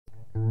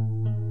Hey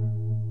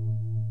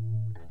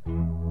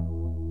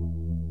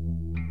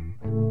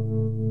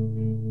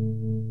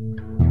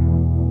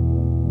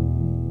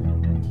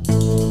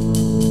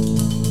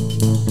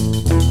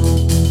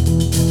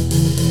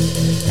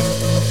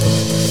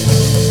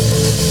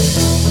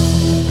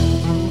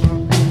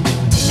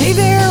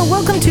there,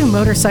 welcome to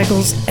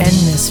Motorcycles and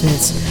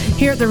Misfits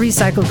here at the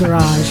Recycle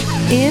Garage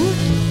in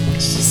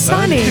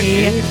sunny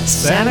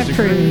Santa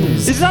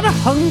Cruz. Is that a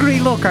hungry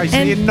look I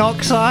see in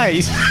Knock's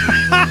eyes?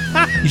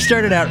 You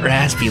started out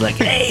raspy, like,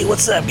 hey,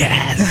 what's up,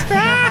 guys?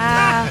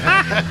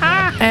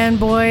 And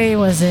boy,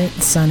 was it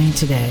sunny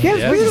today. Yeah,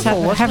 it was beautiful,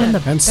 wasn't having it? the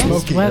And best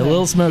smoky. A weather.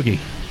 little smoky.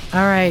 All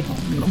right,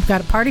 we've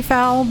got a party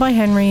foul by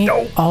Henry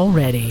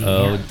already.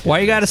 Oh, why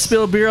you gotta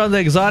spill beer on the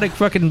exotic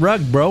fucking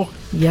rug, bro?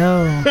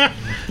 Yo.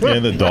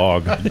 And the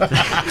dog.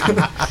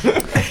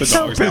 The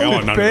dog's like, oh,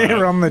 none of Beer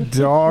that. on the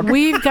dog.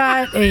 We've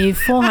got a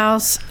full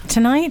house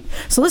tonight.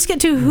 So let's get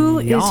to who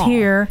is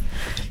here.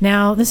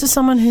 Now, this is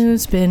someone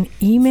who's been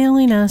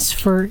emailing us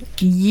for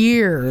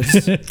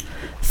years,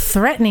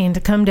 threatening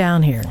to come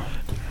down here.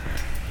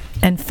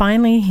 And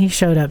finally, he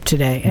showed up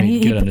today. And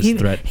Made good on his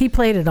threat. he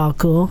played it all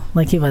cool,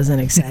 like he wasn't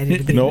excited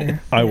to be No,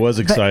 here. I was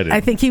But excited. I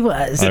think he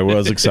was. I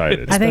was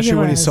excited. I think Especially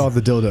when he was. saw the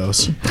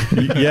dildos.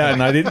 Yeah,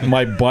 and I didn't.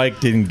 My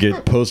bike didn't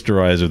get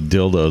posterized with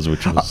dildos,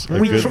 which was a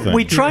good thing.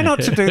 We try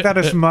not to do that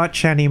as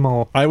much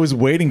anymore. I was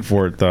waiting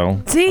for it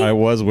though. See? I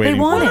was waiting They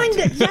for want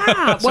it. it.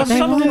 Yeah, well, They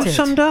some want do, it.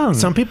 some don't.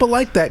 Some people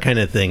like that kind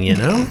of thing, you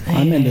know?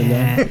 I'm into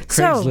that.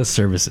 Craigslist So,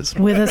 services.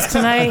 with us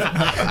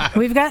tonight,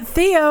 we've got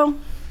Theo.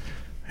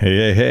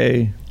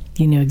 Hey.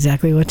 You knew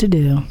exactly what to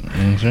do.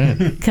 That's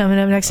right. Coming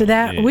up next to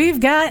that,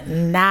 we've got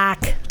Knock.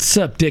 What's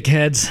up,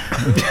 dickheads?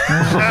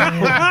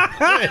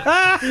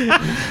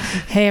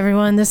 Hey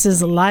everyone, this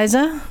is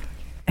Eliza,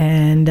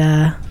 and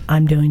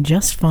I'm doing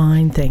just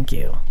fine, thank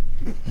you.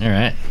 All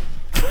right.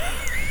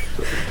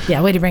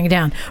 Yeah, way to bring it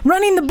down.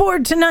 Running the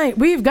board tonight,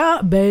 we've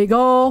got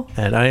Bagel,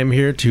 And I am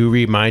here to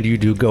remind you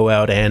to go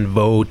out and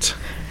vote.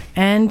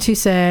 and to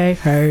say,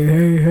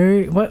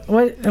 hey.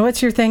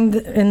 What's your thing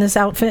in this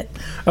outfit?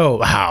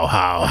 Oh,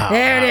 how?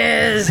 There it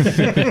is.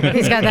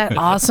 He's got that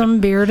awesome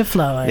beard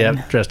flowing.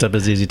 Yep, dressed up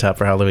as ZZ Top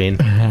for Halloween.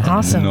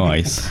 Awesome.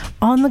 Nice.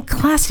 On the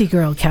classy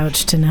girl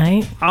couch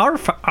tonight,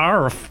 Arf,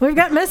 arf. we've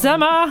got Miss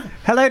Emma.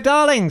 Hello,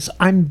 darlings.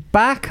 I'm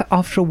back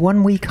after a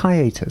 1 week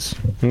hiatus.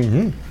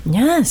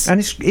 Yes. And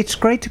it's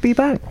great to be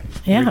back.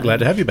 Yeah. Glad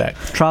to have you back.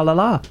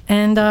 Tra-la-la.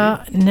 And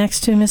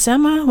next to Miss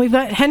Emma, we've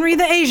got Henry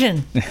the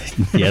Asian.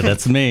 Yeah,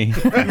 that's me.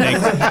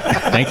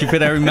 Thank you for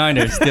that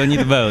reminder. Still need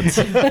the votes.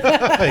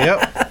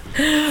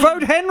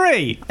 Vote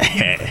Henry!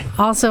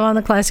 Also on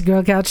the classic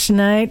girl couch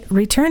tonight,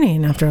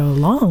 returning after a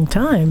long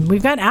time,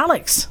 we've got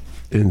Alex.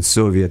 In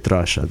Soviet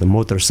Russia, the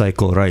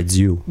motorcycle rides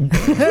you.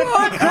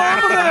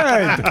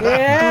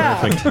 Yeah.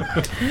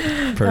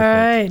 Perfect. All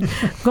right.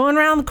 Going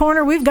around the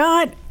corner, we've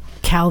got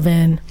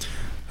Calvin.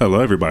 Hello,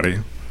 everybody.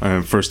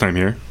 First time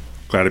here.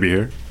 Glad to be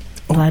here.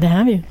 Glad to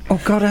have you. Oh,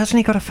 God, hasn't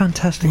he got a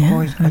fantastic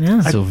voice? I know.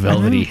 So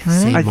velvety.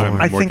 I know.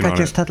 I think working I on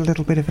just it. had a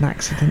little bit of an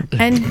accident.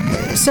 And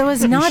so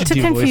as not to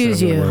do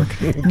confuse you,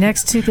 voiceover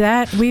next to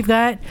that, we've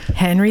got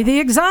Henry the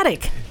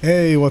Exotic.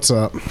 Hey, what's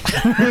up?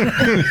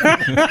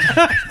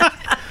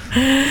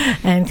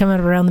 And coming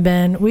up around the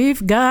bend,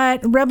 we've got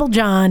Rebel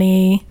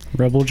Johnny.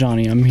 Rebel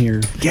Johnny, I'm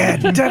here. Yeah,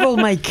 devil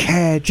may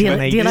care, Do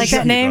Johnny. you like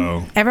that name?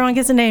 though. Everyone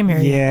gets a name here.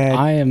 Yeah,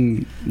 I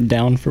am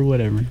down for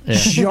whatever.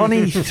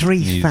 Johnny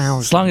 3000.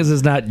 As long as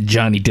it's not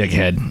Johnny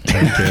Dickhead.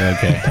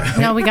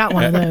 Okay. No, we got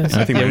one of those.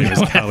 I think my name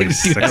is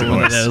Callie's sexy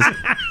One of voice. those.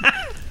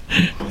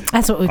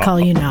 That's what we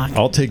call you, Knock.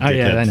 I'll take Oh,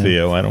 yeah, I Dickhead know.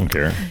 Theo. I don't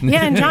care.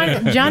 Yeah, and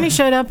Johnny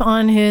showed up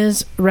on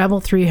his Rebel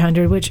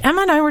 300, which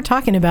Emma and I were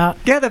talking about.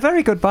 Yeah, they're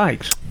very good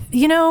bikes.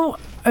 You know,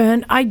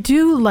 and I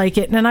do like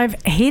it, and I've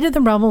hated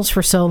the Rebels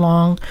for so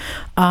long.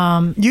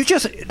 You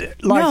just,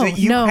 Liza,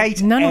 you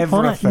hate hold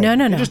on. everything.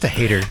 No. You're just a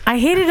hater. I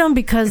hated them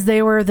because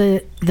they were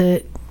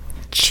the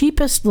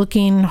cheapest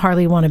looking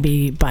Harley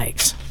wannabe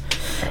bikes.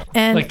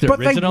 And Like the But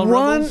they original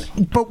weren't.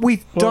 Rebels? But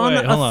we've done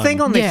wait, hold a on. thing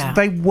on this. Yeah.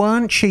 They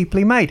weren't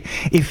cheaply made.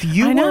 If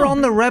you I know. were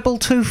on the Rebel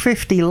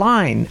 250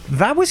 line,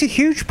 that was a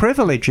huge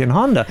privilege in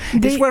Honda.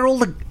 It's where all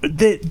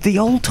the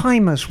old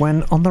timers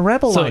went on the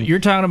Rebel So line. you're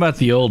talking about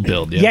the old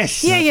build,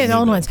 yes? Yes. yeah, the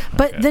old ones.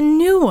 But the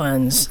new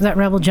ones that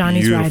Rebel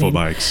Johnny's Beautiful riding,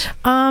 bikes.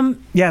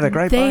 Yeah, they're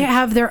great they bikes.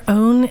 have their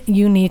own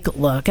unique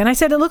look. And I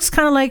said it looks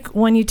kind of like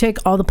when you take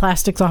all the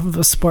plastics off of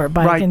a sport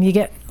bike Right. and you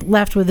get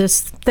left with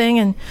this thing,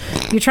 and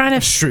you're trying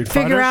to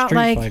figure out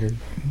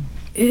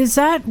is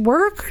that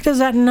work or does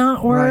that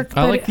not work?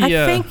 I like the, I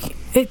think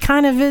it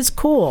kind of is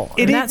cool.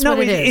 It and is, that's no,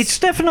 what it is. It's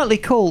definitely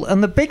cool.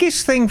 And the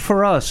biggest thing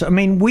for us, I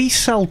mean, we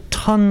sell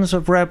tons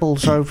of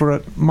Rebels over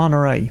at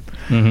Monterey.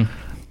 Mm-hmm.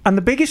 And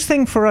the biggest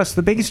thing for us,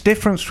 the biggest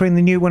difference between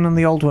the new one and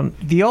the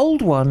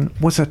old one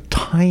was a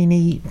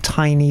tiny,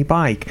 tiny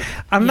bike.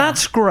 And Yeah.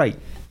 that's great.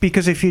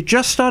 Because if you're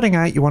just starting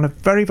out, you want a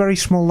very, very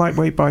small,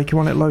 lightweight bike. You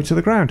want it low to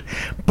the ground.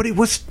 But it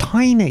was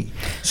tiny.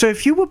 So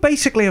if you were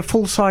basically a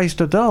full-sized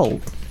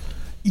adult,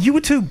 you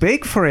were too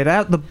big for it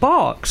out the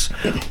box.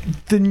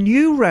 The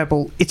new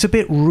Rebel, it's a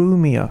bit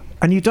roomier,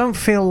 and you don't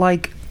feel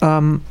like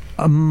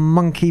a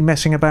monkey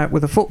messing about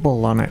with a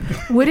football on it.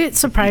 Would it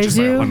surprise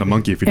might you want a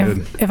monkey if you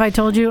did. if I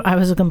told you I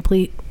was a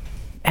complete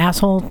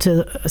asshole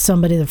to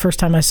somebody the first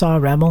time I saw a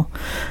Rebel?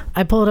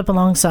 I pulled up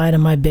alongside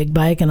on my big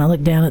bike and I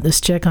looked down at this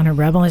chick on her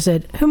Rebel and I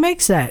said, "Who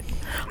makes that?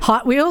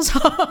 Hot Wheels?"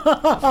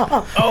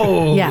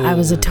 Oh, Yeah, I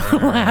was a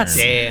total ass.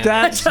 damn.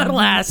 That's Total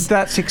ass.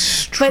 That's But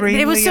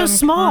extremely it was so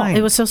small. unkind.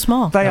 It was so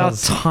small. They are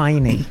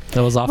tiny.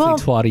 That was awfully Well-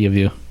 twatty of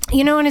you.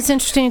 You know, and it's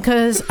interesting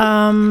because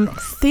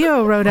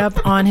Theo wrote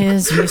up on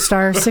his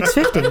V-Star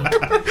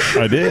 650.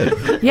 I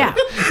did. Yeah,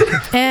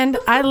 and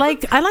I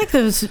like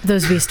those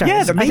V-Stars.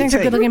 Yeah, I think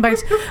they're good looking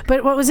bikes.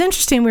 But what was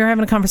interesting, we were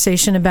having a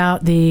conversation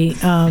about the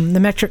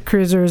metric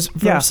cruisers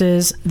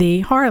versus the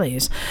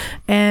Harleys,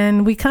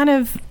 and we kind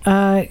of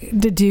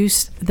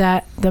deduced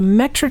that the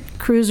metric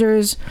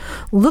cruisers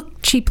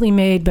look cheaply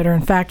made, but are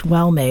in fact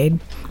well made,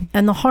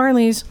 and the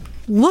Harleys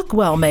look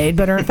well made,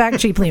 but are in fact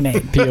cheaply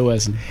made.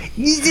 POS.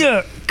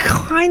 Yeah,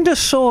 kind of,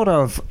 sort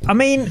of. I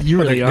mean, You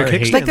really the are kickstands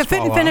hating. Like the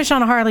fit and finish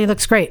on a Harley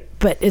looks great,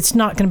 but it's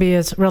not going to be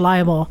as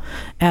reliable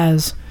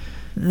as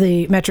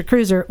the metric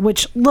cruiser,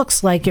 which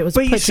looks like it was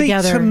But you put see,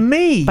 together to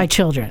me, by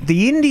children.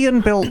 the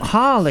Indian-built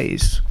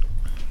Harleys,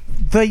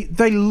 they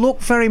look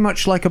very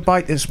much like a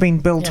bike that's been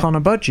built on a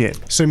budget.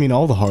 So you mean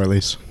all the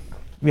Harleys?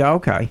 Yeah,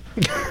 okay.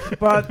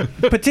 But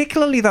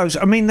particularly those,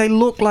 I mean, they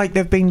look like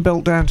they've been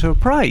built down to a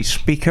price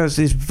because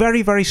there's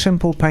very, very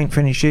simple paint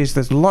finishes.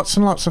 There's lots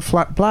and lots of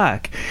flat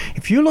black.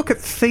 If you look at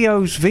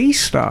Theo's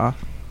V-Star,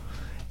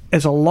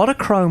 there's a lot of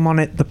chrome on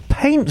it. The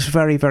paint's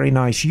very, very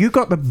nice. You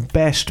got the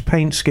best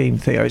paint scheme,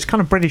 Theo. It's kind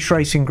of British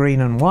racing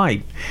green and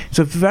white. It's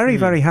a very,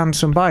 very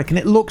handsome bike, and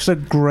it looks a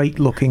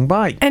great-looking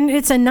bike. And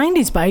it's a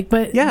 90s bike,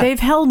 but Yeah. they've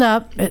held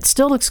up. It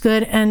still looks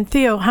good. And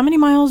Theo, how many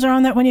miles are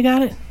on that when you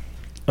got it?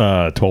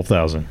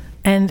 12,000.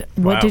 And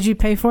what Wow. did you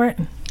pay for it?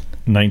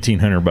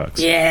 $1,900.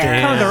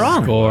 Yeah. Kind of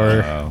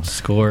wrong.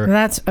 Score.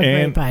 That's a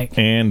great And, bike.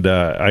 and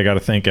I got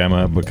to thank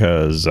Emma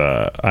because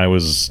I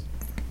was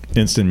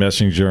instant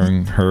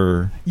messaging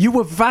her. You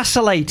were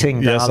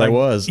vacillating, darling. Yes, I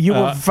was. You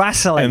were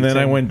vacillating. And then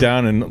I went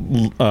down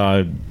and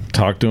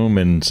talked to him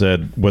and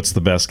said, "What's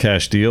the best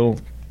cash deal?"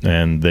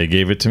 And they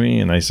gave it to me,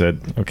 and I said,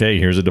 "Okay,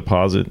 here's a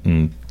deposit,"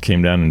 and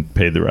came down and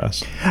paid the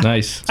rest.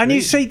 Nice. And you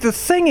see, the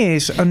thing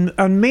is,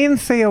 and me and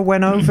Theo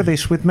went over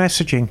this with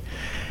messaging,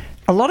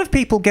 a lot of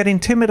people get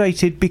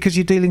intimidated because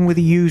you're dealing with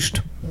a used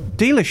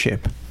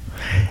dealership.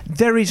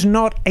 There is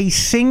not a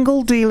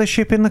single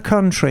dealership in the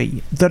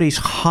country that is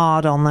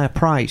hard on their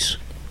price.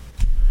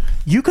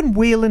 You can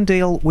wheel and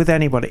deal with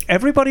anybody.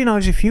 Everybody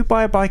knows if you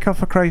buy a bike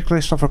off a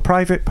Craigslist, off a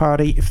private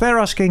party, if they're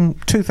asking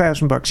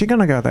 $2,000, you're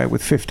going to go there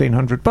with $1,500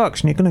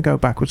 and you're going to go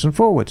backwards and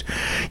forwards.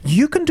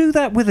 You can do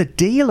that with a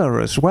dealer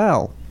as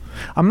well.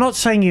 I'm not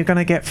saying you're going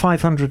to get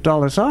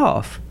 $500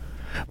 off,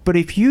 but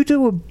if you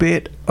do a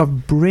bit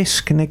of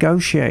brisk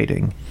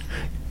negotiating,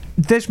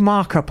 there's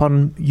markup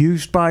on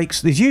used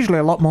bikes. There's usually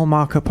a lot more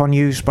markup on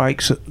used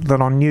bikes than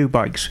on new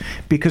bikes,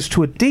 because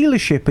to a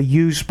dealership, a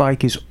used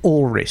bike is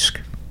all risk.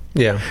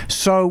 Yeah.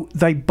 So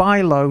they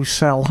buy low,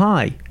 sell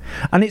high.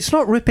 And it's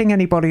not ripping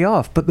anybody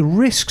off, but the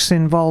risks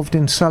involved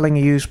in selling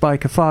a used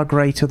bike are far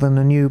greater than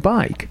a new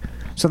bike.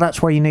 So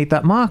that's why you need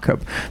that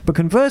markup. But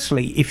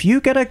conversely, if you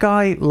get a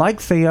guy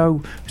like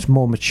Theo, who's a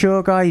more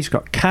mature guy, he's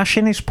got cash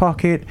in his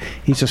pocket,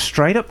 he's a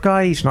straight-up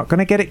guy, he's not going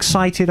to get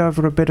excited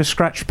over a bit of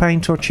scratch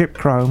paint or chip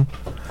chrome,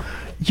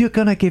 you're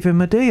going to give him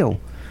a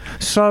deal.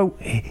 So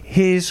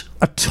here's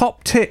a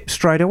top tip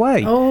straight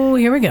away. Oh,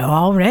 here we go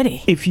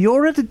already. If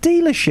you're at a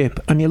dealership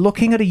and you're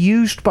looking at a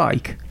used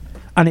bike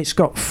and it's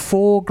got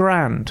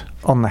 $4,000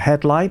 on the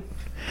headlight,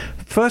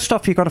 first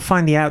off, you've got to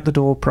find the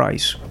out-the-door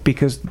price,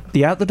 because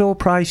the out-the-door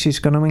price is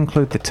going to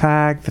include the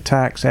tag, the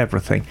tax,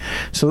 everything.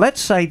 So let's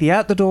say the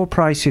out-the-door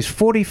price is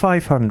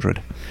 $4,500.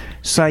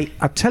 Say,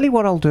 I'll tell you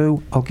what I'll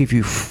do. I'll give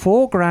you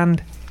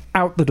 $4,000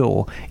 out the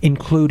door,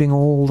 including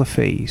all the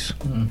fees.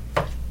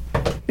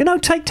 You know,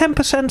 take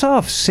 10%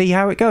 off, see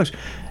how it goes.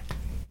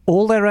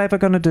 All they're ever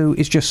going to do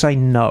is just say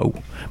no.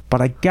 But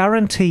I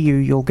guarantee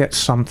you'll get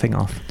something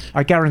off.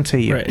 I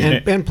guarantee you.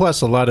 Right. And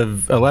plus, a lot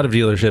of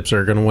dealerships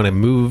are going to want to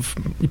move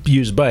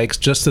used bikes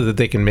just so that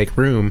they can make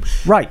room.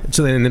 Right.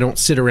 So then they don't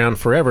sit around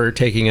forever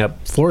taking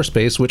up floor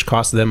space, which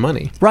costs them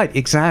money. Right,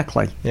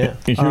 exactly. Yeah.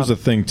 And here's the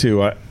thing,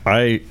 too.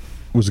 I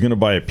was going to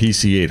buy a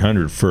PC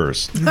 800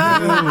 first.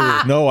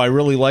 No, I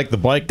really like the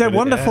bike. They're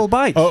wonderful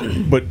bikes. Oh,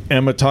 but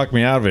Emma talked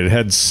me out of it. It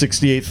had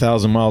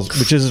 68,000 miles,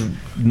 which is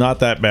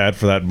not that bad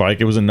for that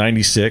bike. It was a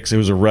 96. It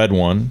was a red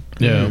one.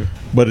 Yeah.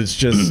 But it's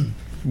just,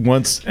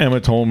 once Emma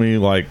told me,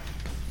 like,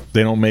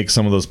 they don't make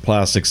some of those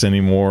plastics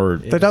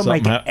anymore. They don't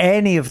make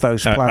any of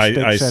those plastics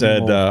I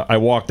said, anymore. I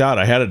walked out.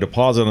 I had a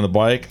deposit on the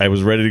bike. I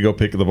was ready to go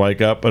pick the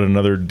bike up at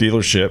another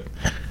dealership.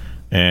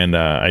 And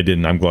I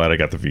didn't. I'm glad I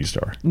got the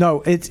V-Star.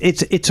 No,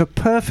 it's a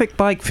perfect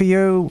bike for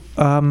you.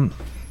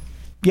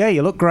 Yeah,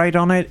 you look great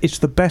on it. It's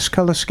the best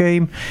color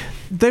scheme.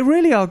 They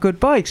really are good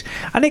bikes.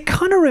 And it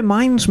kind of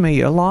reminds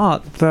me a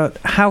lot that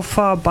how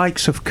far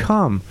bikes have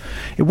come.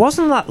 It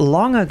wasn't that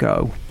long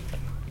ago.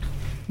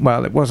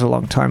 Well, it was a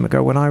long time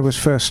ago when I was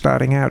first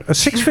starting out. A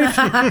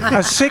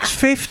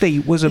 650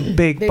 was a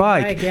big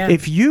bike. Yeah.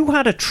 If you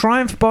had a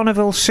Triumph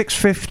Bonneville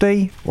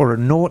 650 or a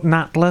Norton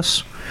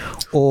Atlas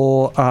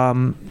or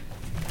a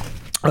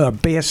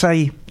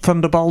BSA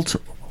Thunderbolt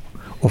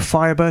or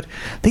Firebird,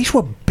 these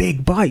were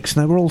big bikes,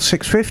 and they were all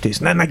 650s.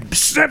 And then like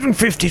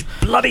 750s,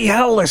 bloody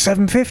hell, they're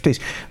 750s.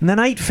 And then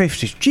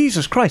 850s,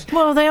 Jesus Christ.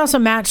 Well, they also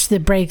match the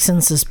brakes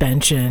and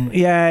suspension.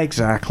 Yeah,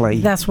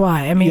 exactly. That's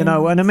why. I mean, You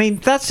know, and I mean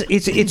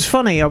it's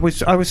funny. I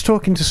was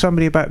talking to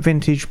somebody about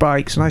vintage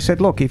bikes, and I said,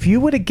 look, if you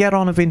were to get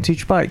on a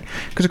vintage bike,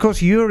 because of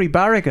course Yuri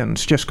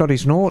Barragan's just got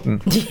his Norton.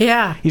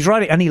 yeah. He's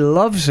riding and he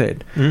loves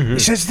it. He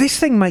says this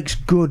thing makes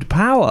good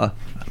power,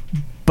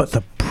 but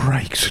the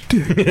brakes,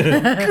 dude,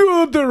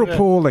 God, they're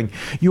appalling.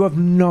 You have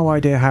no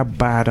idea how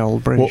bad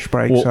old British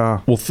brakes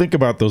are. Well, think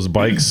about those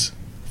bikes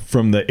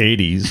from the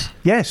 80s.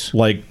 Yes.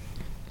 Like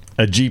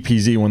a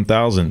GPZ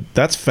 1000.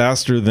 That's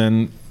faster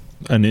than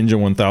a Ninja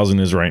 1000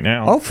 is right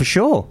now. Oh, for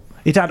sure.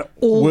 It had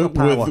all the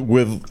power.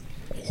 With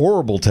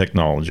horrible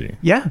technology.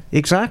 Yeah,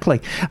 exactly.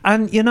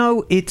 And, you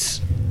know,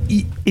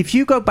 if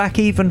you go back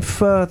even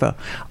further,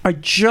 I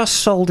just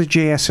sold a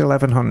GS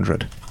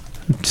 1100.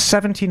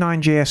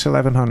 79 GS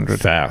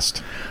 1100.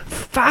 Fast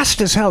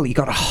as hell. You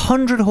got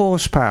 100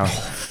 horsepower.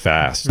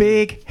 Fast.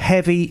 Big,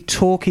 heavy,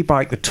 torquey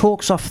bike. The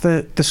torque's off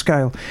the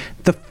scale.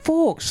 The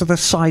forks are the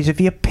size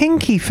of your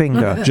pinky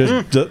finger.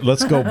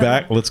 Let's go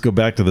back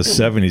to the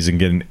 70s and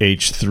get an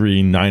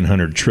H3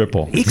 900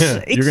 triple.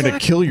 You're going to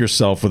kill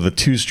yourself with a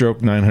two-stroke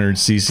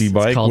 900cc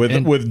bike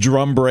with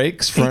drum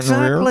brakes front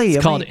and rear.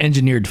 It's called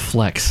engineered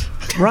flex.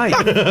 Right.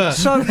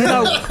 So, you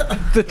know,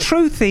 the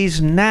truth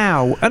is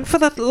now, and for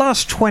the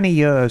last 20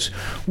 years,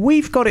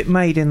 we've got it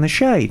made in the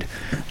shade.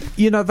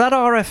 You know, that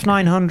RF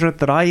 900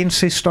 that I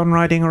insist on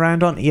riding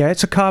around on, yeah,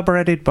 it's a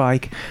carbureted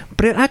bike,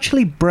 but it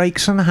actually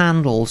brakes and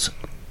handles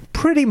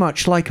pretty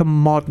much like a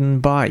modern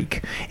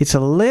bike. It's a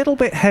little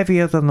bit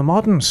heavier than the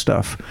modern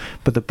stuff,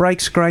 but the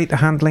brake's great, the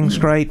handling's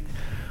great.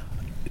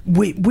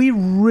 We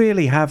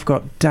really have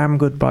got damn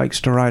good bikes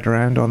to ride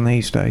around on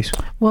these days.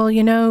 Well,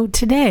 you know,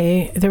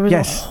 today there was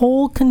a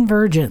whole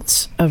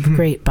convergence of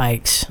great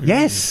bikes.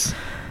 Yes.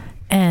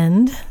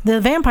 And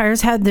the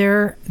Vampires had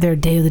their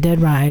Day of the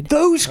Dead ride.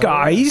 Those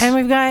guys. And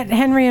we've got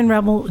Henry and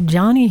Rebel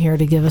Johnny here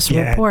to give us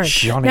a report.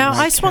 Johnny now,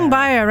 I swung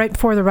by right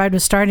before the ride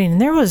was starting,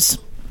 and there was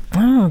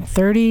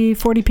 30,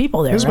 40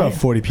 people there. There's about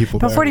 40 people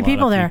there. About 40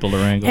 people there.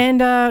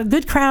 And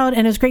good crowd,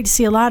 and it was great to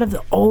see a lot of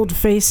the old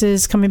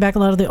faces coming back. A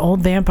lot of the old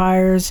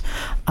Vampires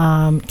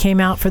came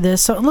out for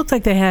this. So it looked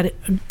like they had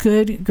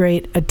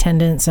great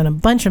attendance and a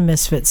bunch of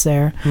misfits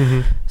there.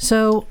 Mm-hmm.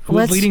 So Who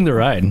was leading the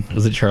ride?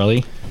 Was it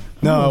Charlie?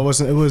 No, it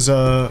wasn't. It was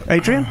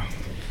Adrian?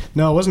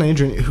 No, it wasn't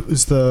Adrian. It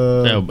was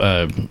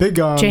the big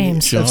guy,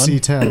 James.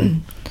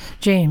 FC10.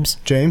 James.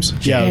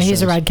 Yeah,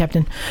 he's a ride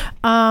captain.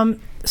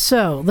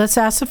 So let's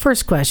ask the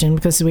first question,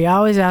 because we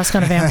always ask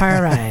on a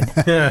Vampire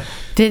ride.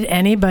 Did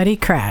anybody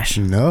crash?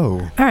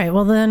 No. All right,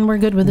 well then we're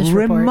good with this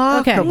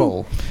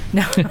Remarkable.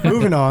 report. Okay.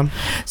 Moving on.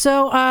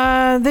 So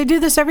they do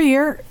this every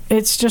year.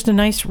 It's just a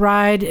nice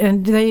ride.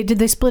 And did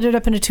they split it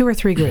up into 2 or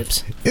 3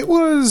 groups?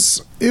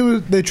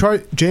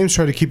 James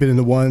tried to keep it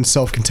into one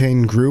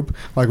self-contained group.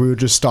 Like we would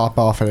just stop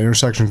off at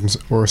intersections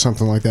or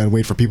something like that and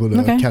wait for people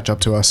to catch up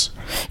to us.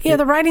 Yeah,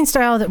 the riding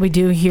style that we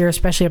do here,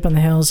 especially up on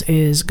the hills,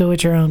 is go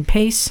at your own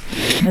pace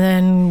and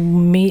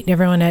then meet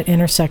everyone at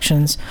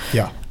intersections.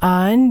 Yeah.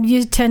 And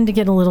you tend to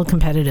get a little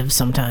competitive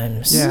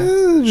sometimes.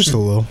 Yeah, just a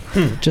little.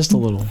 Just a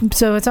little.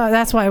 So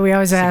that's why we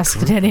always ask,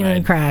 did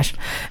anyone crash?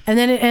 And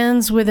then it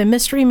ends with a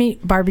mystery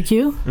meat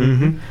barbecue.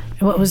 Mm-hmm.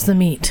 What was the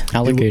meat?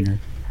 Alligator.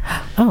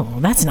 Oh,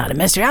 that's not a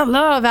mystery. I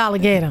love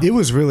alligator. It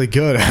was really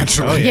good,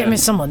 actually. Get me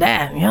some of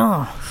that.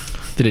 Yeah.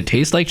 Did it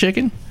taste like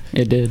chicken?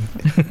 It did.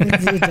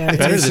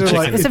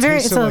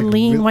 It's a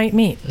lean white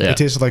meat. Yeah. It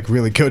tasted like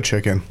really good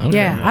chicken. Okay.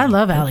 Yeah, I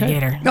love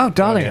alligator. Oh,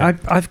 darling,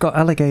 I've got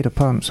alligator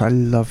pumps. I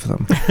love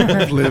them.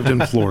 I've lived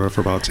in Florida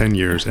for about 10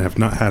 years and have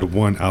not had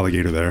one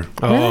alligator there.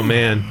 Oh,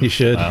 man, you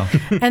should. Wow.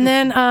 And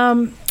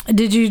then,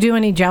 did you do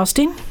any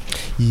jousting?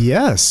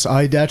 Yes,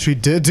 I actually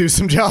did do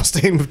some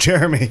jousting with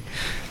Jeremy.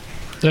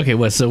 Okay,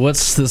 what's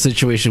the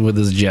situation with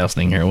this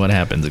jousting here? What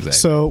happens exactly?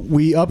 So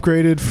we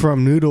upgraded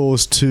from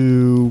noodles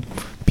to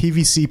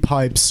PVC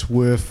pipes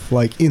with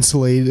like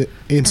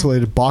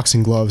insulated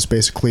boxing gloves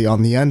basically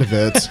on the end of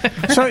it.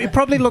 So it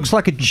probably looks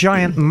like a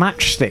giant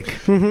matchstick.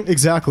 Mm-hmm,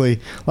 exactly.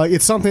 Like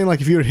it's something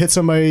like if you would hit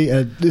somebody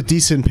at a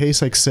decent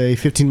pace, like say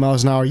 15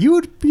 miles an hour, you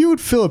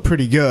would feel it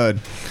pretty good.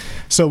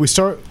 So we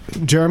start.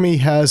 Jeremy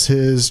has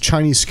his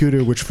Chinese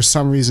scooter, which for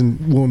some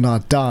reason will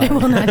not die. It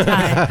will not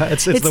die.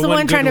 It's the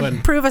one trying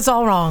to prove us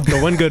all wrong.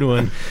 The one good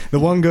one. The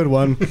one good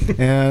one.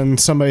 And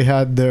somebody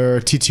had their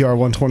TTR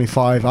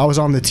 125. I was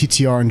on the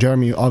TTR, and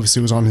Jeremy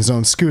obviously was on his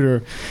own scooter.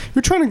 We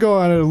were trying to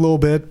go at it a little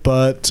bit,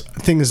 but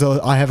the thing is,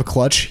 though, I have a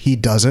clutch. He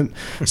doesn't.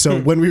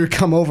 So when we would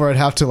come over, I'd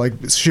have to like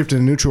shift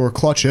into neutral or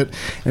clutch it,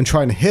 and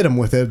trying to hit him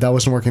with it. That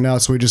wasn't working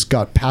out. So we just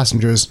got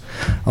passengers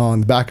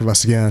on the back of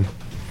us again.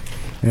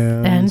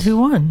 And who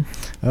won?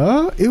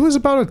 It was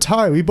about a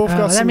tie. We both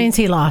got. That means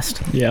he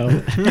lost.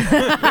 Yeah.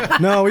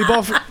 No, we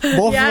both of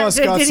us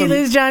got did some he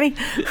lose, Johnny?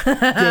 good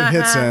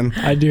hits in.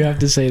 I do have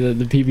to say that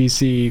the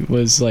PVC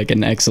was like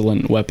an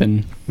excellent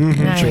weapon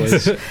Nice.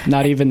 choice.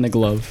 Not even the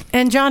glove.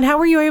 And John, how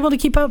were you able to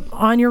keep up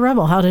on your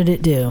Rebel? How did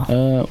it do?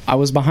 I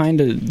was behind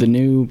the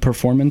new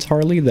performance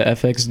Harley, the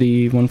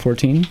FXD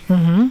 114.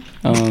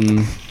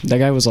 That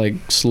guy was like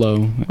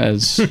slow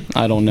as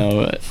I don't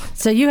know.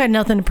 So you had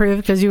nothing to prove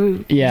because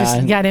you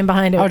just got in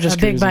behind a big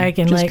cruising, bike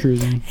and like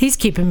cruising. He's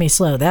keeping me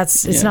slow.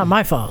 It's not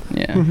my fault.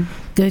 Yeah.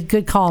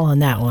 Good call on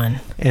that one.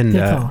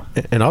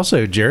 And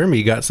also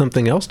Jeremy got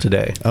something else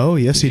today. Oh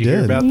yes, he Did you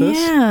hear did. about this?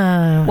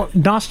 Yeah. What,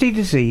 nasty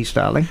disease,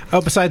 darling?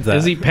 Oh, besides that,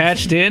 Is he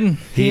patched in?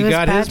 he was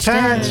got his patched in.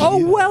 patch.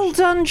 Oh, well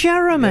done,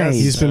 Jeremy. Yes.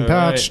 He's been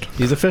patched.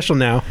 He's official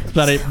now.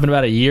 Been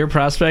about a year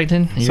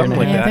prospecting? Something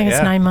like I that. think it's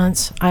yeah. 9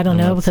 months. I don't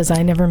know because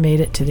I never made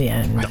it to the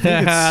end.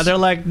 They're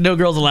like, no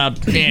girls allowed.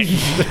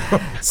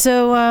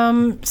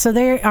 So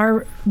they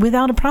are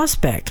without a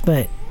prospect.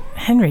 But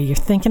Henry, you're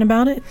thinking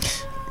about it?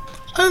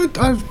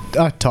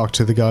 I talked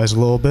to the guys a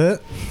little bit,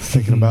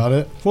 thinking about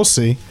it. We'll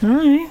see. All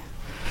right.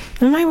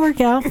 It might work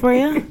out for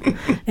you.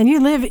 And you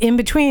live in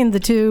between the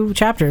two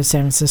chapters,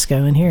 San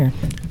Francisco and here.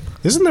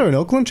 Isn't there an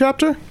Oakland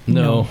chapter?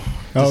 No.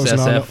 Oh, Just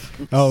it's not.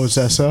 SF. Oh, it's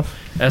SF.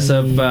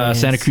 SF, Yes.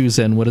 Santa Cruz,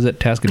 and what is it?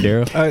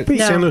 Tascadero?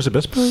 San Luis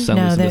Obispo? San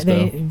No, Luis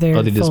they- Obispo.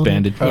 they're they folded.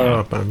 disbanded.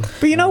 Yeah.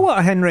 But you know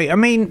what, Henry? I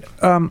mean,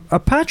 a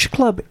patch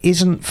club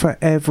isn't for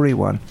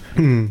everyone.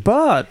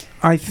 But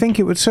I think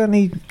it'd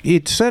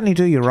certainly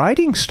do your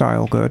riding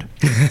style good.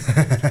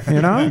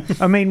 You know,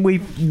 I mean,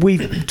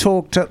 we've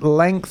talked at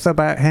length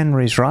about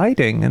Henry's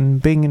riding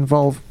and being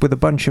involved with a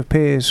bunch of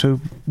peers who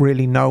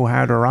really know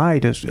how to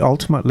ride.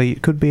 Ultimately,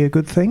 it could be a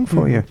good thing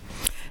for you.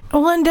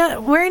 Well,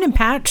 and wearing a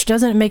patch,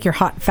 doesn't it make your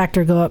hot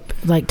factor go up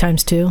like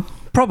times 2?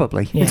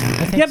 Probably. Yeah, I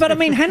think But I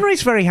mean,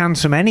 Henry's very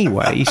handsome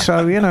anyway,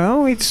 so you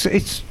know, it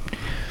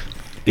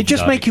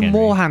just make you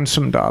more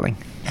handsome, darling.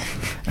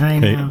 I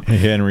know. Hey,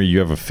 Henry, you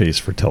have a face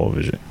for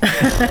television.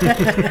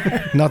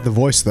 Not the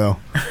voice though.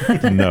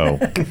 No.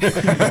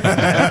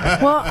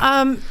 Well,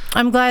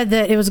 I'm glad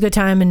that it was a good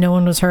time and no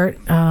one was hurt.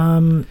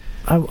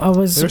 I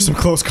was. There's some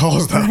close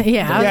calls though.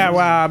 Yeah. Yeah,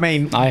 well, I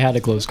mean, I had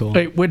a close call.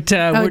 Wait, what?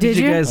 Oh, Where did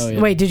you guys? Oh,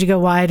 yeah. Wait, did you go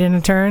wide in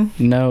a turn?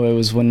 No, it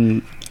was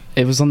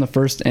on the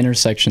first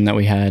intersection that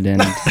we had,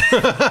 and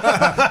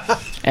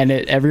and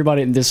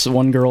everybody, this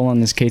one girl on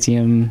this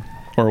KTM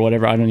or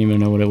whatever, I don't even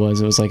know what it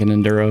was. It was like an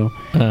enduro.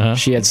 Uh-huh.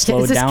 She had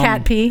slowed Is this down.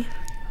 Cat P?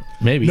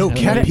 Maybe. No, I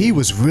don't Cat know. P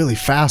was really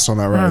fast on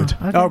that ride.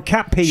 Okay. oh,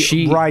 Cat P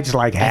She- rides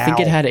like hell. I think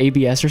it had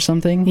ABS or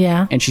something.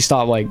 Yeah. And she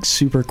stopped like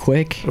super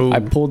quick. Ooh. I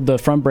pulled the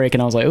front brake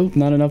and I was like, oh,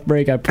 not enough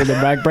brake. I pulled the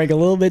back brake a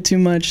little bit too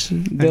much.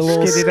 Did a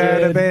little Skid it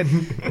out a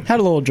skid. bit. Had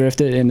a little drift.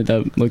 It ended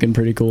up looking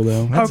pretty cool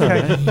though.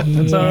 Okay.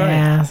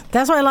 Yeah.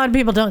 That's why a lot of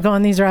people don't go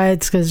on these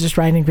rides because just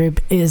riding a group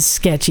is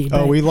sketchy.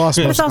 But Oh, we lost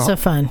it's most. also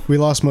fun. We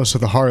lost most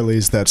of the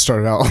Harleys that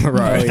started out on the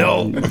ride.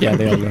 Yeah,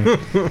 they all were.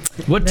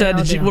 What They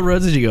all do. What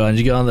roads did you go on? Did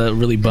you go on the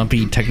really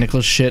bumpy technical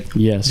shit?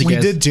 Yes. You We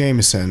guys- did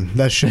Jameson.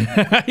 That should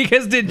you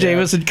guys did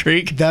Jameson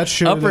Creek. that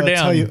should Up or down?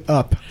 tell you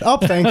up.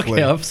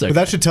 Thankfully. Okay, up, sorry. But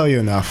that should tell you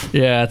enough.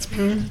 Yeah,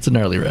 it's a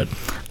gnarly road.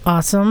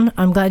 Awesome.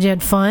 I'm glad you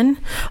had fun.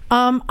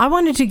 I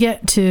wanted to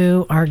get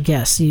to our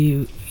guests.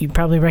 You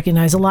probably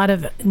recognize a lot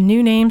of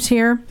new names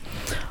here.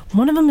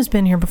 One of them has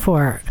been here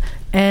before,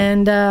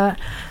 and I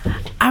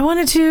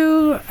wanted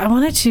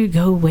to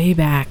go way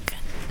back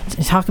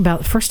to talk about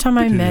the first time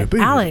I met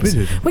Alex.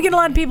 We get a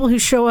lot of people who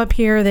show up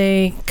here.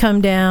 They come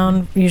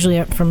down, usually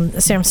up from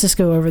San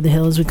Francisco over the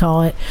hill, as we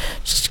call it,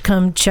 just to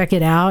come check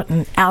it out.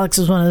 And Alex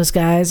was one of those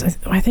guys.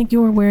 I think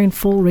you were wearing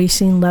full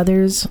racing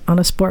leathers on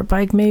a sport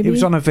bike, maybe. It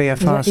was on a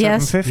VFR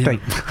Yes.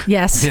 750.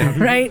 Yes,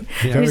 right?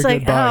 Very He's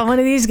like, good bike. oh, one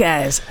of these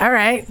guys. All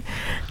right.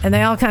 And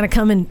they all kind of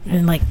come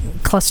in like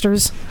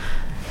clusters.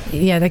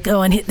 Yeah, they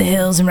go and hit the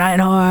hills and ride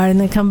hard, and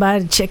they come by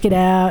to check it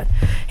out.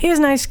 He was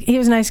nice. He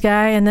was a nice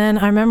guy. And then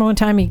I remember one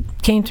time he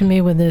came to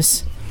me with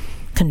this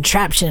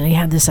contraption. He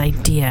had this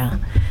idea,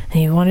 and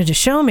he wanted to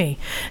show me.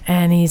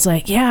 And he's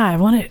like, "Yeah, I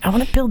want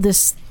to build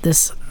this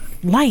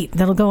light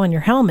that'll go on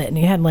your helmet." And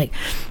he had like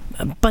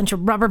a bunch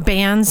of rubber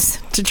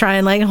bands to try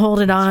and like hold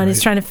it on.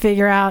 He's trying to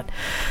figure out,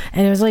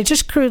 and it was like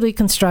just crudely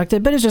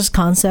constructed, but it's just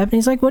concept. And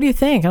he's like, "What do you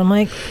think?" And I'm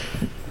like,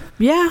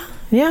 "Yeah,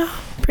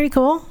 pretty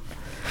cool."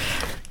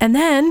 And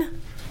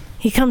then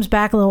he comes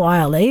back a little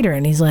while later,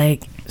 and he's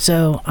like,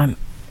 "So I'm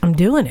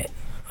doing it.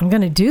 I'm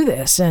going to do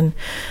this." And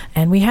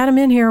we had him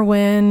in here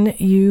when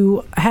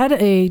you had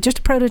just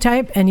a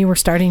prototype and you were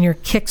starting your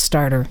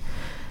Kickstarter.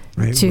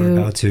 Right, we're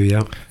about to,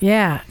 yeah.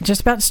 Yeah,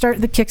 just about to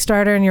start the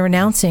Kickstarter, and you're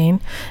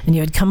announcing, and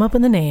you had come up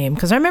with a name.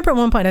 Because I remember at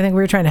one point, I think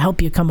we were trying to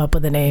help you come up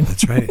with a name.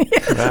 That's right.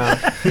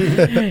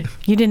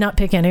 You did not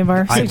pick any of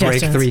our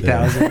suggestions. I Break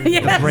 3000.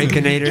 Yes.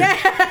 Breakinator.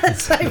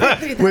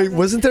 Yes. Wait,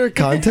 wasn't there a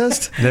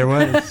contest? There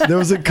was. There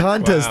was a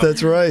contest.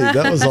 That's right.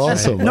 That was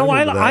awesome. No,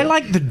 I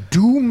like the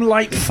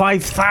Doomlight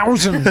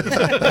 5000.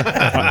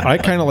 I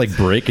kind of like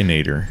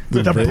Breakinator.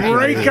 The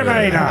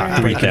Breakinator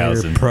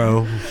 3000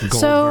 Pro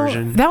gold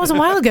version. That was a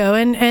while ago,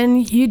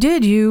 and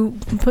you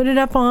put it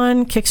up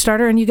on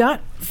Kickstarter, and you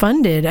got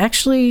funded.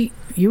 Actually,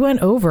 you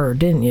went over,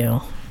 didn't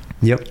you?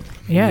 Yep.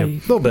 Yeah, a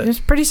little bit. It was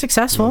pretty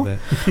successful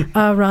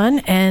run,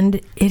 and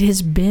it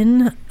has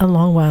been a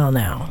long while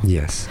now.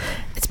 Yes.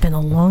 It's been a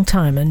long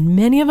time, and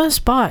many of us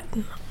bought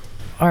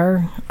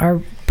our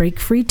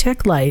break-free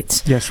tech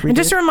lights. Yes, we And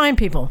did. just to remind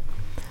people,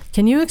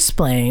 can you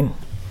explain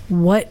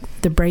what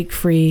the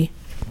break-free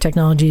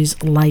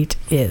technologies light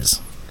is?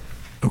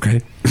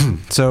 Okay.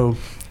 So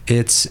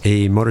it's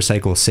a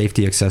motorcycle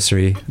safety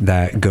accessory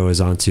that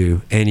goes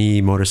onto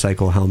any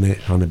motorcycle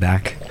helmet on the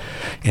back.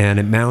 And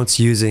it mounts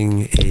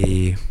using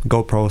a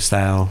GoPro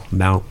style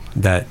mount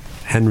that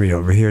Henry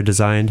over here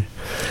designed.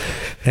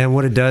 And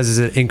what it does is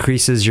it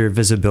increases your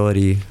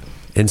visibility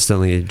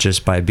instantly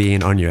just by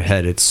being on your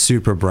head. It's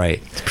super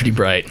bright. It's pretty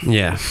bright.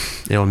 Yeah.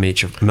 It'll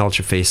melt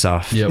your face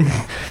off. Yep.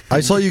 I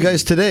saw you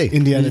guys today.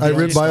 Indiana I Jones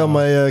rid by on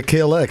my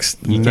KLX.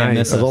 You can't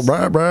miss I was all,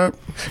 us. brah,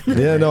 brah.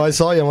 Yeah, no, I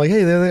saw you. I'm like,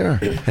 hey, there they are.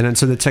 And then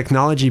so the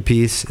technology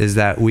piece is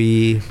that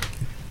we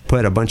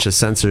put a bunch of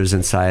sensors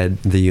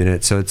inside the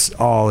unit, so it's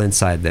all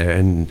inside there,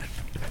 and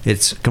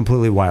it's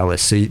completely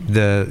wireless. So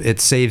it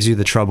saves you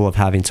the trouble of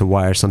having to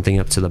wire something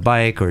up to the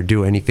bike or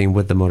do anything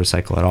with the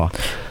motorcycle at all.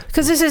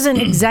 Because this isn't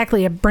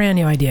exactly a brand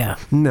new idea.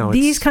 No,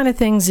 These kind of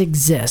things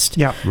exist.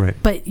 Yeah. Right.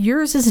 But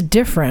yours is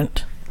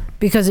different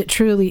because it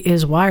truly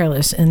is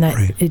wireless in that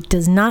Right. it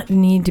does not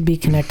need to be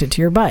connected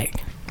to your bike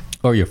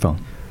Or your phone.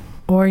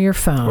 or your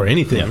phone Or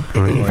anything.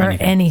 or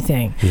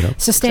anything. Yep.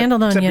 It's a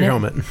standalone Except your unit.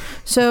 helmet.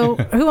 So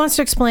who wants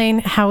to explain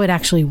how it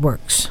actually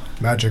works?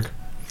 Magic.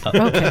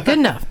 Okay, good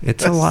enough.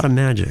 It's a lot of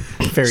magic.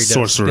 Fairy dust.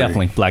 Sorcery.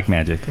 Definitely black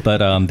magic. But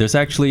there's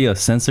actually a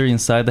sensor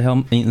inside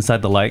the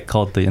inside the light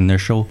called the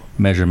Inertial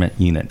Measurement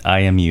Unit,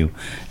 IMU,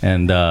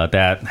 and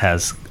that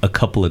has a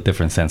couple of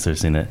different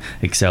sensors in it: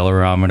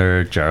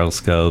 accelerometer,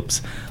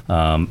 gyroscopes,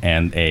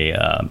 and a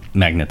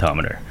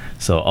magnetometer.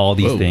 So all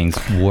these things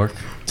work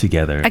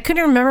together. I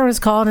couldn't remember what it's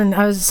called,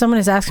 and someone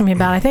is asking me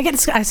about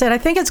it. I said I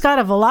think it's got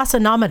a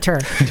velocinometer.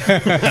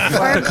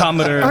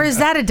 Tachometer. Or is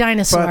that a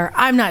dinosaur?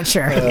 I'm not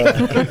sure.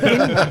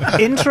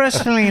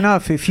 Interestingly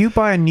enough, if you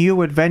buy a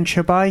new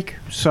adventure bike,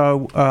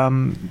 so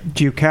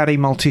Ducati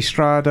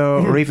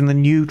Multistrada or even the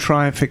new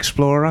Triumph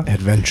Explorer,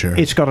 Adventure.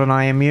 it's got an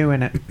IMU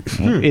in it.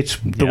 It's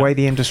the way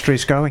the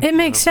industry's going. It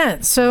makes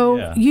sense.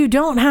 So you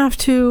don't have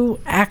to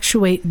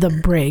actuate the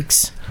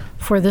brakes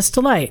for this to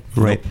light,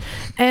 Right.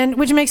 and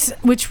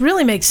which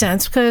really makes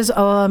sense because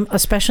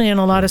especially in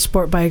a lot of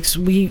sport bikes,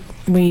 we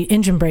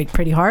engine brake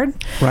pretty hard,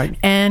 Right.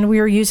 and we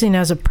are using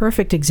as a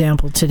perfect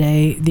example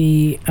today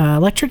the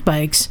electric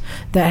bikes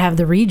that have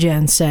the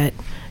regen set.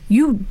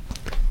 You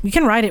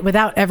can ride it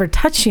without ever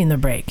touching the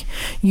brake.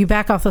 You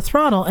back off the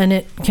throttle and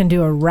it can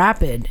do a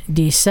rapid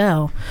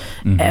decel,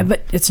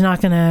 but you're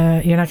not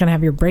gonna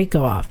have your brake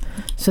go off.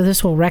 So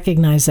this will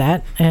recognize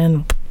that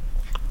and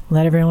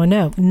let everyone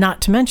know.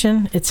 Not to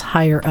mention, it's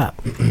higher up.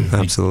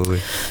 Absolutely.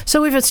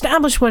 So we've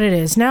established what it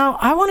is. Now,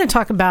 I want to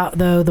talk about,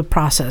 though, the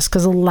process,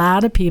 because a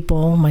lot of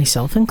people,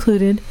 myself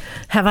included,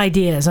 have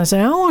ideas. I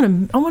say, I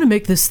want to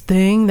make this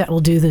thing that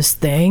will do this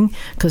thing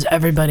because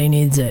everybody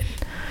needs it.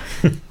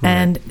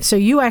 And so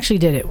you actually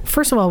did it.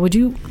 First of all, would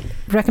you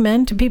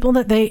recommend to people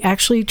that they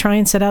actually try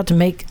and set out to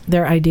make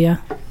their idea?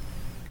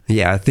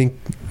 Yeah, I think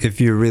if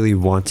you really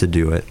want to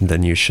do it,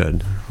 then you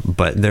should.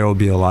 But there will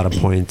be a lot of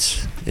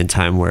points in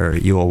time where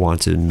you will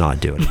want to not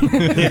do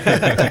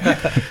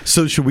it.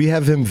 So should we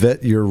have him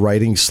vet your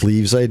writing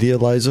sleeves idea,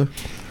 Liza?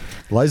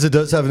 Liza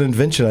does have an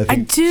invention, I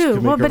think. I do.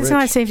 Well, but it's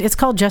not safe. It's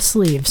called Just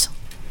Sleeves.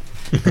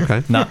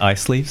 Okay. Not eye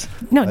sleeves.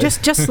 No,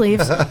 just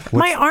sleeves.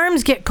 My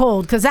arms get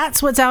cold because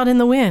that's what's out in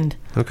the wind.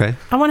 Okay.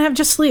 I want to have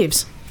just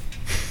sleeves.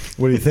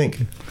 What do you think?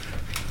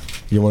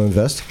 You want to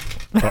invest?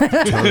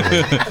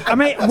 I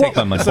mean,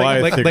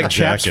 Like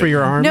chaps for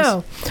your arms?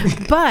 No,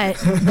 but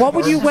what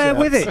would you wear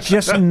with it?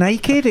 Just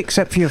naked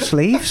except for your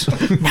sleeves?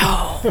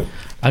 no.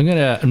 I'm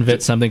gonna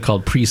invent something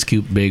called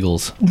pre-scoop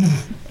bagels.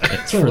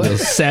 It's for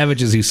those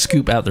savages who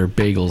scoop out their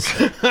bagels.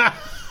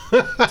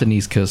 It's an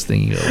East Coast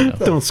thing.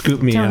 Don't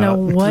scoop me Don't out. know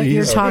what please.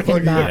 you're talking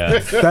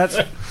about.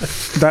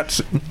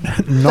 That's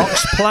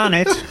Nox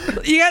Planet.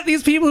 You got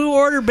these people who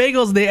order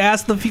bagels. They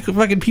ask the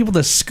fucking people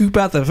to scoop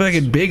out the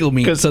fucking bagel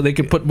meat so they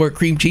can put more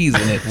cream cheese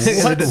in it.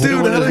 What, dude?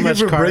 How do you go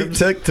from brake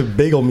tech to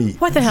bagel meat?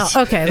 What the hell?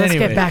 Okay, let's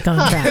get back on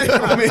track.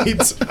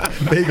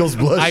 Bagels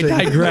blushing.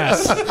 I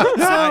digress.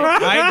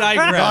 I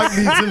digress. Dog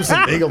needs him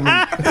some bagel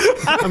meat.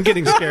 I'm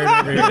getting scared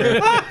over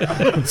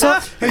here. So,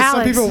 Hey, some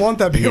Alex, people want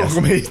that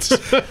bagel meat.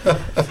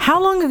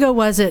 how long ago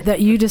was it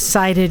that you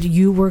decided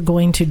you were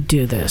going to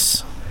do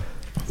this?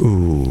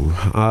 Ooh,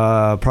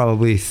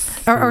 probably.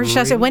 Or should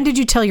I say, when did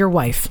you tell your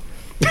wife?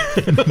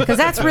 Because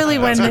that's really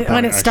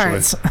when it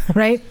starts,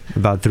 right?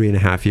 About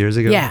 3.5 years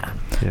ago. Yeah.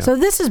 So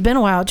this has been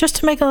a while, just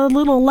to make a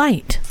little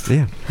light.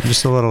 Yeah,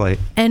 just a little light.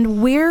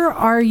 And where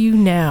are you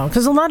now?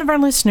 Because a lot of our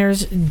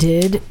listeners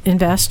did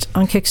invest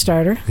on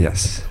Kickstarter.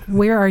 Yes.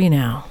 Where are you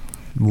now?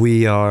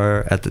 We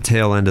are at the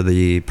tail end of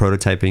the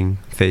prototyping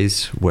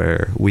phase,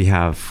 where we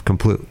have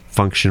complete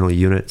functional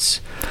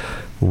units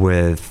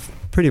with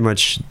pretty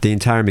much the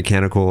entire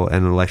mechanical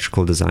and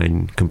electrical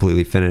design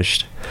completely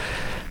finished.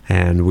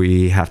 And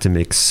we have to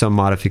make some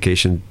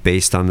modification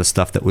based on the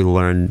stuff that we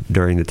learned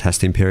during the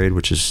testing period,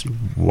 which is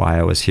why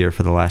I was here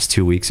for the last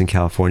 2 weeks in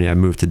California. I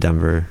moved to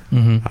Denver. I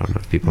don't know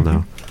if people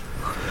know.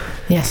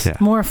 Yes,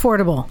 more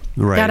affordable.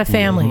 Right. Got a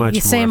family. Much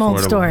Same more old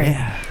affordable. story.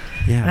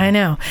 Yeah. I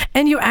know.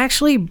 And you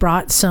actually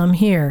brought some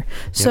here.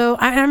 So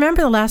I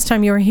remember the last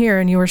time you were here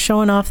and you were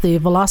showing off the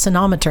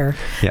velocinometer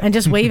and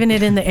just waving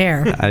it in the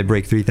air. I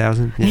break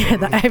 3,000. Yeah,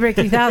 the iBreak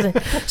 3000.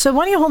 So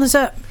why don't you hold this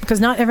up? Because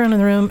not everyone in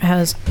the room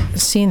has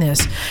seen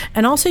this.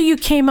 And also you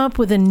came up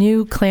with a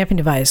new clamping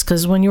device,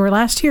 because when you were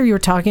last here, you were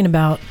talking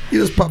about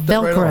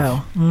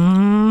Velcro.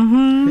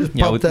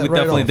 Yeah, we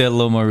definitely did a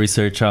little more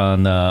research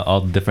on all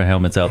the different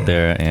helmets out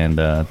there, and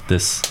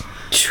this...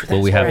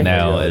 What we have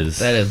now is...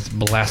 That is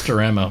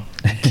blaster ammo.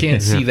 Can't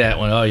see that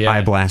one. Oh, yeah.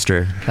 Eye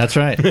blaster. That's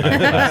right.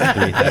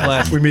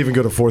 We may even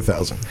go to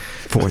 4,000.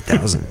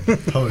 4,000.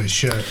 Holy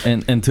shit.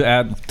 And to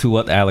add to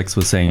what Alex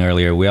was saying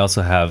earlier, we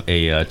also have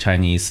a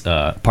Chinese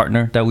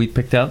partner that we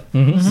picked out.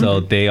 So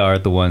they are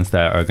the ones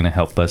that are going to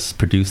help us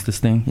produce this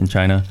thing in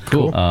China.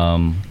 Cool.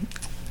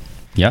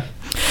 Yeah.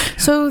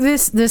 So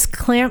this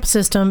clamp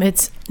system,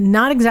 it's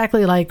not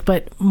exactly like,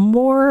 but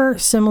more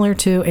similar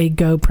to a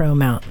GoPro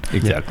mount.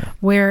 Exactly.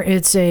 Where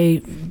it's a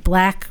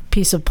black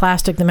piece of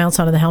plastic that mounts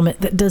onto the helmet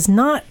that does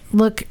not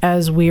look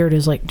as weird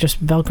as like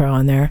just Velcro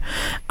on there.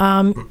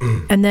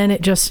 And then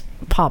it just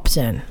pops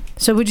in.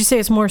 So would you say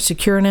it's more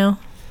secure now?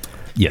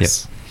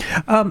 Yes.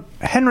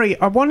 Henry,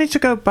 I wanted to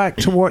go back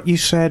to what you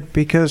said,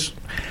 because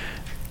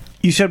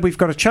you said we've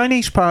got a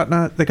Chinese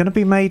partner, they're going to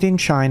be made in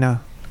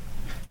China.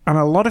 And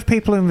a lot of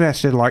people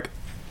invested like,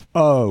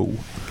 oh.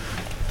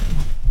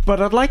 But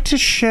I'd like to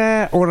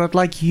share, or I'd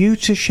like you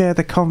to share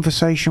the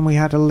conversation we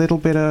had a little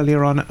bit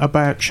earlier on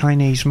about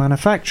Chinese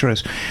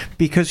manufacturers.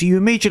 Because you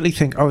immediately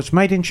think, oh, it's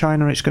made in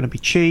China, it's going to be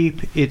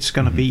cheap, it's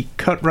going to be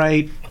cut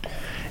rate.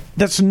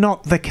 That's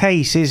not the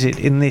case, is it?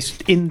 In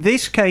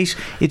this case,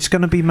 it's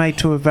going to be made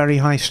to a very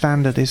high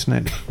standard, isn't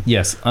it?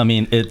 Yes. I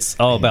mean, it's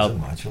all about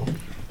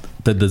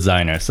the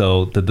designer.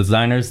 So the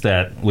designers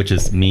which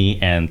is me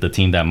and the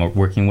team that I'm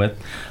working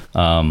with,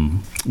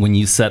 when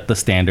you set the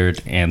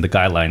standard and the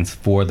guidelines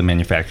for the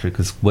manufacturer,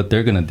 because what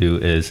they're going to do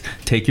is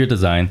take your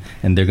design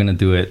and they're going to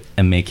do it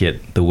and make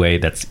it the way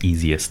that's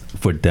easiest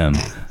for them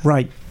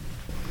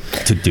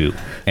to do.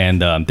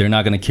 And they're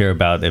not going to care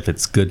about if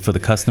it's good for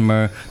the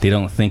customer. They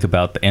don't think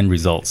about the end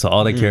result. So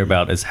all they care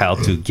about is how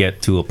to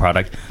get to a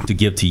product to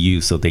give to you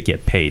so they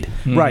get paid.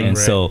 And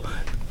so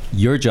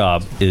your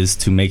job is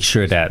to make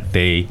sure that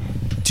they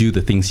do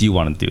the things you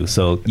want to do.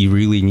 So you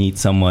really need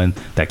someone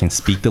that can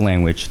speak the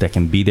language, that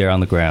can be there on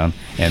the ground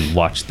and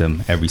watch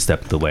them every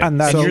step of the way. And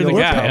you're the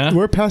guy, huh?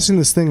 We're passing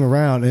this thing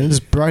around and it's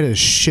bright as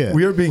shit.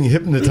 We are being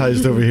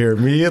hypnotized over here.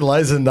 Me and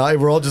Liza and I,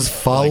 we're all just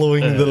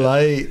following the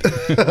light.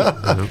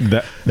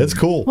 That's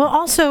cool. Well,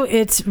 also,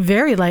 it's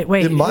very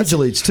lightweight. It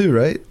modulates too,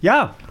 right?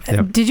 Yeah.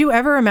 Did you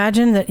ever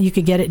imagine that you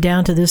could get it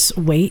down to this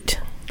weight?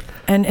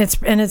 And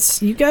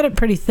it's you got it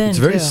pretty thin. It's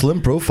a very too.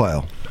 slim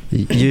profile.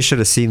 You should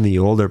have seen the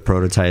older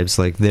prototypes.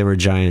 Like, they were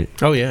giant.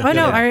 Oh, yeah. I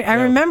know. I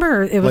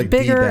remember it was Like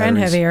bigger and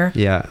heavier.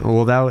 Yeah.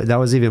 Well, that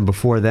was even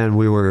before then.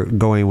 We were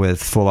going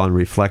with full-on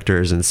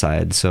reflectors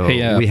inside. So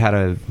we had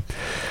to...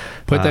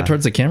 Put that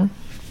towards the camera.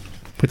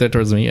 Put that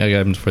towards me. I got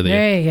them for the...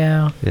 There you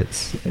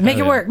go. Make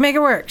it work. Make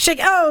it work. Shake.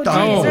 Oh,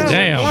 geez,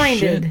 damn.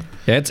 blinded. Shit.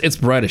 Yeah, it's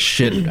bright as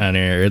shit on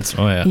here.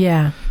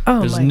 Yeah.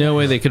 Oh, there's no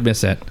way they could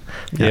miss that.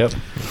 Yep.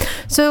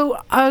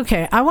 So,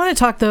 okay. I want to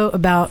talk, though,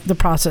 about the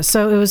process.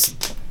 So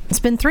it's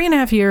been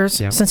 3.5 years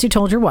since you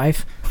told your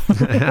wife.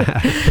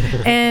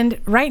 And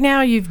right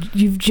now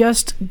you've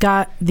just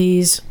got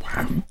these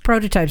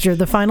prototypes. You're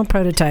the final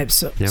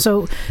prototypes.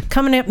 So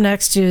coming up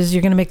next is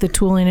you're going to make the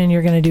tooling and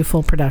you're going to do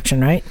full production,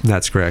 right?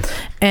 That's correct.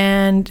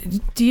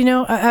 And do you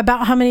know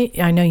about how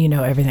many? I know you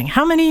know everything.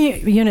 How many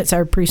units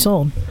are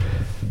pre-sold?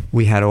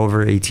 We had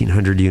over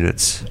 1,800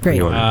 units.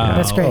 Great. Wow.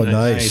 That's great. Oh,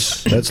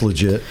 nice. That's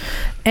legit.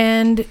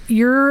 And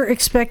you're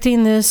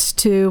expecting this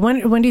to...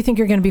 When do you think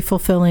you're going to be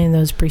fulfilling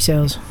those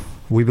pre-sales?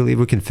 We believe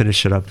we can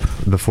finish it up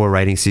before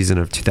writing season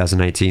of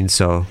 2019,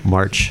 so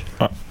March.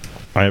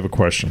 I have a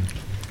question.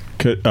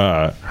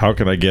 How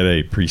can I get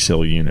a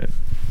pre-sale unit?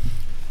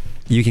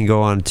 You can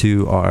go on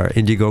to our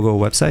Indiegogo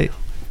website,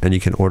 and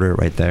you can order it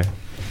right there.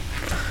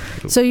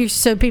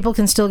 So people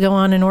can still go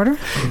on and order?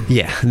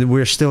 Yeah,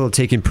 we're still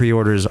taking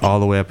pre-orders all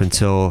the way up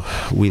until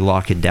we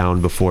lock it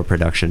down before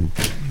production.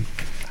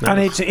 And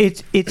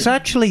it's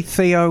actually,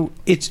 Theo,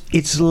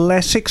 it's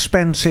less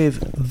expensive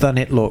than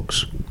it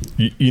looks.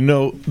 You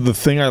know, the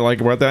thing I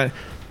like about that,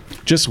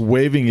 just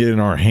waving it in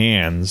our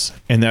hands,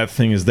 and that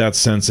thing is that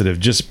sensitive.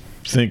 Just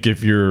think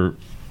if you're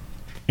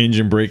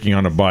engine braking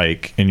on a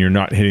bike and you're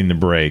not hitting the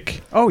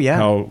brake. Oh yeah.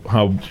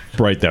 How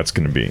bright that's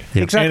going to be.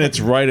 Exactly. And it's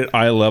right at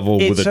eye level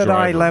with a driver. It's at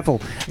eye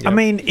level. Yep. I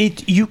mean,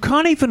 you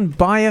can't even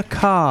buy a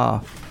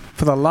car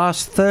for the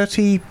last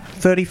 30,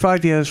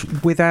 35 years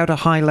without a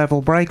high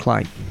level brake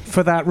light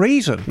for that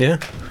reason. Yeah.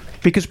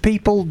 Because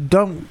people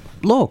don't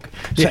look.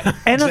 So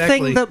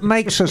anything that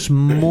makes us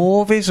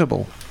more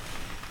visible,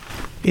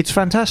 it's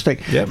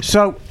fantastic. Yep.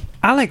 So,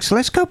 Alex,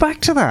 let's go back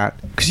to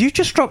that, because you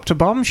just dropped a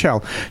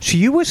bombshell. So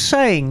you were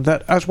saying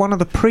that as one of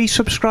the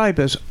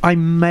pre-subscribers, I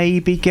may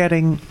be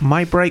getting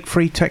my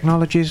Brake-Free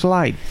Technologies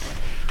light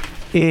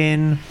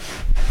in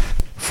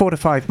 4 to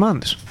 5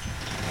 months.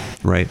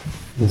 Right.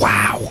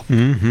 Wow.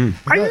 Mm-hmm.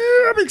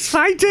 I'm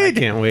excited. I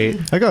can't wait.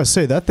 I gotta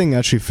say, that thing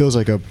actually feels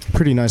like a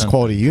pretty nice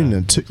quality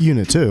unit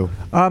too.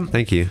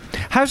 Thank you.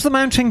 How's the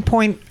mounting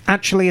point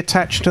actually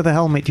attached to the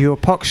helmet? Do you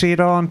epoxy it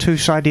on,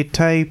 two-sided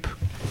tape?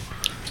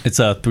 It's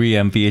a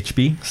 3M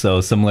VHB, so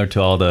similar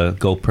to all the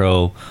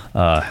GoPro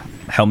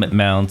helmet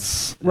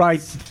mounts. Right.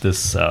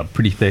 This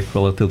pretty thick,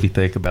 relatively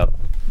thick, about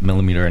 1.5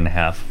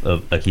 millimeters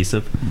of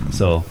adhesive.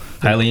 So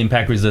highly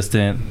impact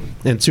resistant.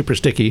 And super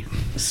sticky.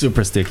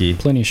 Super sticky.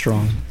 Plenty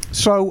strong.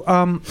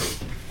 So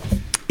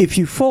if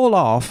you fall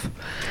off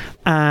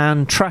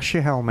and trash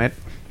your helmet,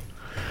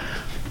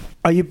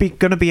 are you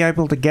going to be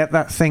able to get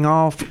that thing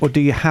off, or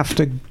do you have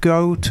to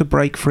go to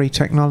Brake-Free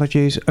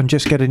Technologies and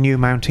just get a new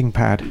mounting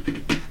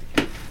pad?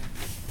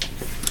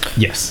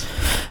 Yes.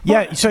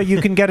 Yeah, so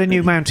you can get a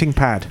new mounting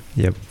pad.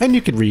 Yep. And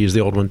you could reuse the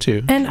old one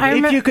too. And I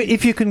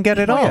if you can get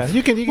it off. Yeah,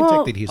 you can take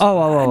the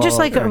adhesive. Just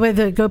like with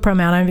the GoPro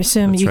mount, I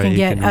assume That's you right, can you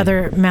get can-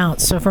 other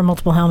mounts, so for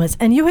multiple helmets.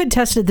 And you had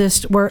tested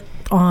this work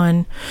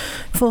on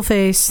full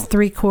face,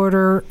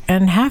 3/4,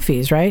 and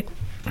halfies, right?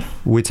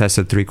 We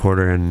tested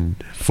 3/4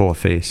 and full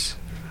face.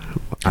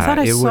 I thought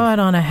I saw it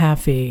on a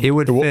halfie. It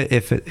would fit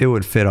if it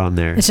would fit on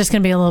there. It's just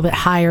going to be a little bit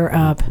higher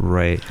up.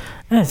 Right.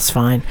 That's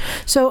fine.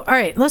 So, all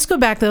right, let's go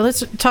back though.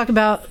 Let's talk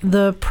about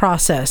the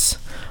process.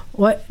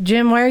 What,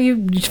 Jim? Why are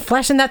you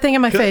flashing that thing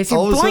in my face? You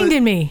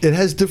blinded me. It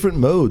has different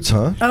modes,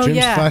 huh? Oh, Jim's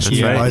yeah. flashing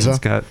you, Liza. It's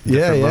got Yeah,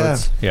 different yeah.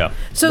 modes. Yeah.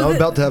 So I'm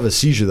about to have a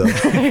seizure, though.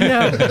 I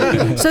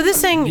know. So this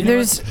thing,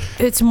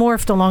 it's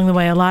morphed along the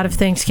way. A lot of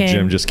things came.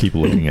 Jim, just keep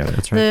looking at it.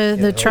 That's right.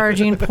 The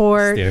charging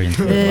port, Staring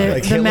through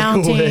the the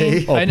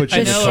mounting, I'll put you the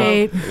in the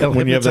shape.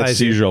 when you have that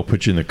seizure, I'll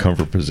put you in the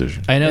comfort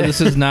position. I know this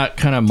is not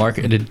kind of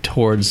marketed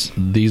towards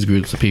these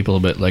groups of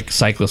people, but like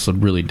cyclists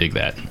would really dig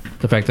that.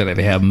 The fact that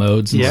they have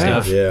modes and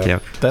stuff. Yeah.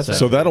 Yep.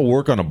 So that'll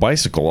work on a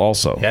bicycle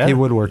also. Yeah. It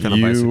would work on a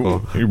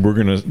bicycle.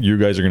 You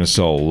guys are gonna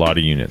sell a lot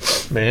of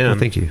units. Man. Well,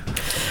 thank you.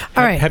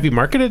 All right. Have you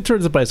marketed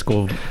towards the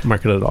bicycle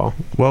market at all?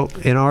 Well,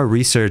 in our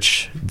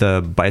research,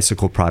 the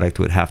bicycle product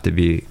would have to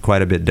be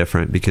quite a bit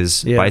different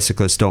because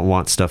bicyclists don't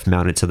want stuff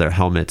mounted to their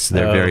helmets.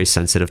 They're very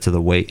sensitive to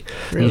the weight.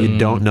 Really? You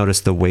don't notice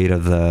the weight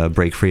of the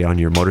Brake-Free on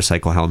your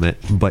motorcycle helmet,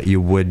 but you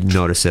would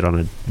notice it on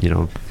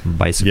a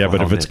bicycle. Yeah,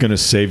 but helmet. if it's gonna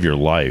save your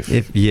life,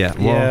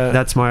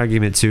 that's my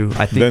argument too.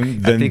 I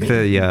think Then- I think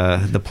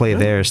the play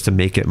there is to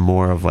make it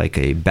more of like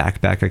a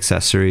backpack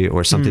accessory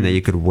or something that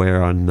you could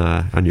wear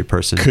on your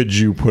person. could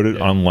you put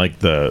it on like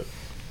the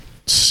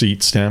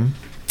seat stem?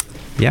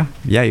 Yeah,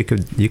 you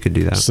could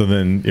do that. So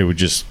then it would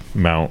just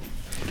mount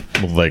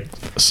with like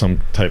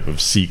some type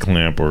of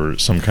C-clamp or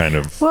some kind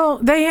of. Well,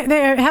 they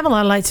have a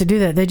lot of lights to do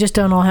that. They just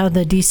don't all have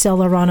the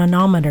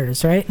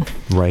deceleronometers, right?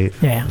 Right.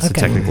 Yeah. It's a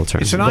technical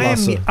term. It's an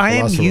I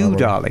am you,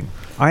 darling.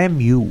 I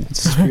am you.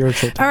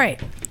 Spiritual. All right.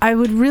 I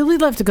would really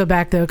love to go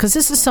back though, because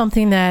this is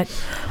something that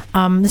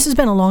this has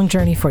been a long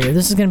journey for you.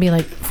 This is going to be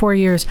like 4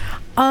 years.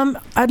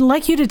 I'd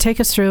like you to take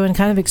us through and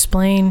kind of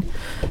explain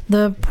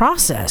the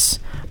process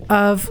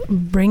of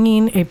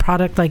bringing a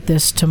product like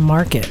this to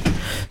market.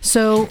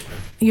 So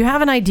you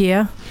have an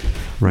idea.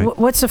 Right.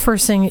 What's the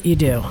first thing that you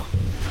do?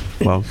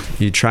 Well,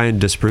 you try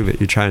and disprove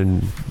it. You try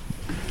and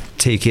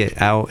take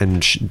it out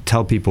and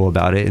tell people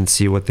about it and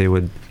see what they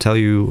would tell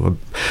you.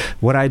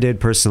 What I did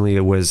personally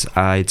was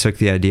I took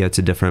the idea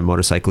to different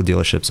motorcycle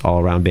dealerships all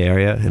around Bay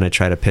Area, and I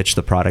tried to pitch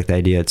the product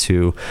idea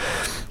to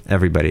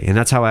everybody. And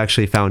that's how I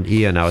actually found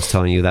Ian. I was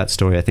telling you that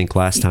story, I think,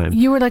 last time.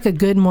 You were like a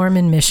good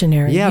Mormon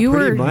missionary. Yeah, you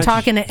pretty were much.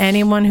 talking to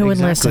anyone who would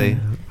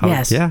listen.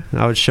 Yes.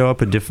 I would show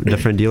up at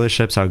different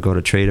dealerships. I would go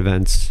to trade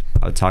events.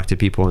 I would talk to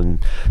people and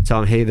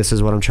tell them, hey, this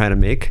is what I'm trying to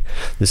make.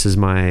 This is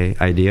my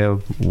idea.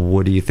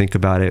 What do you think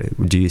about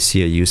it? Do you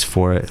see a use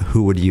for it?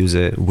 Who would use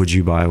it? Would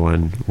you buy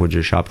one? Would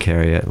your shop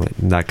carry it? Like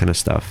that kind of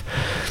stuff.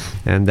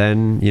 And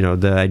then,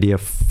 the idea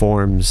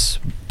forms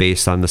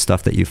based on the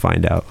stuff that you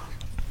find out.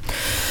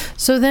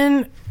 So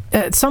then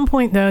at some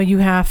point, though, you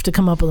have to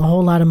come up with a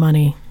whole lot of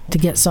money to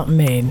get something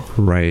made.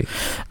 Right.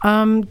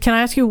 Can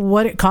I ask you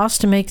what it costs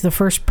to make the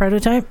first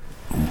prototype?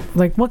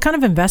 Like, what kind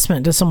of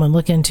investment does someone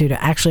look into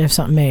to actually have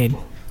something made?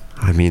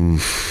 I mean,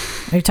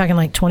 are you talking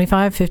like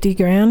 25, 50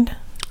 grand?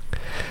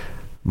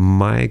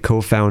 My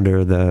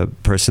co-founder, the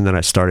person that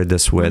I started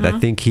this with, I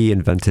think he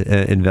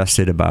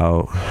invested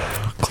about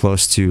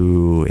close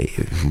to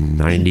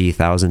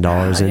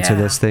 $90,000 into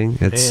this thing.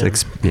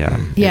 It's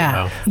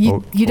Yeah.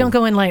 You don't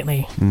go in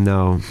lightly.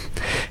 No.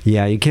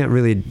 Yeah, you can't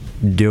really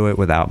do it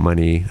without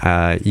money.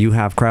 You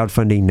have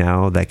crowdfunding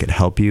now that could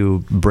help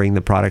you bring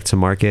the product to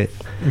market,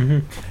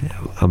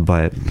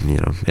 but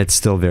it's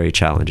still very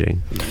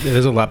challenging.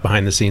 There's a lot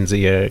behind the scenes that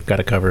you got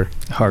to cover.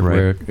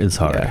 Hardware is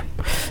hard. Yeah.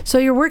 So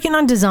you're working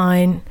on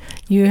design.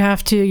 You're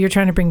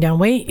trying to bring down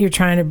weight. You're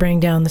trying to bring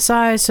down the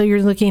size. So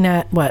you're looking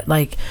at what,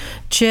 like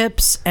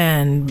chips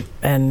and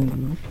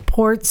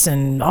ports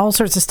and all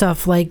sorts of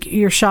stuff. Like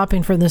you're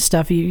shopping for this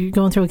stuff. You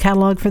going through a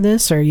catalog for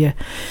this, or you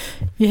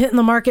hitting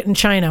the market in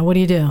China? What do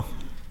you do?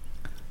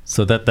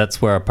 So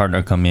that's where our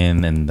partner come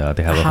in, and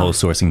they have a whole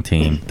sourcing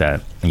team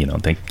that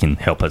they can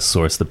help us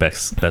source the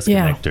best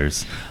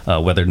connectors,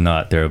 whether or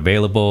not they're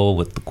available,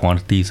 what the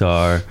quantities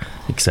are,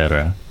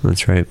 etc.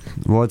 That's right.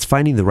 Well, it's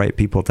finding the right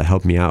people to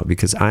help me out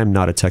because I'm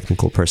not a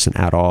technical person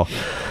at all.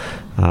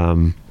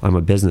 I'm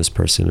a business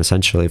person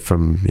essentially.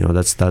 From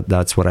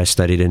that's what I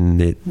studied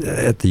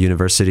at the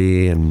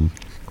university, and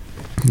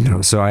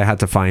so I had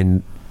to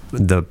find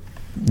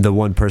the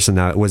one person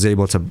that was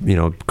able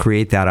to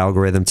create that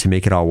algorithm to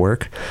make it all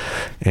work.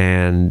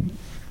 And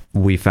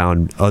we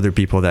found other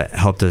people that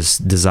helped us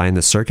design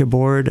the circuit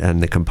board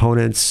and the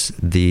components.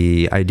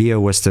 The idea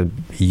was to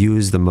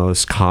use the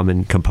most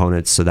common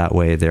components so that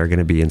way they're going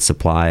to be in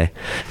supply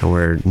and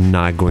we're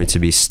not going to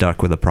be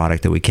stuck with a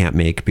product that we can't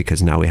make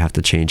because now we have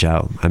to change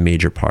out a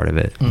major part of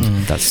it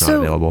that's not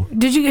available.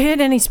 Did you hit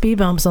any speed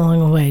bumps along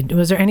the way?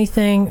 Was there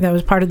anything that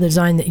was part of the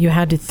design that you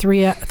had to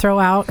throw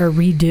out or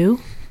redo?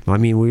 I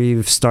mean,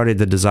 we've started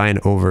the design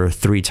over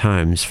 3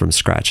 times from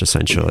scratch,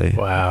 essentially.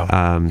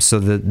 Wow. So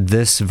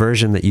this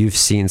version that you've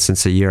seen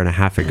since a year and a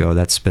half ago,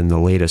 that's been the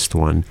latest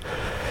one.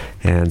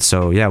 And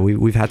so, yeah,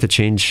 we've had to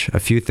change a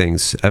few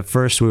things. At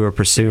first, we were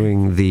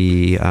pursuing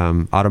the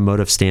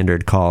automotive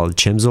standard called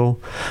CHMSL,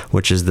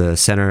 which is the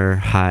center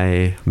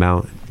high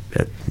mount,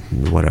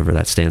 whatever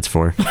that stands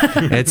for.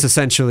 It's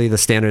essentially the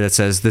standard that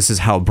says this is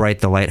how bright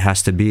the light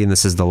has to be and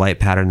this is the light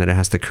pattern that it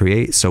has to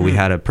create. So we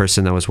had a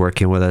person that was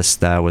working with us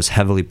that was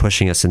heavily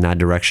pushing us in that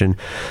direction,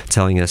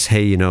 telling us,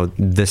 hey,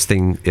 this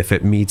thing, if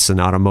it meets an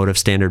automotive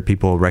standard,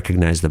 people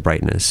recognize the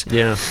brightness.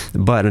 Yeah.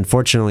 But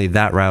unfortunately,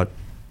 that route,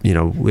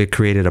 it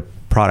created a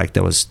product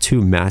that was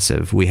too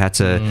massive. We had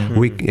to,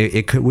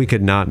 we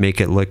could not make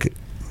it look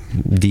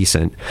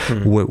decent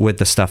with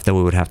the stuff that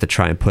we would have to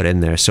try and put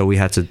in there. So we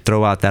had to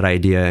throw out that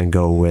idea and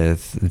go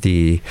with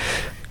the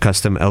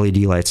custom LED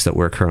lights that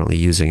we're currently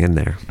using in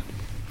there.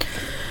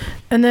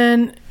 And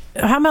then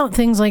how about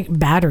things like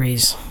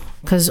batteries?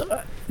 Because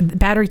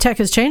battery tech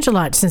has changed a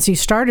lot since you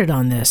started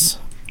on this.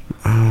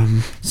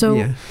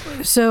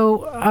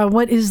 So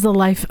what is the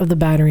life of the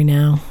battery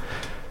now?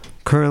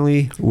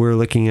 Currently, we're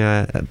looking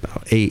at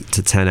about 8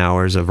 to 10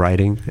 hours of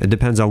riding. It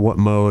depends on what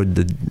mode.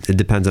 It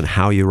depends on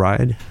how you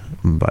ride,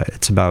 but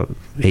it's about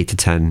 8 to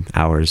 10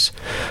 hours.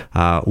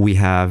 We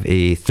have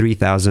a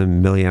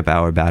 3,000 milliamp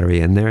hour battery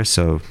in there,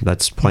 so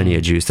that's plenty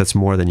of juice. That's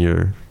more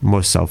than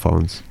most cell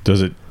phones.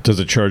 Does it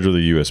charge with a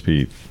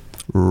USB?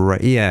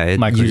 Right. Yeah,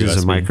 it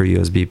uses a micro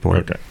USB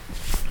port. Okay.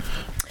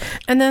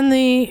 And then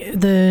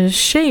the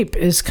shape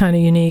is kind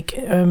of unique.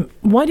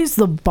 What is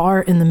the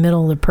bar in the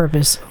middle of the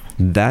purpose?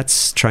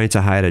 That's trying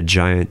to hide a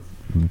giant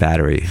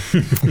battery.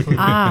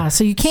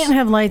 So you can't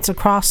have lights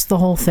across the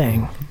whole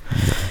thing.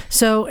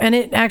 So, and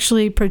it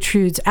actually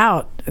protrudes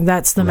out.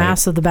 That's the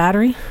mass of the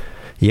battery?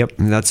 Yep,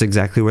 and that's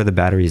exactly where the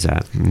battery's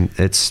at.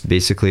 It's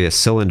basically a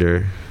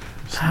cylinder.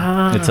 It's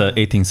a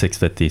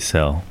 18650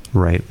 cell.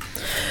 Right.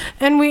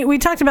 And we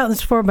talked about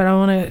this before, but I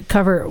want to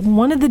cover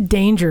one of the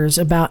dangers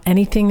about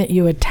anything that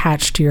you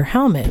attach to your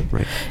helmet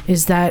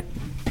is that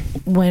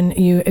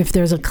if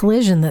there's a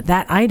collision,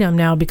 that item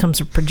now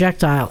becomes a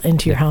projectile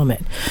into your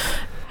helmet.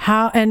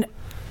 And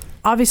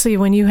obviously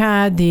when you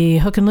had the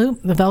hook and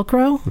loop, the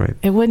Velcro,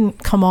 it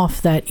wouldn't come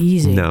off that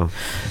easy. No.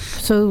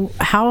 So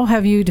how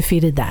have you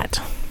defeated that?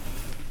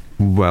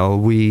 Well,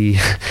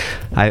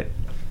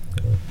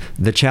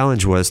 the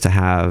challenge was to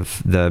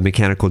have the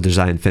mechanical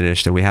design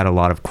finished, and we had a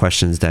lot of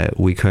questions that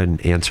we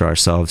couldn't answer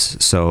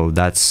ourselves. So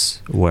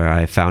that's where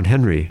I found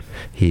Henry.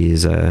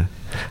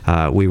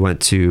 We went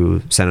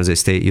to San Jose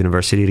State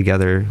University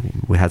together.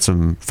 We had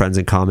some friends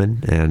in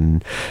common,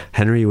 and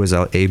Henry was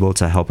able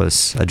to help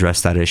us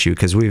address that issue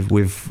because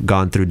we've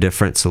gone through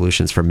different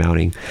solutions for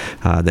mounting.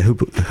 The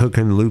hook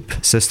and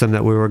loop system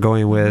that we were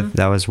going with,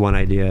 that was one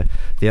idea.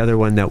 The other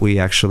one that we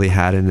actually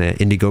had in the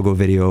Indiegogo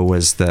video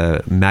was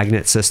the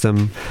magnet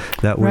system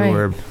that we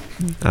were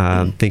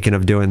thinking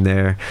of doing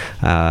there.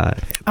 I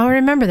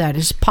remember that. It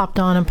just popped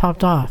on and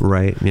popped off.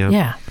 Right, yeah.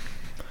 Yeah.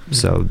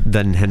 So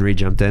then Henry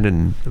jumped in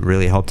and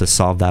really helped us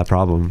solve that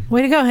problem.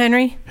 Way to go,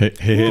 Henry. Hey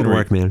Henry. Good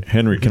work, man.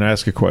 Henry, can I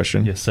ask a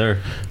question? Yes,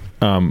 sir.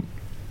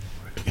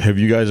 Have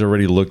you guys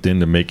already looked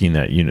into making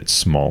that unit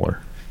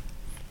smaller?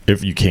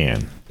 If you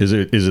can. Is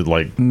it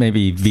like...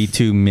 Maybe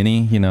V2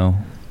 Mini,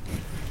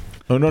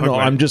 Oh no, Okay.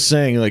 I'm just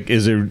saying, like,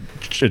 is there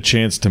a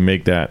chance to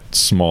make that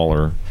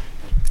smaller?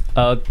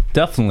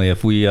 Definitely,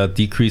 if we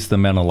decrease the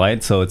amount of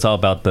light. So it's all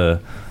about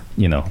the,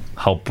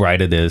 how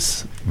bright it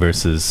is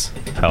versus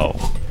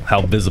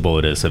how visible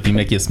it is. So if you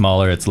make it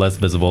smaller, it's less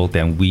visible.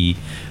 Then we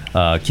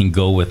can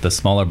go with the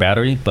smaller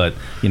battery. But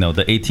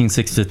the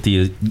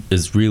 18650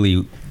 is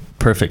really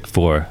perfect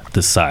for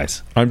this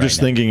size. I'm just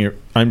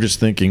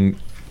thinking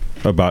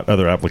about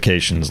other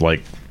applications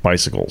like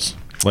bicycles.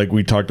 Like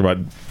we talked about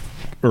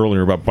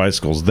earlier about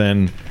bicycles.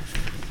 Then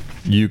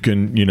you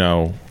can,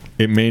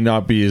 it may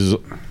not be as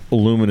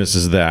luminous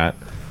as that,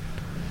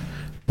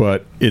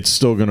 but it's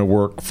still going to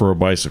work for a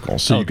bicycle.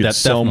 So you could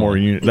sell more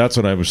units. That's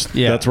what I was.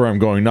 Yeah. That's where I'm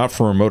going. Not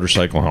for a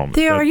motorcycle helmet.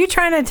 Theo, are you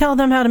trying to tell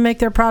them how to make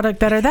their product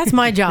better? That's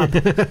my job.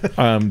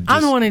 I'm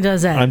the one who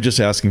does that. I'm just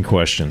asking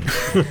questions.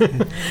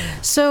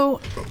 So,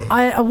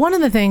 one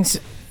of the things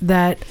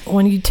that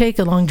when you take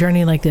a long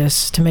journey like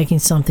this to making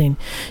something,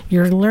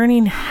 you're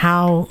learning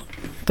how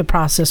the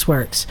process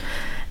works.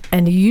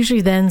 And you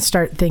usually then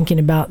start thinking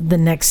about the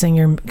next thing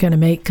you're going to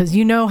make because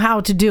you know how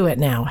to do it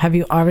now. Have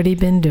you already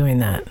been doing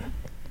that?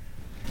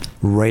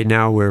 Right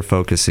now, we're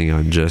focusing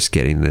on just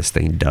getting this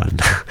thing done.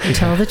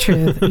 Tell the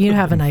truth. You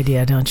have an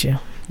idea, don't you?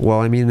 Well,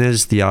 I mean,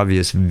 there's the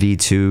obvious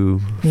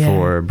V2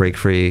 for Break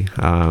Free.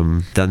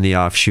 Then the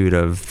offshoot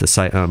of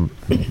the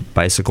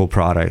bicycle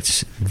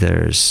product.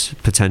 There's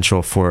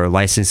potential for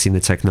licensing the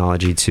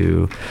technology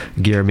to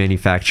gear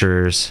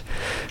manufacturers.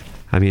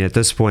 I mean, at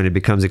this point, it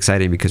becomes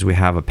exciting because we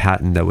have a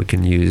patent that we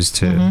can use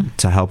to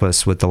help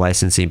us with the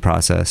licensing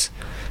process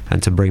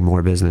and to bring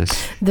more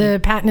business. The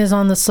patent is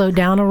on the slow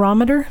down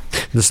aerometer?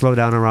 The slow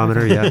down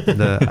aerometer, yeah.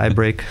 The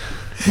iBrake.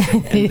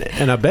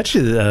 and I bet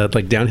you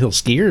like downhill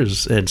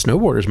skiers and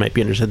snowboarders might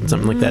be interested in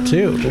something like that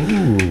too.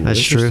 Ooh,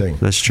 that's true.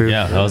 That's true.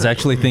 Yeah, I was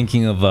actually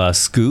thinking of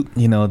Scoot,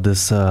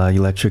 this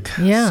electric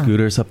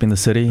scooters up in the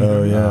city.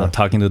 Oh yeah.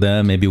 Talking to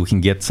them, maybe we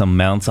can get some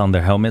mounts on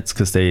their helmets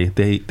because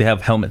they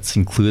have helmets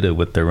included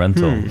with their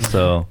rental.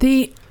 So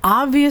the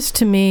obvious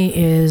to me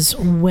is,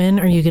 when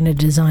are you going to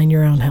design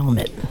your own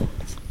helmet?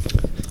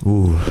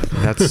 Ooh,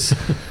 that's.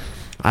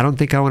 I don't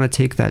think I want to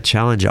take that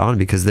challenge on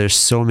because there's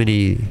so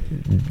many.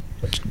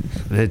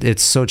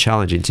 It's so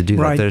challenging to do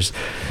that. There's,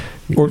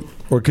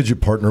 or could you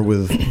partner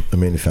with a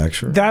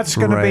manufacturer? That's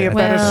going to be a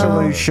better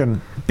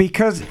solution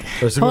because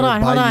hold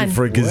on.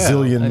 For a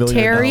gazillion million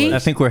Terry, I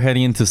think we're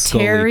heading into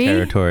Scully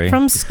territory.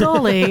 From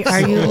Scully,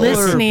 are you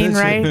listening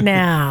right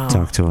now?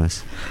 Talk to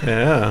us.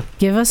 Yeah.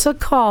 Give us a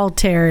call,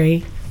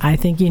 Terry. I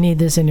think you need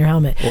this in your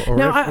helmet.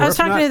 I was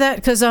talking to that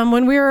because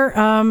when we were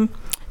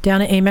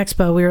down at AIM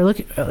Expo, we were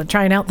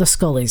trying out the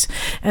Scullys,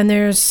 and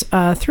there's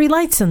 3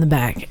 lights in the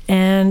back,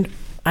 and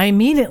I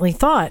immediately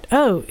thought,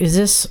 oh, is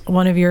this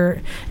one of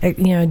your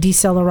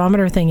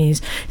decelerometer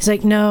thingies? He's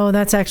like, no,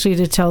 that's actually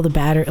to tell the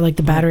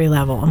battery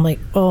level. I'm like,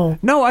 oh.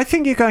 No, I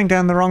think you're going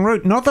down the wrong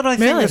route. Not that I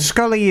think the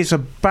Scully is a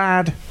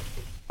bad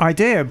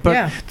idea,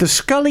 but the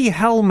Scully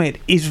helmet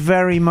is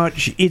very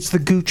much, it's the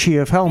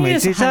Gucci of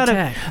helmets. It is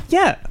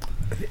high-tech.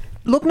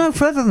 Look no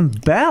further than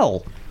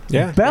Bell.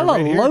 Yeah, Bell are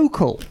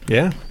local.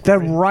 Yeah. They're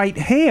right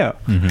here.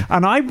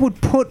 And I would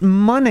put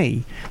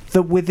money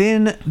that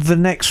within the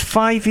next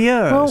 5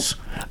 years,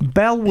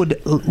 Bell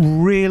would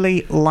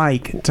really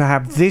like to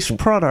have this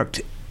product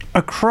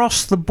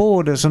across the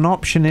board as an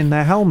option in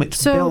their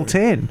helmets built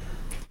in.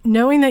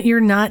 Knowing that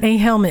you're not a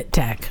helmet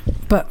tech,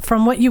 but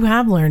from what you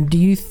have learned, do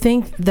you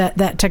think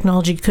that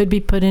technology could be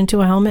put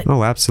into a helmet?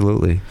 Oh,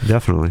 absolutely.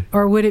 Definitely.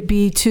 Or would it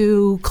be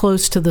too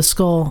close to the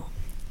skull?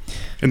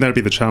 And that'd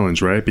be the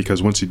challenge, right?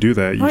 Because once you do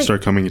that, you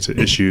start coming into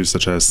issues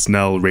such as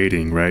Snell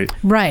rating, right?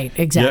 Right,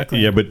 exactly.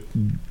 Yeah, but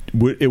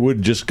it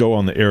would just go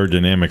on the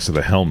aerodynamics of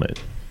the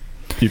helmet.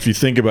 If you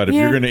think about it,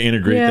 if you're going to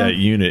integrate that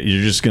unit,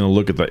 you're just going to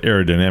look at the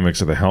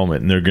aerodynamics of the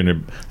helmet, and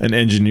an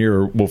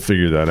engineer will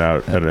figure that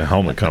out at a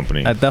helmet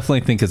company. I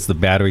definitely think it's the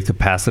battery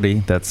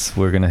capacity.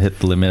 We're going to hit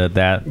the limit of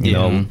that.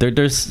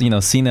 There's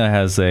Sena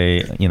has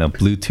a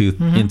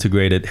Bluetooth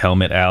integrated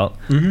helmet out.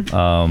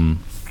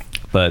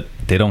 But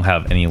they don't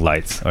have any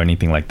lights or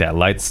anything like that.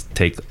 Lights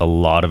take a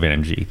lot of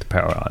energy to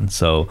power on.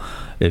 So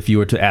if you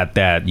were to add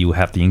that, you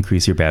have to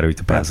increase your battery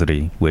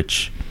capacity,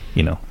 which,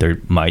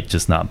 there might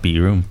just not be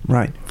room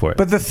for it.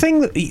 But the thing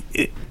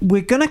that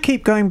we're going to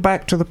keep going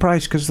back to the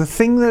price, because the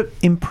thing that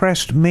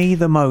impressed me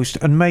the most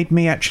and made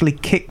me actually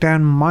kick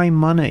down my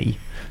money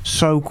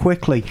so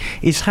quickly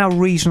is how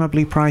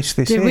reasonably priced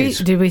this is.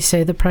 Did we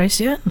say the price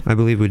yet? I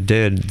believe we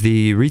did.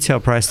 The retail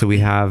price that we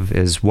have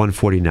is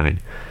 $149.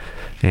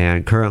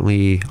 And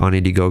currently on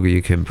Indiegogo,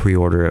 you can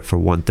pre-order it for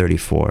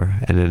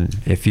 $134. And then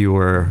if you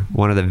were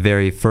one of the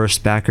very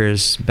first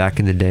backers back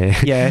in the day,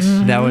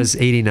 that was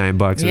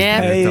 $89.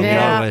 Yeah, the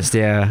lowest,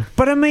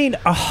 But I mean,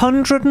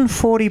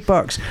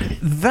 $140.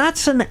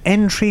 That's an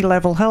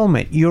entry-level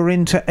helmet. You're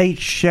into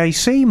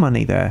HJC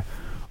money there,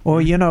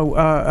 or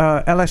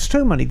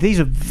LS2 money. These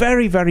are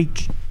very, very.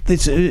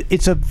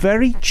 It's a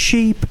very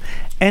cheap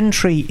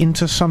entry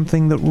into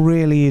something that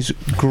really is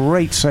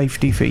great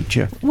safety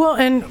feature. Well,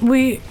 and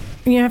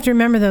you have to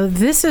remember, though,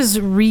 this is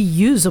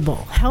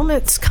reusable.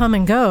 Helmets come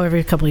and go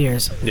every couple of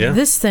years. Yeah.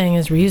 This thing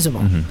is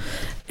reusable.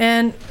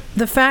 And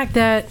the fact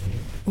that,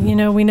 we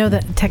know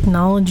that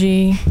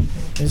technology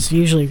is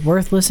usually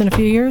worthless in a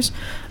few years,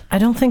 I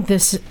don't think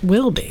this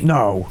will be.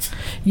 No.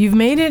 You've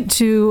made it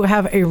to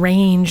have a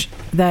range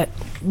that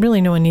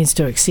really no one needs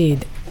to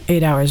exceed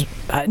 8 hours.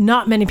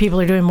 Not many people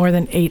are doing more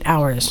than 8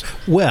 hours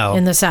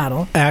in the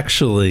saddle.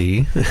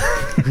 Actually,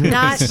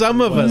 Not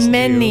some of us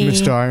many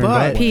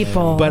do.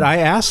 people. But I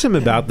asked him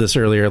about this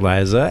earlier,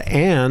 Liza,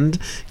 and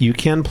you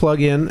can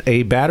plug in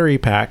a battery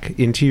pack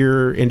into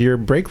your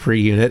brake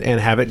free unit and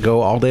have it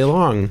go all day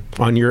long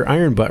on your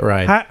iron butt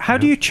ride. How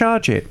do you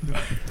charge it?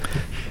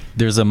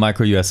 There's a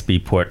micro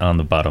USB port on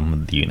the bottom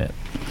of the unit.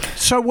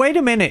 So wait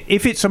a minute.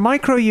 If it's a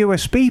micro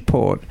USB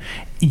port,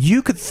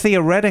 you could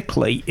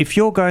theoretically, if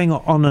you're going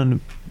on a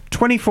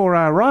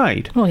 24-hour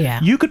ride,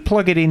 you could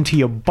plug it into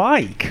your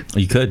bike.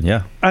 You could,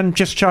 yeah. And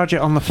just charge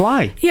it on the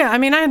fly. Yeah, I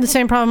mean, I had the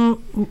same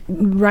problem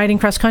riding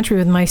cross country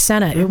with my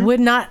Senna. It would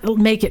not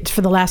make it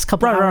for the last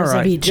couple hours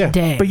of each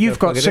day. But you've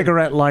got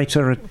cigarette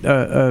lighter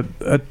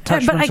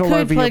attachments all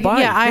over your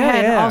bike. I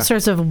had all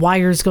sorts of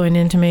wires going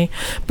into me.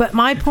 But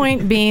my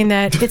point being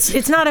that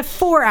it's not a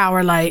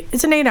 4-hour light;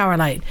 it's an 8-hour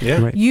light.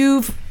 Yeah. Right.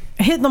 You've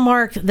hit the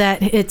mark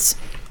that it's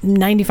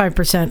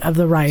 95% of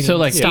the riding. So,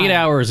 like, style. 8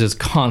 hours is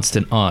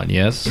constant on,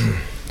 yes?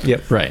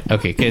 Yep. Right.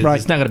 Okay. 'Cause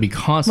it's not going to be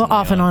constant. Well,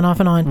 off and on, off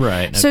and on.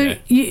 Right. So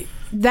Okay.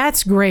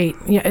 that's great.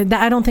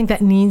 I don't think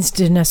that needs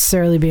to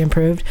necessarily be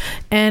improved.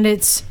 And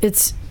it's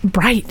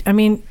bright. I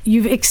mean,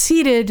 you've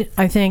exceeded,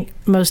 I think,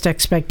 most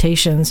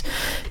expectations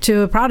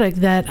to a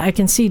product that I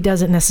can see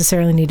doesn't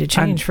necessarily need to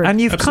change for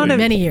you've kind of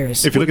many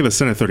years. If you look at the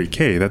Senna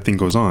 30K, that thing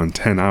goes on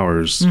 10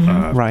 hours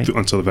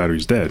until the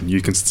battery's dead.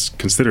 You can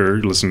consider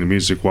listening to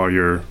music while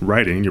you're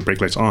riding, your brake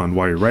light's on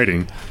while you're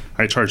riding.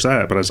 I charge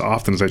that, but as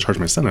often as I charge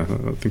my Senna,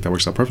 I think that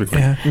works out perfectly.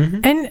 Yeah.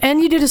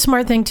 And you did a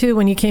smart thing too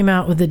when you came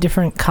out with the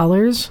different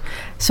colors.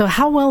 So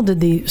how well did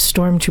the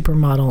Stormtrooper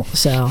model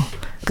sell?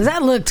 Because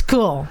that looked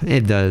cool.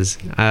 It does.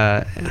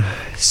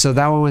 So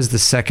that one was the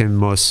second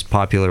most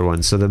popular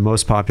one. So the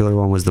most popular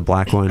one was the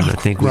black one. I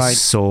think was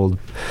sold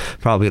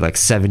probably like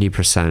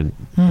 70%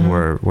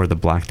 were the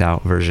blacked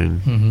out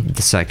version.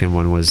 The second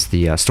one was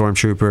the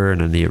Stormtrooper,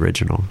 and then the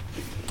original.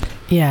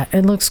 Yeah,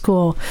 it looks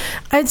cool.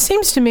 It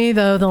seems to me,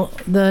 though,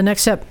 the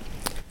next step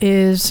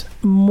is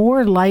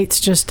more lights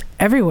just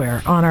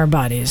everywhere on our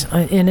bodies,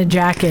 in a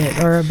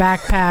jacket or a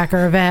backpack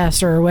or a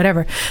vest or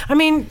whatever. I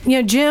mean,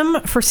 Jim,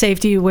 for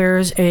safety,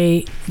 wears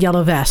a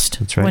yellow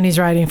vest when he's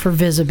riding for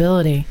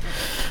visibility.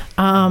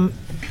 I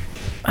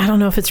don't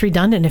know if it's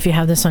redundant if you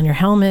have this on your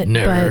helmet.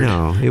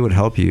 No, it would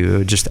help you. It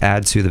would just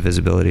add to the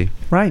visibility.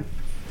 Right.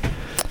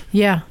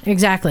 Yeah,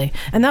 exactly.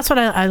 And that's what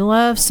I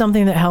love,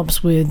 something that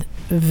helps with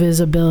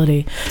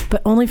visibility,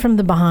 but only from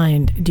the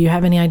behind. Do you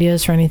have any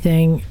ideas for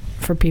anything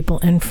for people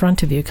in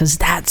front of you? Because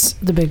that's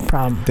the big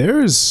problem.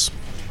 There's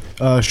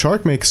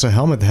Shark makes a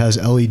helmet that has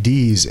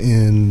LEDs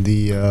in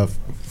the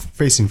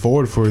facing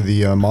forward for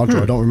the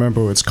module. I don't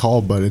remember what it's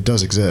called, but it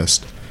does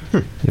exist.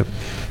 Yep.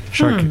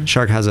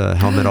 Shark has a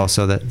helmet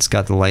also that's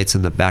got the lights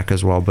in the back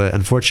as well, but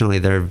unfortunately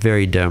they're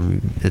very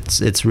dim.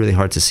 It's really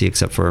hard to see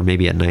except for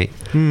maybe at night.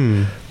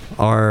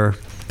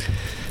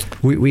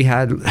 We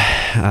had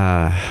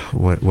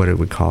what did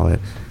we call it?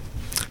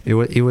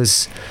 It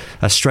was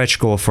a stretch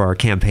goal for our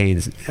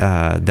campaigns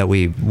that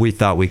we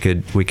thought we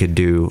could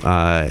do.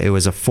 It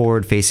was a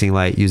forward-facing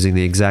light using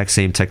the exact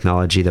same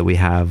technology that we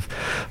have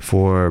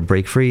for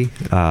brake free,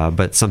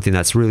 but something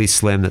that's really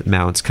slim that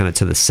mounts kind of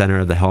to the center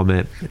of the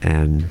helmet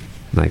and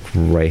like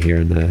right here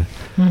in the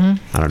I don't know.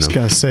 I was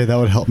gonna say that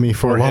would help me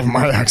for a lot of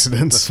my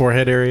accidents. The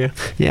forehead area.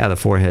 Yeah, the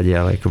forehead.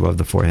 Yeah, like above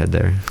the forehead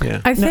there.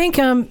 Yeah. I think.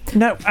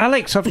 Now,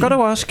 Alex, I've got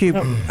to ask you: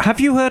 have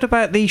you heard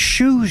about these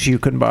shoes you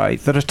can buy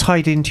that are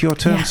tied into your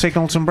turn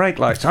signals and brake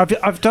lights?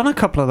 I've done a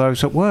couple of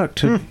those at work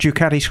to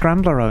Ducati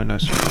Scrambler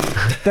owners.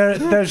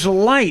 There's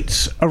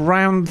lights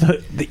around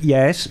the.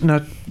 Yes.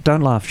 No.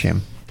 Don't laugh,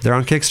 Jim. They're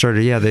on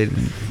Kickstarter. Yeah,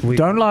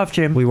 don't laugh,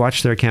 Jim. We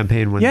watched their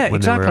campaign when they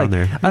were on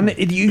there. And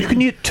you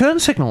can use turn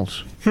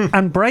signals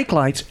and brake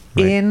lights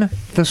in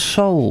the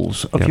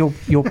soles of your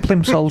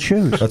plimsoll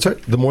shoes. That's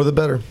right. The more the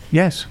better.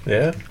 Yes.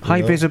 Yeah.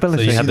 High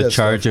visibility. So you have to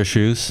charge your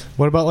shoes.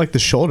 What about like the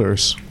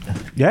shoulders?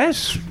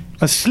 Yes.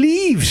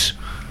 Sleeves.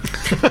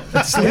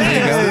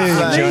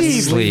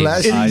 Sleeves.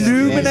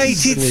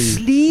 Illuminated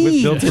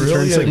sleeves. With built-in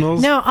turn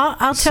signals. No,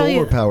 I'll tell you.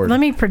 Solar-powered. Let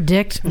me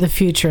predict the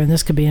future, and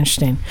this could be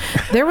interesting.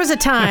 There was a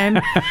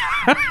time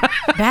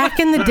back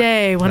in the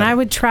day when I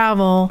would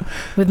travel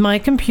with my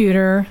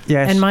computer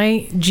and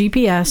my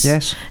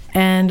GPS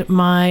and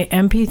my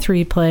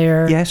MP3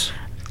 player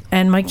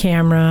and my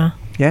camera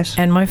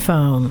and my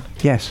phone.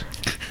 Yes.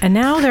 And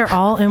now they're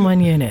all in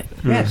one unit.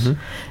 Yes.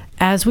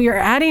 As we are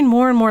adding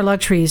more and more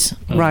luxuries,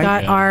 we've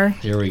got our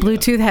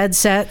Bluetooth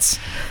headsets.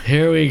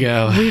 Here we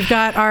go. We've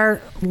got our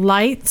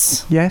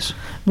lights. Yes.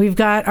 We've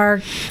got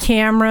our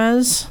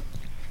cameras.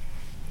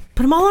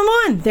 Put them all in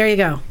one. There you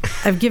go.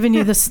 I've given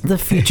you the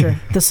future,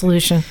 the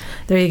solution.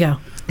 There you go.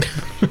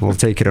 We'll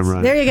take it and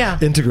run. There you go.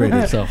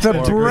 Integrated. The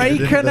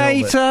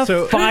Breakinator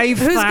So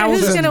 5000.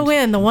 Who's going to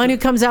win? The one who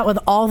comes out with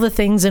all the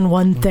things in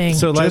one thing.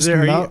 So,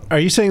 Liza, are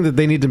you saying that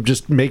they need to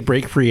just make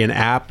Break Free an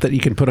app that you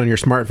can put on your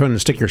smartphone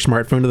and stick your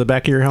smartphone to the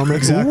back of your helmet?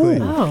 Exactly.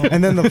 Oh.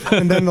 And then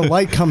the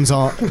light comes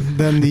on.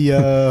 Then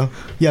the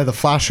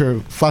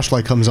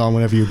flashlight comes on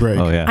whenever you brake.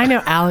 Oh yeah. I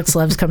know Alex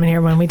loves coming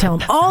here when we tell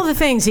him all the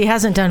things he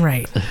hasn't done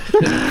right.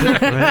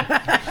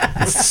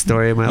 That's the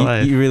story of my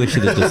life. You really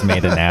should have just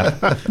made an app.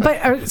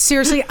 But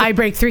seriously,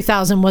 iBreak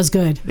 3000 was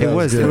good. It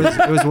was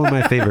one of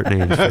my favorite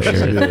names for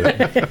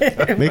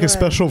sure. Make a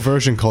special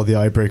version called the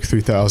iBreak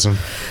 3000.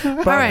 All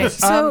right,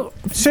 so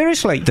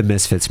seriously, The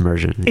Misfits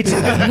version.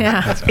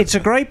 It's a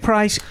great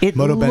price. It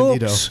Moto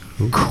looks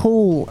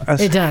cool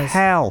as It does.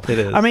 hell. It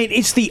is. I mean,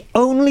 it's the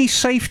only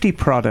safety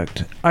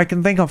product I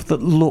can think of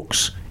that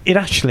looks. It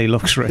actually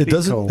looks really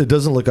cool. It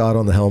doesn't look odd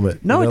on the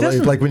helmet. No, it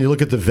doesn't. Like when you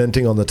look at the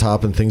venting on the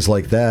top and things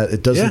like that,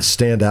 it doesn't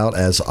stand out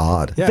as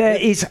odd. There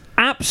is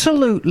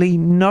absolutely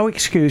no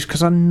excuse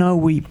because I know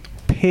we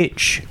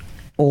pitch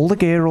all the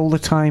gear all the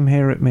time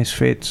here at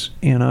Misfits.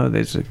 You know,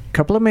 there's a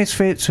couple of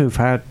Misfits who've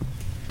had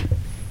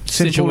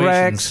simple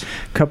wrecks,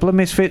 a couple of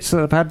Misfits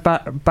that have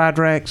had bad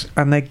wrecks,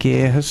 and their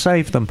gear has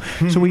saved them.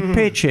 So we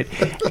pitch it.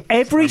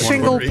 Every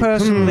single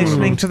person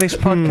listening to this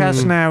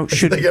podcast now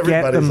should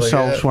get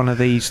themselves one of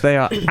these. They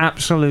are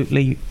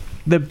absolutely...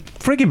 They're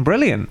friggin'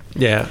 brilliant.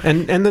 Yeah,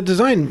 and the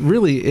design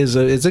really is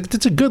it's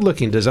a good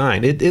looking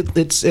design.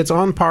 It's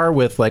on par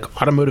with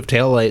like automotive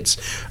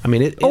taillights. I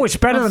mean, it's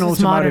better than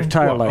automotive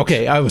taillights. Well,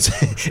 okay,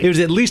 it was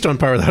at least on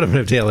par with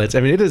automotive taillights. I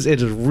mean, it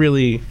is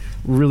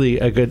really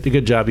a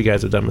good job you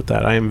guys have done with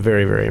that. I am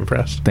very, very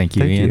impressed. Thank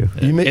you, Ian.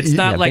 It's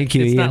not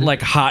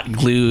like hot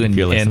glue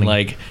and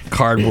like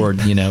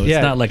cardboard. You know,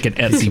 it's not like an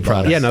Etsy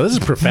product. Yeah, no, this is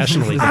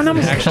professionally. and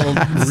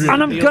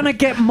I'm gonna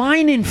get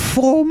mine in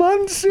 4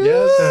 months.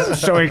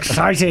 Yes, so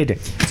excited.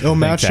 It'll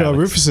match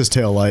Rufus's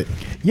tail light.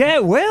 Yeah,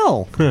 it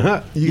will.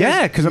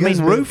 Because I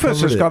mean,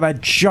 Rufus has got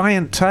that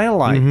giant tail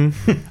light,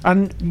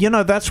 and you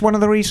know that's one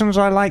of the reasons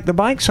I like the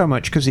bike so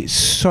much because it's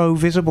so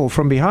visible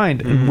from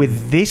behind. And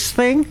with this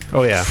thing,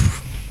 oh yeah,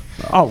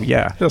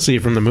 they'll see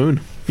it from the moon.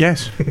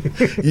 Yes.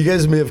 You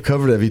guys may have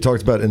covered it. Have you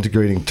talked about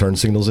integrating turn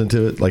signals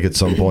into it, like at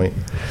some point?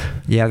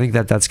 Yeah, I think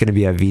that's going to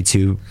be a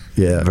V2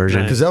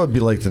 version. Because that would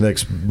be like the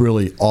next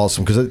really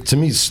awesome, because to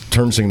me,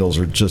 turn signals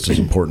are just as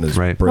important as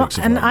brakes,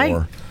 if not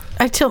more.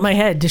 I tilt my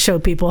head to show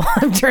people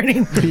I'm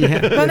turning. Go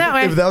that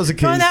way. If that was the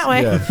case, Go that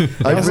way.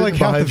 I was like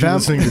behind you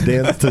listening to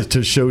dance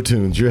to show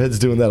tunes. Your head's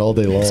doing that all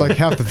day long. It's like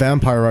half the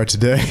vampire art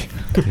today.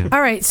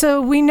 All right,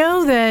 so we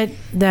know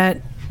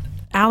that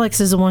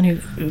Alex is the one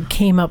who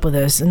came up with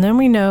this, and then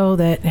we know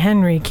that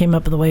Henry came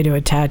up with a way to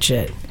attach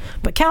it.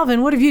 But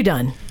Calvin, what have you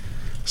done?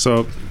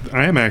 So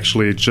I am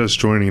actually just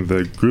joining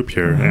the group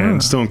here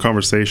and still in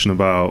conversation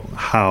about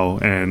how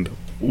and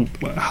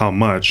how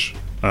much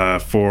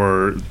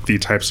for the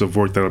types of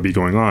work that will be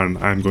going on.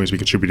 I'm going to be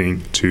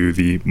contributing to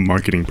the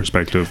marketing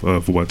perspective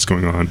of what's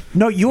going on.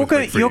 No, you're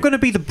going to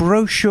be the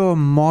brochure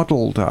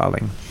model,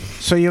 darling.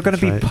 So you're going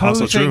to be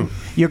posing.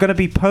 You're going to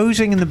be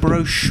posing in the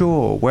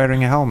brochure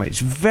wearing a helmet. It's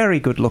very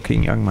good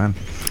looking, young man.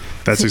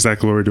 That's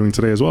exactly what we're doing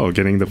today as well,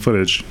 getting the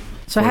footage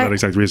for that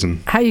exact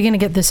reason. How are you going to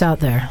get this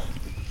out there?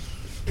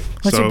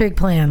 What's your big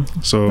plan?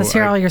 So let's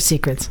hear all your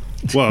secrets.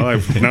 Well,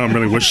 now I'm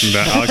really wishing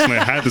that Alex and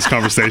I had this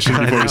conversation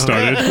before we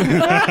started.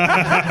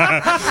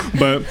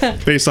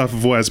 But based off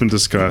of what has been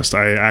discussed,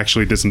 I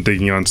actually did some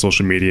digging on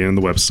social media and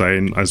the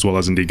website, as well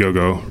as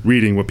Indiegogo,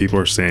 reading what people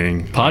are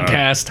saying.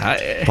 Podcast,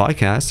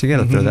 you got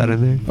to throw that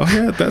in there. Oh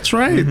yeah, that's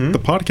right. The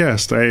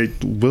podcast. I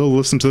will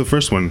listen to the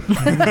first one. No,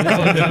 not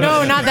that one.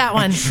 No, not that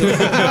one.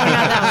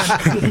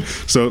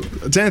 So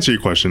to answer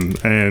your question,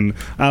 and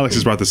Alex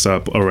has brought this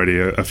up already,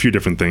 a few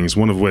different things,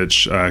 one of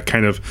which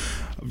kind of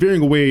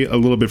veering away a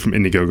little bit from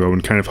Indiegogo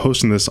and kind of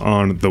hosting this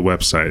on the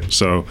website.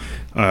 So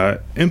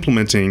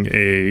implementing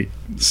a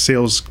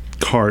sales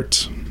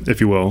cart,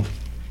 if you will,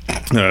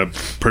 do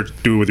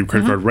it with your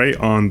credit card right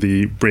on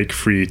the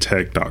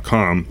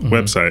breakfreetech.com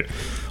website.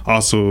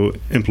 Also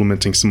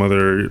implementing some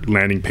other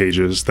landing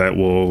pages that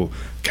will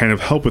kind of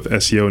help with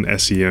SEO and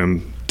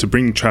SEM to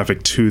bring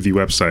traffic to the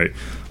website.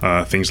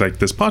 Things like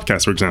this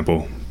podcast, for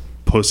example,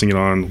 posting it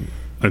on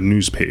a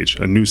news page,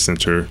 a news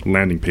center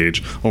landing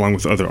page, along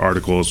with other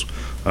articles,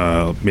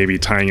 maybe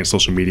tying in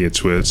social media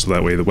to it, so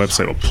that way the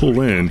website will pull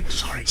in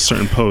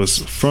certain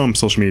posts from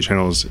social media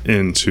channels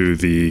into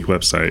the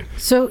website.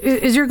 So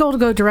is your goal to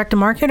go direct to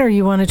market, or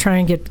you want to try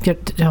and get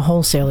to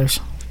wholesalers?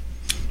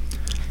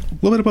 A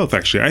little bit of both,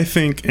 actually. I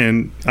think,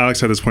 and Alex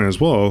had this point as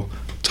well,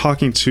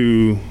 talking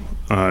to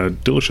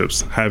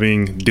dealerships,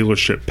 having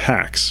dealership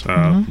packs,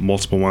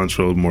 multiple ones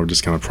for a little more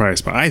discounted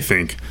price. But I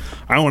think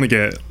I want to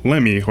get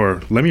Lemmy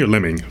or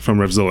Lemming from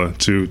Revzilla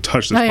to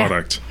touch this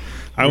product.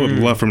 I would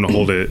love for him to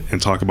hold it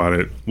and talk about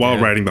it while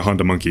riding the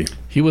Honda Monkey.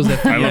 He was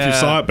at the, I don't know if you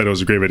saw it, but it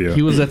was a great video.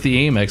 He was at the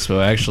AIM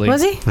Expo, actually.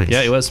 Was he? Nice.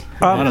 Yeah, he was.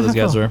 One of those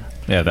guys were.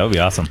 Yeah, that would be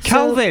awesome.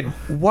 Calvin,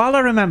 while I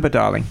remember,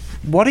 darling,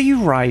 what are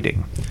you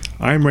riding?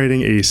 I'm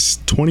riding a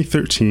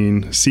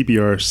 2013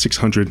 CBR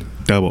 600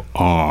 Double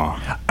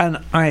R. And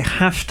I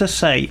have to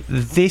say,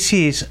 this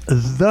is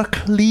the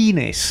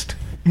cleanest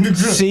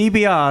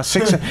CBR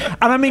 600.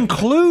 And I'm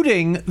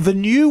including the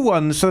new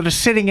ones that are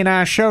sitting in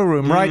our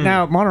showroom right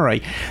now at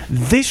Monterey.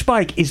 This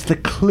bike is the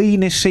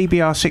cleanest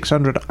CBR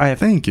 600 I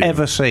have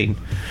ever seen.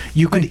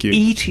 You could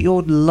eat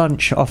your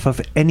lunch off of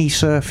any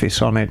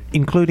surface on it,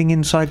 including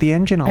inside the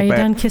engine, I'll Are you bet.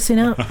 done kissing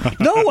up?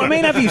 No, I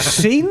mean, have you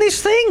seen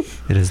this thing?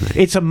 It is nice.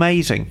 It's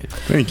amazing.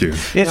 Thank you.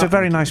 It's a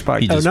very nice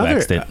bike.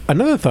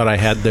 Another thought I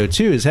had, though,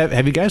 too, is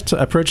have you guys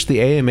approached the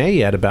AMA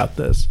yet about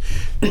this?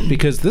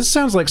 Because this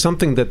sounds like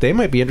something that they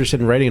might be interested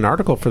in writing an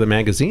article for the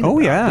magazine. Oh,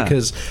 about, yeah.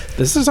 Because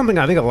this is something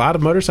I think a lot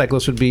of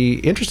motorcyclists would be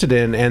interested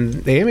in, and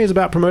the AMA is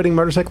about promoting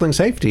motorcycling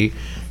safety.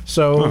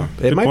 So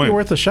it might be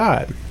worth a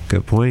shot.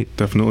 Good point.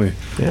 Definitely.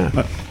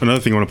 Yeah.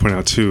 Another thing I want to point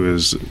out, too,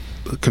 is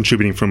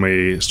contributing from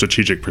a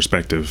strategic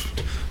perspective,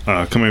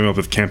 coming up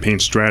with campaign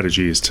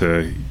strategies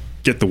to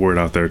get the word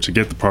out there, to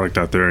get the product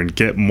out there, and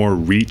get more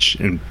reach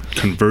and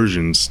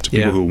conversions to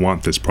people who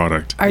want this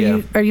product. Are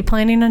you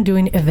planning on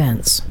doing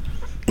events?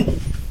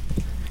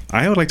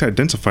 I would like to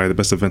identify the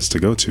best events to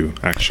go to,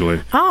 actually.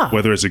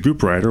 Whether it's a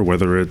group ride or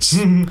whether it's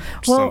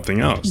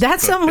something else.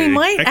 That's something we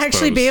might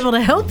actually be able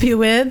to help you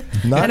with,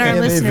 Not and our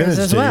AMA listeners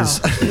as well.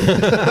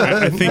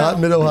 I think Not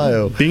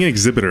Mid-Ohio. Being an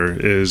exhibitor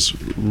is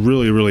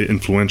really, really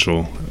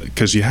influential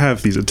because you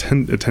have these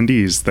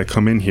attendees that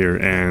come in here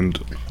and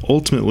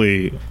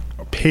ultimately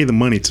pay the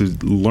money to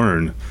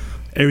learn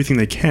everything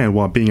they can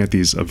while being at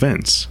these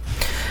events.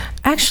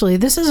 Actually,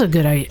 this is a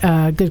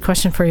good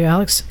question for you,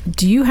 Alex.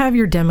 Do you have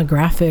your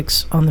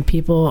demographics on the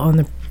people on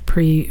the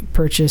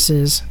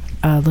pre-purchases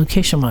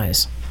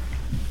location-wise?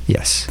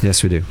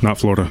 Yes, we do. Not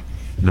Florida.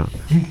 No.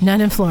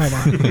 None in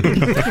Florida.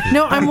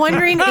 No, I'm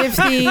wondering if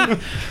the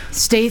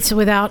states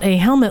without a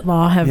helmet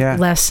law have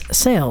less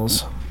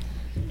sales.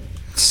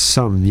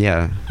 Some,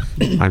 yeah.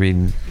 I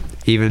mean,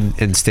 even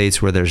in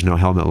states where there's no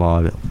helmet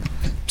law,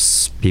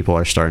 people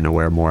are starting to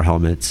wear more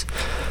helmets.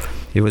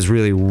 It was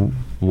really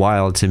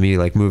wild to me,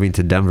 like moving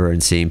to Denver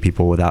and seeing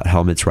people without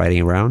helmets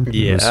riding around.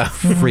 It was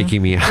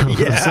freaking me out.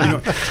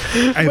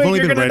 I've only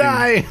been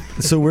riding.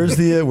 So where's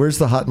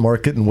the hot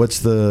market, and what's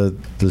the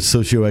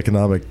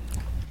socioeconomic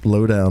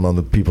lowdown on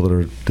the people that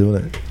are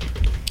doing it?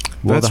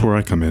 Well, that's where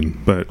I come in,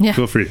 but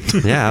feel free.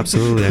 Yeah,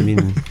 absolutely. I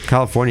mean,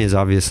 California is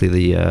obviously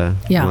the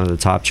one of the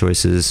top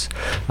choices.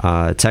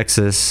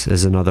 Texas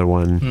is another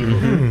one.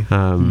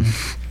 Mm-hmm.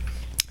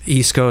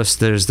 East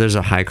Coast, there's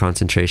a high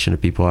concentration of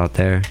people out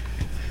there.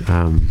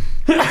 How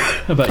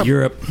about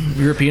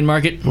European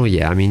market? Well,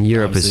 yeah, I mean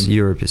Europe is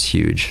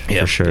huge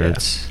for sure. Yeah.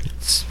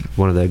 It's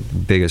one of the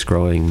biggest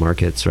growing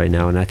markets right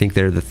now, and I think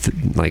they're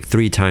like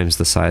 3 times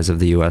the size of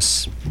the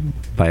U.S.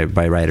 by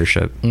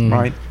ridership.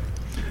 Right.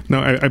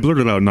 No, I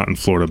blurted out not in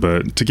Florida,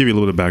 but to give you a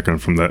little bit of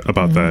background from that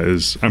about that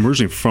is I'm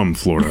originally from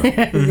Florida.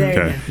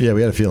 Okay. Yeah,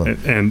 we had a feeling.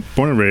 And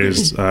born and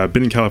raised,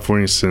 been in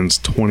California since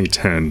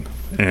 2010,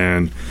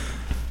 and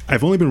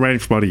I've only been riding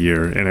for about a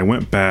year, and I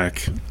went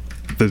back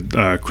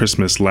the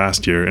Christmas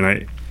last year,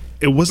 and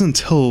it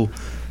wasn't until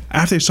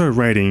after I started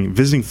riding,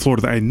 visiting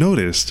Florida, that I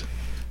noticed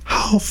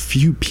how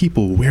few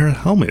people wear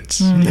helmets.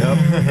 And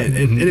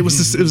it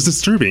was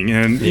disturbing,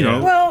 and you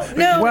know,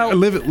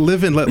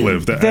 live and let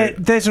live.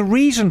 There's a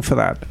reason for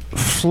that.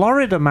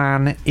 Florida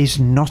man is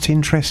not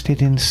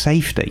interested in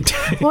safety.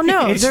 Well,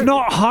 no, it's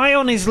not high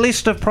on his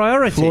list of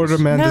priorities. Florida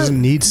man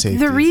doesn't need safety.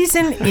 The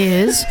reason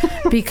is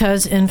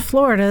because in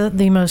Florida,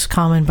 the most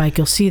common bike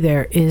you'll see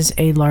there is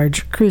a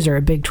large cruiser,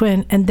 a big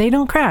twin, and they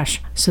don't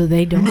crash, so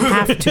they don't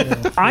have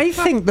to. I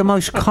think the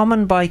most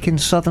common bike in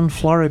southern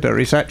Florida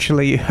is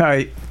actually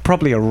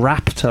probably a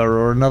Raptor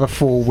or another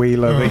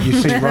four-wheeler that you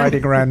see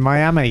riding around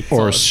Miami.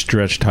 Or a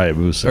stretched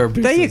Hayabusa.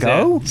 There you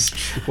go.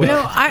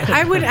 No,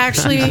 I would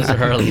actually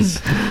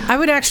I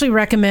would actually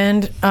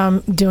recommend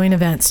doing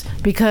events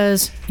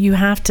because you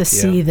have to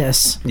see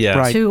this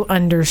to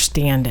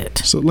understand it.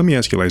 So let me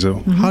ask you, Liza,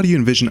 how do you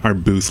envision our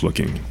booth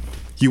looking?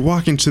 You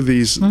walk into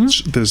this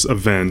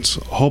event,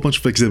 a whole bunch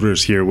of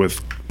exhibitors here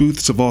with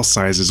booths of all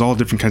sizes, all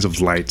different kinds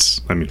of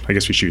lights. I mean, I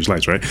guess we should use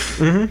lights, right?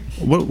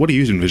 What do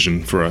you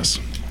envision for us?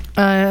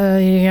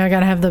 I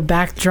gotta have the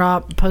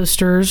backdrop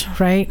posters,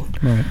 right?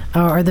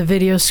 Or the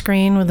video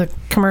screen with a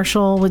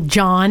commercial with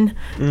John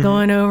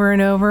going over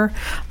and over.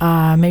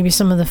 Maybe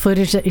some of the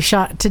footage that you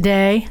shot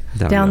today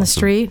down the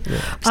street.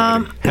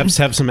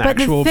 Have some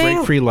actual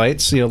break-free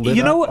lights, lit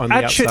up on the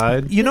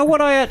outside. You know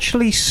what I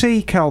actually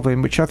see,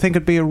 Calvin, which I think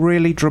would be a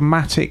really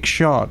dramatic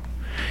shot,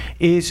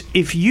 is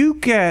if you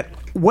get,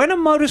 when a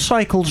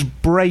motorcycle's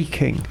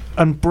braking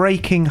and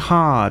braking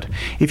hard,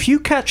 if you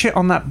catch it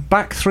on that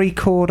back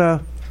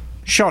 3/4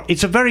 shot,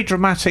 it's a very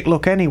dramatic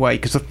look anyway,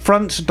 because the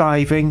front's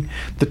diving,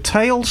 the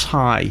tail's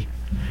high,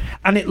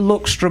 and it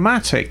looks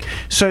dramatic.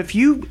 So if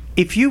you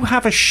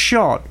have a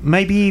shot,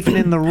 maybe even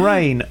in the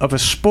rain, of a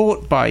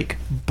sport bike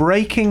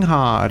braking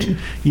hard,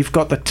 you've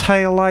got the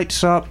tail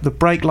lights up, the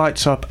brake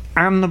lights up,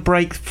 and the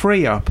brake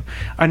free up,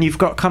 and you've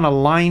got kind of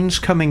lines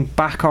coming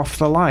back off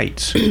the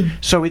lights.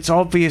 So it's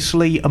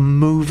obviously a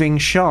moving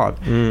shot.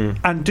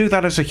 And do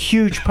that as a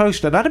huge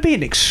poster. That'd be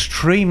an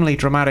extremely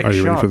dramatic shot. Are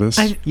you ready for this?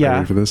 Are you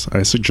ready for this?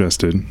 I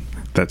suggested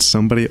that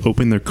somebody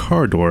open their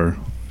car door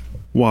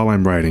while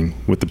I'm riding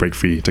with the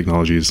brake-free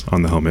technologies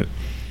on the helmet.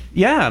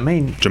 Yeah, I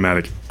mean...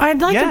 Dramatic.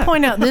 I'd like to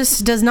point out this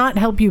does not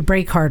help you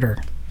brake harder.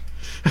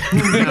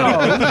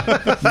 No.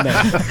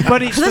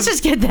 But let's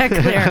just get that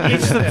clear.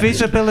 It's the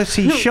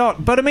visibility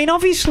shot. But I mean,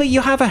 obviously,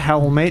 you have a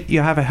helmet.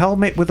 You have a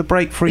helmet with a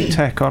brake-free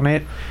tech on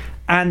it,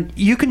 and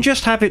you can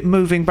just have it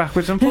moving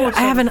backwards and forwards.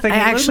 I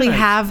actually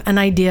have an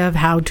idea of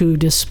how to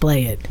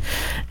display it,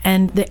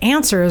 and the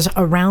answer is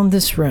around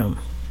this room.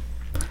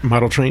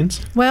 Model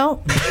trains?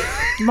 Well,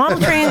 model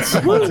trains,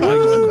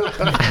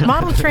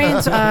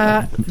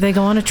 they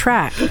go on a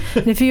track.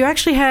 And if you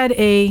actually had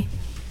a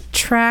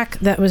track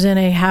that was in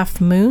a half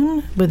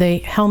moon with a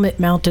helmet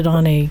mounted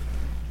on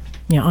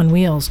on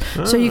wheels,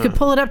 so you could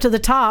pull it up to the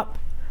top,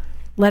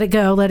 let it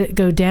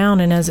go down,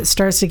 and as it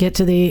starts to get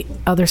to the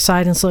other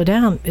side and slow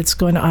down, it's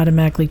going to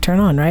automatically turn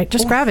on, right?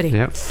 Just gravity.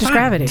 Yep. Just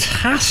gravity.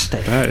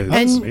 Fantastic. That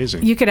is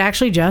amazing. You could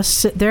actually just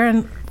sit there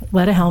and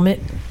let a helmet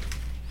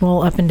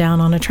roll up and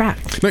down on a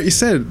track. Now, you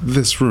said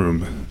this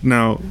room.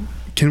 Now,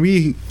 can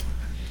we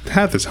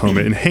have this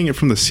helmet and hang it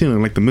from the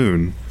ceiling like the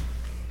moon,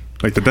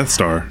 like the Death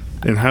Star,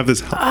 and have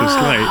this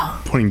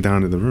light pointing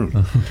down in the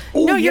room?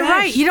 No, you're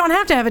right. You don't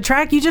have to have a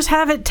track. You just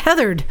have it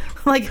tethered,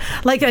 like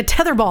a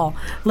tether ball.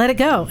 Let it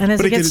go, and as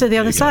it gets to the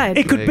other side,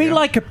 it could be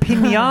like a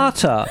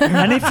piñata,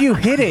 and if you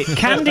hit it,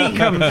 candy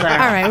comes out.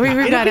 All right,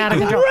 we got out of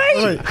control.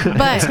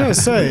 But I was gonna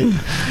say,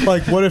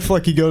 like, what if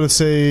you go to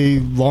say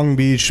Long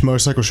Beach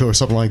Motorcycle Show or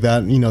something like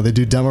that? They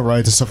do demo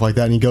rides and stuff like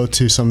that, and you go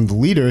to some of the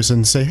leaders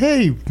and say,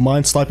 "Hey,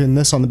 mind slapping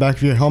this on the back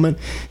of your helmet?"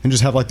 and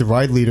just have the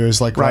ride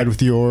leaders ride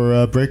with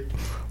your brake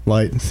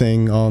light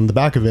thing on the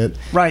back of it,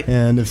 right?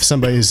 And if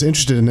somebody's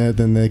interested in it,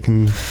 then they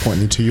can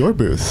point you to your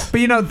booth. But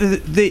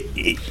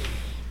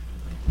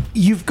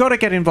you've got to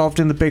get involved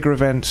in the bigger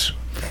events,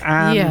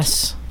 and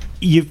yes,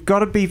 you've got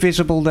to be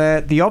visible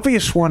there. The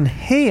obvious one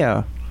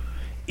here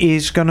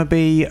is going to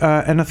be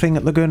anything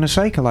at Laguna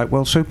Seca, like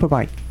World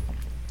Superbike.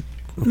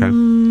 Okay.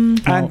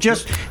 And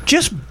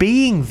just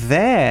being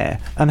there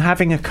and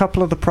having a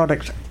couple of the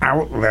products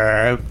out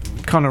there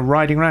kind of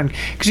riding around,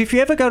 because if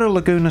you ever go to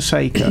Laguna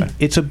Seca,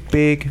 it's a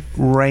big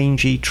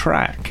rangy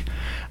track,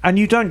 and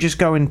you don't just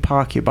go and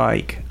park your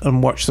bike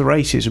and watch the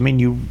races. I mean,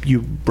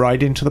 you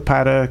ride into the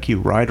paddock, you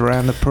ride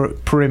around the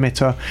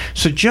perimeter.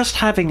 So just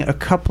having a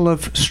couple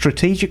of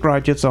strategic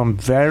riders on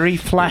very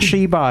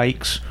flashy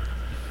bikes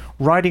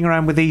riding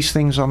around with these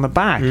things on the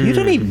back, you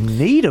don't even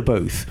need a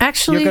booth.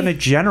 Actually, you're going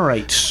to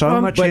generate so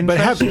much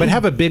interest. But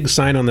have a big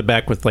sign on the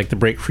back with the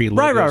brake-free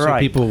logo, right. so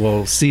people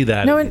will see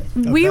that. No,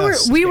 we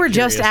were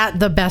just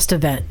at the best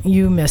event.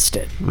 You missed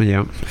it.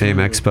 Yeah, AIM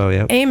Expo.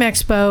 Yeah, AIM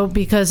Expo,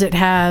 because it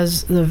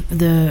has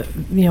the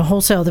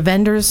wholesale, the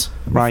vendors,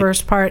 the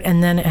first part,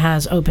 and then it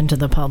has open to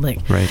the public.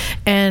 Right.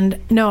 And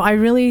no, I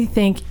really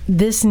think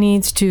this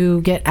needs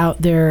to get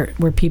out there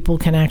where people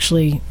can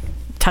actually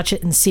touch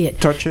it and see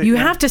it. You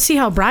have to see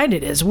how bright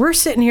it is. We're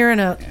sitting here in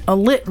a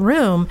lit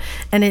room,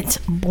 and it's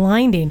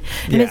blinding.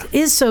 And it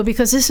is so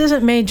because this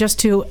isn't made just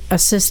to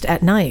assist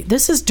at night.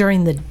 This is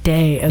during the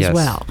day as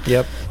well.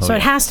 Yep. So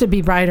it has to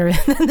be brighter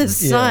than the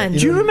sun. Do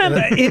you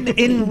remember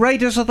in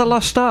Raiders of the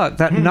Lost Ark,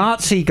 that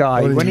Nazi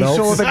guy, when he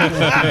saw the...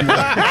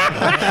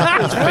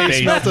 His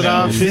face melted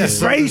off. His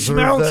face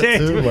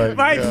melted.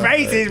 My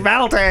face is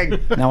melting.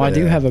 Now, I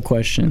do have a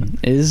question.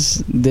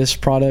 Is this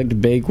product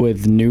big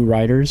with new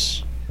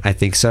riders? I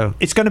think so.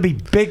 It's going to be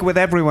big with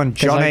everyone,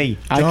 Johnny.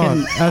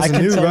 John, as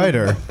a new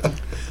rider,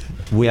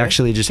 we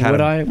actually just had.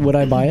 Would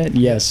I buy it?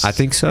 Yes. I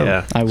think so.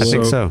 Yeah, I would. I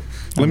think so.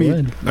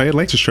 I'd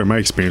like to share my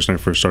experience when I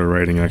first started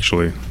riding.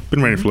 Actually,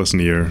 been riding for less than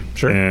a year.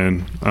 Sure.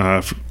 And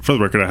for the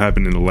record, I have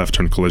been in a left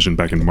turn collision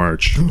back in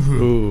March.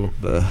 Ooh.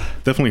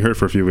 Definitely hurt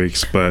for a few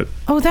weeks, but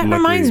that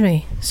reminds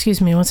me. Excuse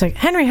me, one sec.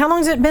 Henry, how long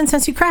has it been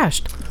since you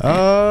crashed?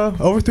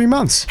 Over 3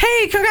 months.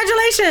 Hey,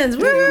 congratulations!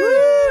 Woo!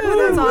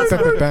 That's awesome.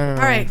 All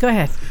right, go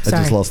ahead. Sorry. I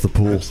just lost the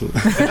pool.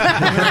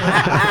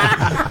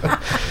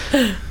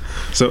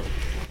 So.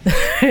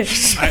 You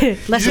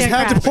just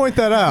had to point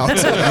that out.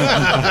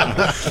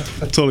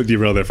 Totally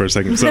derailed there for a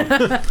second. So,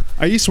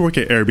 I used to work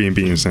at Airbnb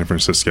in San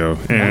Francisco,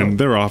 and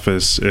their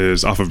office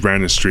is off of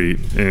Brandon Street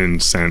in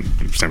San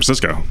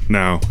Francisco.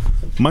 Now,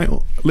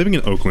 living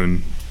in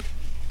Oakland,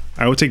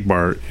 I would take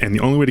BART, and the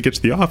only way to get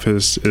to the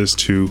office is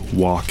to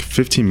walk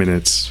 15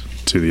 minutes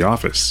to the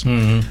office.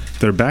 Mm-hmm.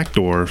 Their back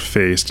door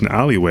faced an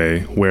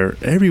alleyway where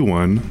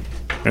everyone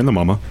and the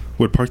mama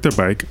would park their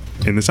bike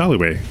in this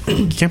alleyway.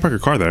 You can't park your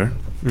car there.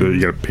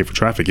 You got to pay for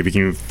traffic if you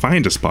can even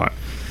find a spot.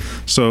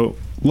 So,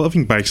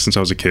 loving bikes since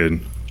I was a kid,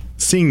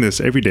 seeing this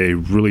every day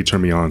really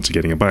turned me on to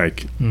getting a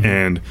bike. Mm-hmm.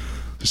 And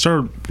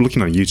started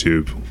looking on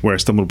YouTube, where I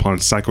stumbled upon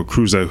Psycho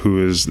Cruza,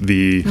 who is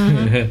the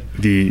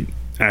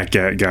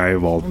ACGAT guy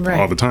of all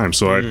the time.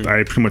 So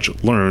I pretty much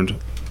learned,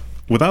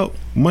 without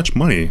much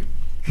money,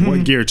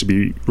 what gear to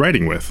be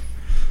riding with.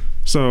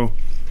 So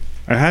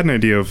I had an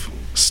idea of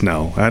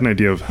Snell. I had an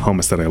idea of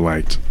helmets that I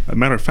liked. As a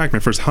matter of fact, my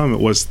first helmet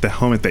was the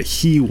helmet that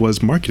he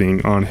was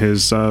marketing on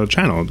his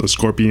channel, the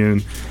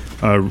Scorpion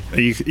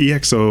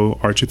EXO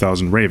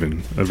R2000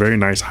 Raven, a very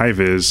nice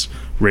high-vis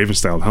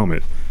Raven-styled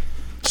helmet.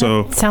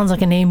 So that sounds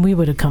like a name we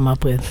would have come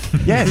up with.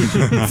 Yes.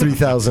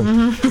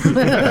 3,000.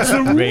 That's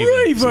a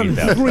Raven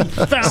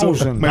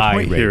 3000. My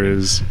point here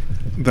is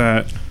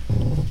that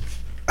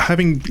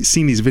having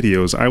seen these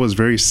videos, I was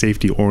very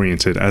safety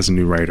oriented as a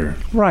new rider.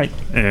 Right.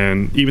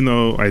 And even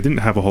though I didn't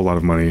have a whole lot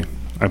of money,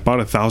 I bought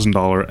a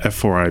 $1,000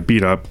 F4i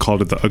beat up,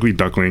 called it the Ugly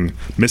Duckling,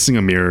 missing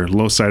a mirror,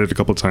 low sided a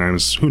couple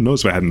times. Who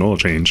knows if I had an oil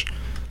change?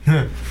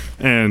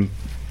 And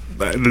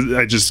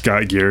I just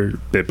got gear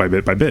bit by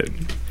bit by bit.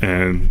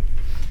 And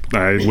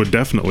I would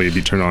definitely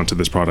be turned on to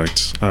this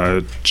product.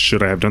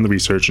 Should I have done the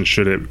research, and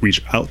should it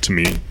reach out to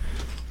me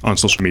on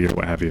social media or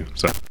what have you?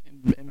 So,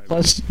 and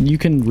plus, you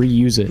can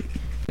reuse it.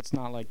 It's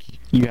not like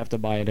you have to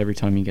buy it every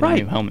time you get a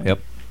new helmet. Yep.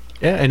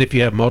 Yeah, and if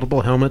you have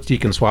multiple helmets, you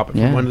can swap it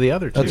from one to the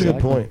other. That's a good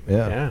point.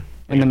 Yeah.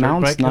 And the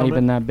mount's not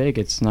even that big.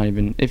 It's not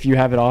even, if you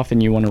have it off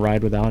and you want to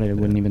ride without it, it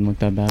wouldn't even look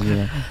that bad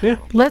either. Yeah.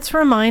 Let's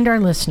remind our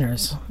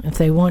listeners, if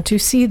they want to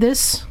see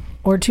this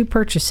or to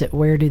purchase it,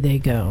 where do they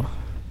go?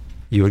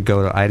 You would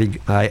go to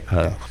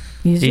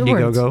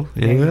Indiegogo.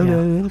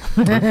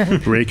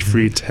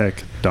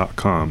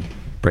 BreakFreeTech.com.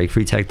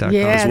 BreakFreeTech.com.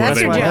 Yeah,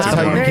 that's your job.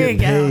 There you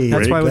go.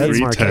 That's why we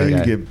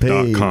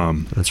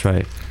BreakFreeTech.com. That's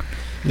right.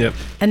 Yep.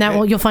 And that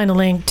will, you'll find a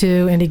link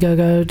to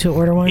Indiegogo to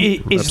order one.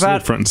 Is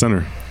that front and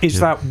center? Is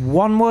that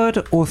one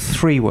word or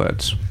three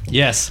words?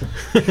 Yes.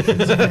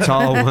 It's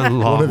all one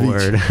long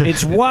word.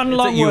 It's one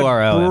long word.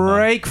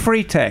 URL.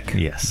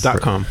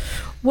 BreakFreeTech.com.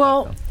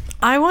 Well,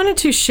 I wanted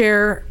to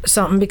share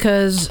something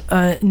because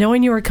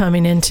knowing you were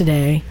coming in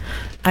today,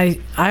 I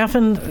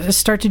often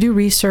start to do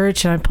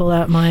research and I pull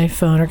out my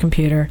phone or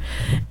computer,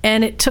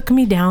 and it took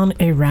me down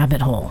a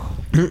rabbit hole.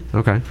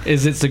 Okay.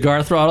 Is it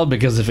Cigar Throttle?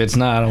 Because if it's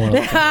not, I don't want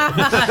to.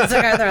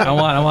 Cigar Throttle.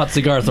 I want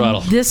Cigar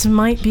Throttle. This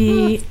might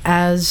be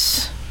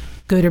as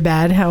good or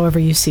bad, however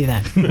you see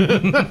that.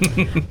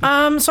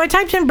 So I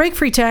typed in Break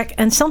Free Tech,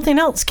 and something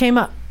else came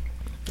up.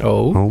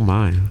 Oh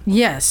my.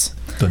 Yes.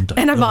 Dun, dun,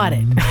 and I bought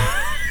it.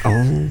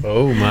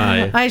 Oh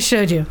my. I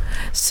showed you.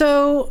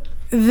 So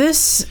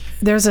there's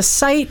a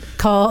site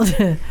called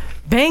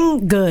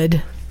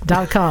Banggood.com.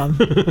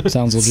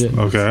 Sounds legit.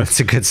 Okay. That's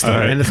a good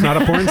start. Right. And it's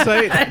not a porn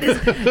site?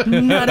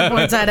 Not a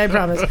porn site, I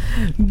promise.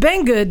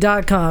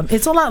 Banggood.com.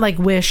 It's a lot like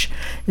Wish.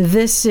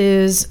 This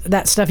is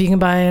that stuff you can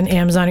buy on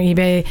Amazon or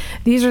eBay.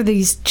 These are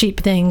these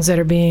cheap things that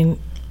are being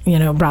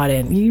brought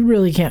in. You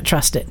really can't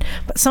trust it.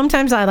 But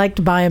sometimes I like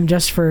to buy them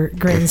just for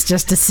grins,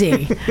 just to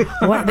see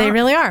what they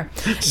really are.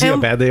 See how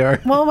bad they are?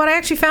 Well, what I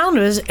actually found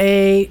was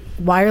a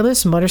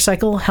wireless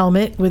motorcycle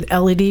helmet with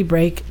LED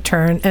brake,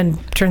 turn, and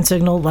turn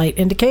signal light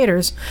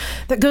indicators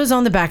that goes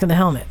on the back of the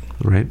helmet.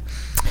 Right.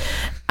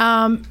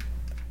 And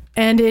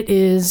it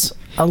is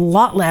a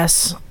lot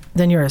less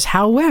than yours.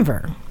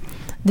 However,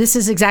 this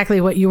is exactly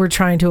what you were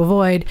trying to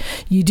avoid.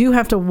 You do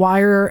have to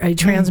wire a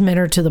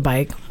transmitter to the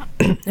bike.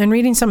 And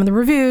reading some of the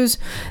reviews,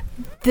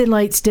 the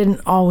lights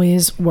didn't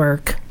always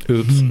work.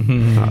 Oops.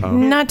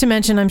 Not to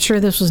mention, I'm sure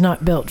this was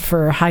not built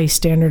for a high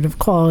standard of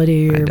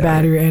quality or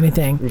battery or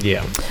anything.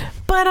 Yeah.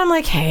 But I'm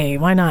like, hey,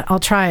 why not? I'll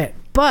try it.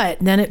 But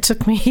then it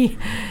took me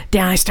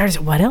down. I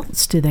started, what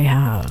else do they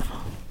have?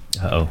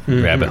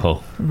 Rabbit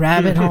hole.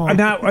 Rabbit hole.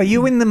 Now, are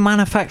you in the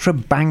manufacturer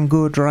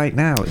Banggood right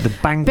now? The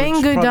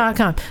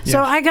Banggood.com. Yes.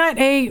 So I got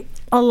a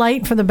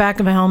light for the back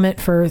of a helmet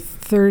for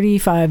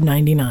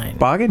 $35.99.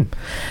 Bargain.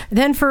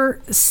 Then for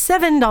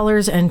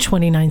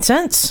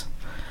 $7.29,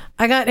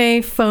 I got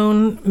a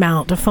phone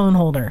mount, a phone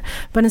holder.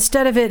 But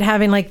instead of it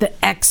having like the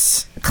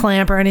X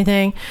clamp or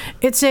anything,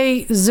 it's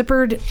a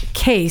zippered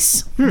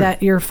case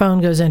that your phone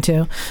goes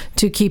into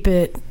to keep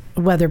it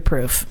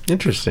weatherproof.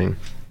 Interesting.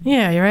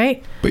 Yeah, you're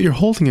right. But you're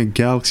holding a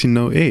Galaxy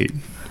Note 8.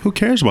 Who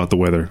cares about the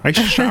weather? I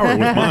shower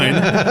with mine.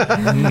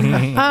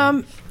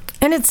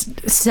 And it's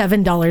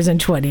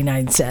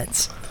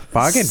 $7.29.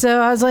 Bargain.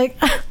 So I was like,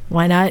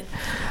 why not?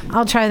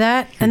 I'll try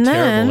that. And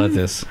Terrible then at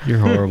this. You're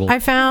horrible. I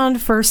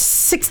found for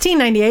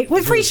 $16.98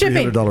 with free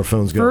shipping. $300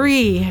 phone's going.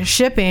 Free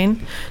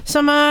shipping.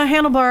 Some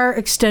handlebar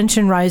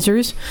extension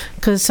risers,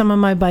 because some of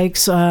my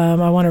bikes,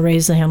 I want to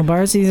raise the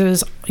handlebars. These are,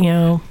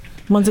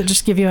 ones that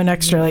just give you an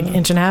extra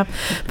inch and a half.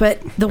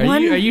 But the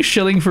one, are you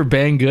shilling for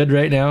Banggood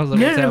right now?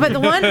 No, but the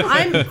one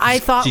I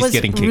thought was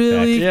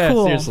really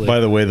cool. Seriously. By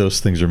the way, those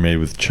things are made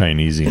with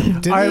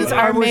Chinesium. These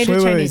are made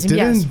with Chinesium.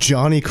 Didn't Yes.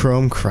 Johnny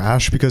Chrome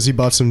crash because he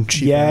bought some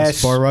cheap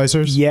ass bar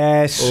risers?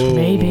 Yes.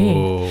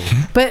 Maybe.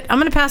 But I'm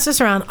going to pass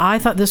this around. I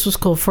thought this was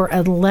cool. For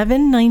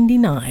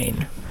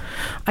 $11.99,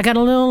 I got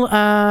a little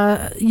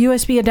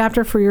USB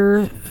adapter for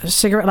your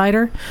cigarette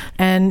lighter.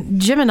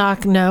 And Jim and I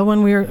know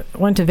when we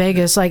went to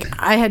Vegas, like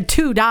I had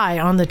 2 die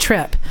on the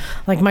trip.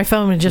 Like my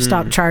phone would just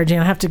stop charging.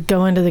 I have to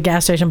go into the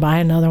gas station, buy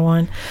another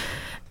one.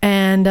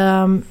 And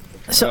I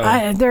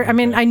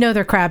know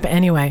they're crap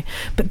anyway.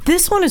 But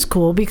this one is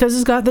cool because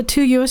it's got the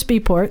 2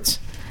 USB ports.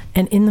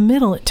 And in the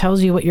middle, it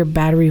tells you what your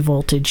battery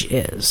voltage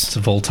is. It's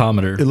a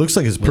voltometer. It looks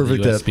like it's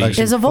perfect at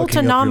actually It's a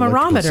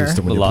voltonomerometer.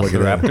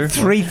 Velociraptor.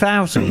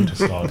 3,000.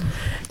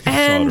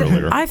 And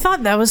I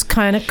thought that was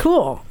kind of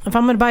cool. If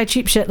I'm going to buy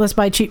cheap shit, let's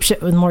buy cheap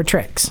shit with more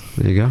tricks.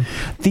 There you go.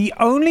 The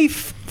only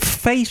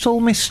fatal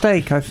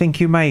mistake I think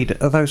you made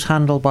are those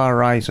handlebar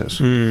risers.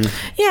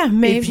 Yeah,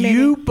 maybe. If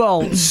you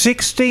bolt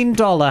 $16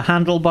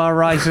 handlebar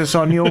risers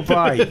on your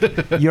bike,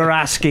 you're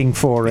asking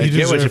for it. You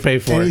get what you pay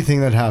for.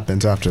 Anything that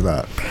happens after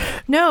that.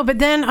 No, but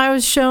then I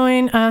was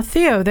showing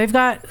Theo. They've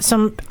got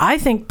some, I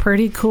think,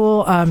 pretty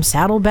cool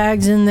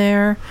saddlebags in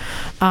there.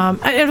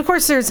 And of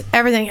course, there's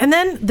everything. And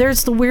then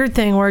there's the weird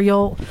thing where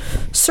you'll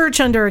search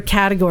under a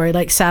category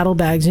like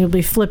saddlebags, and you'll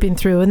be flipping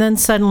through, and then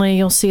suddenly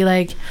you'll see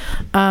like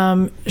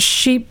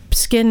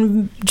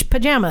sheepskin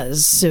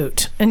pajamas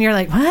suit, and you're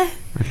like, what?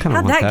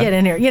 How'd that get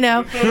in here? You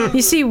know,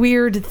 you see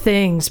weird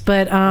things,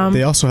 but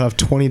they also have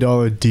 $20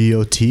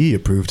 DOT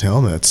approved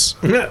helmets.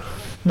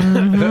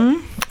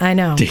 I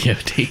know.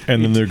 DOT.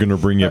 And then they're going to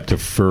bring you up to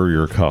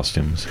furrier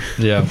costumes.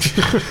 Yeah.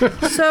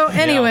 So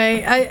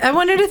anyway, I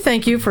wanted to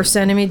thank you for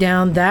sending me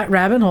down that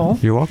rabbit hole.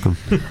 You're welcome.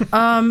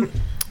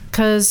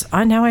 Because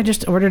I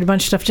just ordered a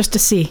bunch of stuff just to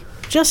see.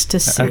 I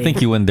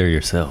think you went there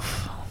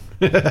yourself.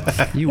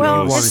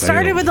 Well, it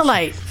started with the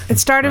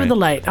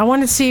light. I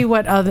want to see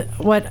what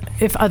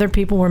if other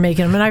people were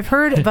making them, and I've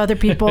heard of other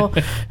people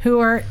who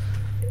are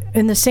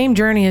in the same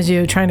journey as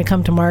you, trying to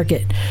come to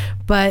market.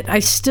 But I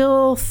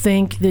still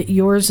think that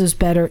yours is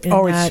better in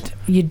that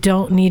you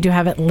don't need to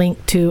have it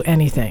linked to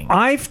anything.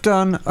 I've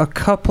done a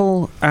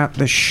couple at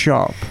the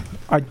shop.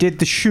 I did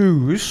the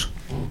shoes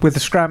with the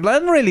scrambler,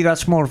 and really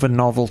that's more of a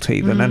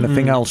novelty than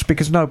anything else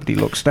because nobody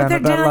looks down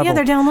at that level. Yeah,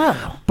 they're down low.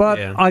 But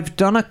I've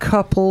done a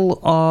couple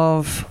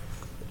of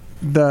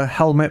the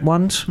helmet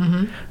ones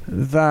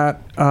that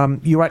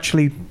you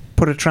actually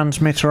put a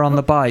transmitter on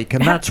the bike,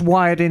 and that's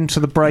wired into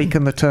the brake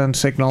and the turn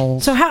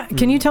signals. So how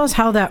can you tell us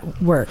how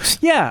that works?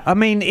 Yeah, I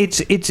mean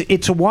it's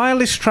a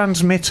wireless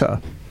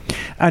transmitter,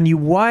 and you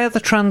wire the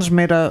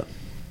transmitter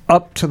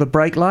up to the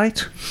brake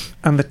light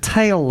and the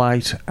tail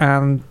light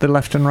and the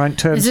left and right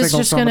turn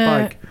signals on the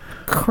bike.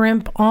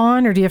 Crimp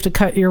on, or do you have to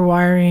cut your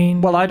wiring?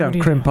 Well, I don't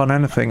crimp on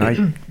anything.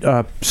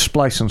 I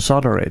splice and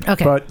solder it.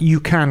 Okay. But you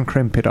can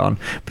crimp it on.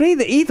 But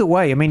either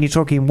way, I mean, you're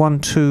talking 1,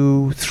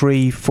 2,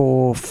 3,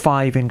 4,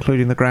 5,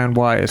 including the ground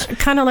wires.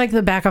 Kind of like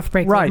the back-off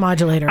brake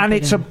modulator. And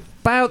it's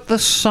about the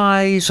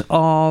size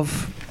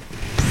of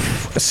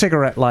a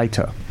cigarette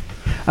lighter.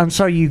 And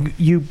so you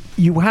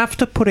have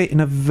to put it in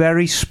a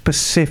very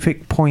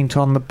specific point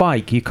on the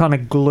bike. You kind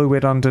of glue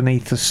it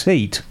underneath the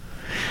seat.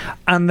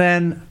 And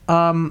then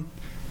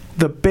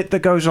the bit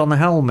that goes on the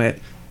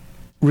helmet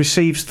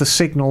receives the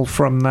signal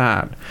from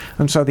that.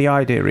 And so the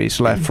idea is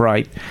left,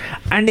 right.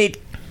 And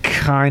it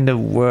kind of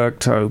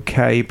worked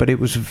okay, but it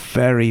was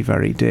very,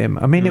 very dim.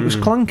 I mean, it was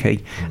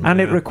clunky,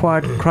 and it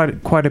required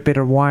quite a bit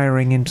of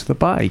wiring into the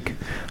bike.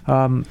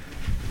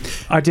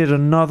 I did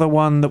another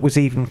one that was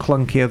even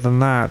clunkier than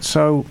that.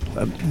 So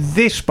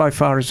this, by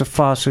far, is a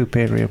far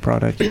superior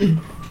product.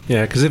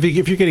 Yeah, because if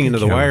you're getting into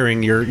the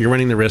wiring, you're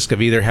running the risk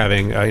of either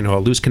having a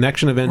loose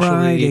connection eventually,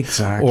 right,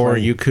 exactly. Or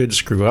you could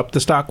screw up the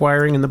stock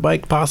wiring in the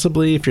bike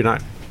possibly if you're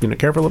not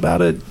careful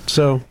about it.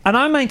 So, and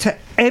I maintain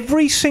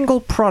every single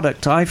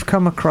product I've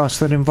come across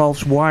that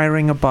involves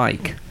wiring a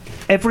bike,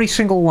 every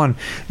single one,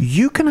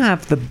 you can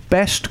have the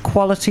best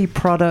quality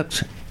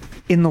product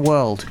in the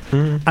world,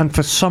 and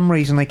for some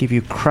reason they give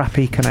you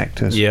crappy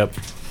connectors. Yep.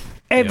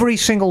 Every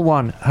single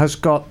one has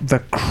got the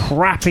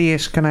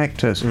crappiest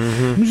connectors.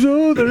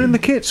 So they're in the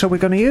kit, so we're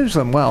going to use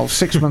them. Well,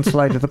 6 months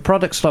later, the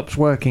product stops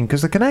working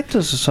because the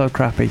connectors are so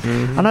crappy.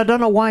 And I don't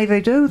know why they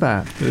do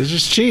that. It's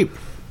just cheap.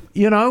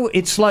 You know,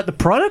 it's like the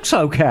product's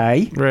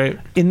okay. Right.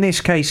 In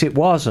this case, it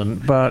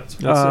wasn't, but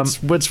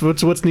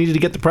what's needed to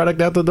get the product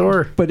out the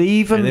door. But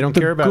even and they don't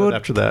care about it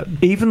after that.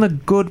 Even the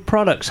good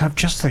products have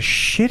just the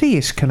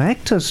shittiest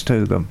connectors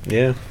to them.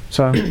 Yeah.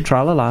 So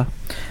tra-la-la.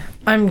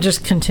 I'm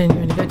just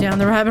continuing to go down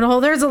the rabbit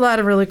hole. There's a lot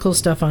of really cool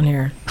stuff on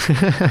here.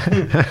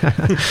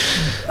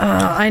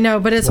 I know,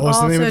 but it's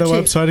also cheap. What was the name of the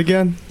website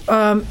again?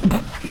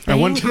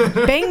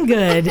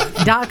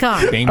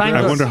 Banggood.com.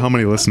 I wonder how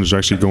many listeners are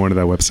actually going to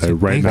that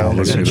website right now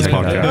listening to this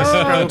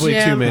podcast. Probably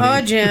too many.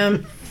 Oh,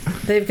 Jim.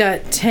 They've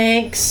got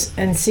tanks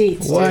and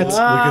seats. What? Look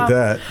at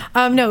that.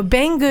 No,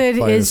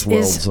 Banggood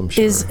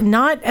is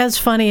not as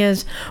funny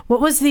as what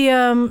was the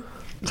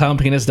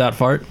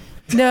Clownpenis.fart?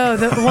 No,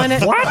 the one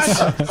at what?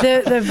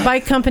 The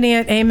bike company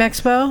at AIM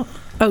Expo.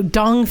 Oh,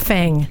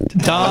 Dongfeng.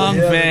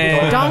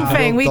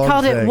 Dongfeng. We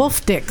called it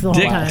Wolf Dick the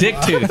whole time. Dick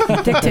Tooth.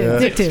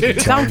 Dick Tooth.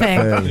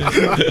 Dongfeng.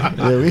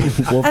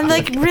 And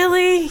like,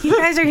 really? You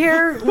guys are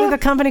here with a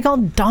company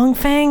called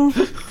Dongfeng?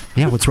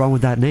 Yeah, what's wrong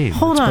with that name?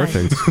 Hold on.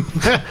 Perfect.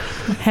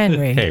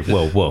 Henry. Hey,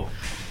 whoa.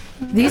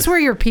 These were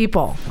your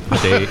people.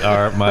 They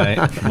are my.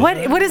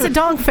 What is a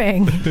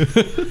Dongfeng?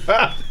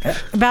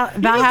 about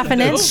half an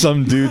inch?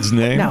 Some dude's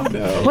name. No.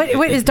 What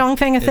is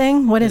Dongfeng a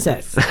thing? What is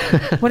it?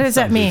 What does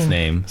that mean?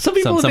 Name. Some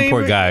people some name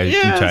poor it- guy in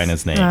yes.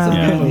 China's name.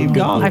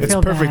 I It's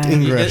feel perfect bad.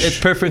 English. It's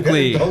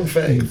perfectly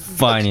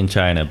fine in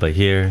China, but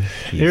here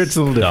Here it's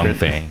a little different.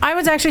 Dongfeng. I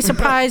was actually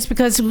surprised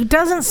because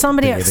doesn't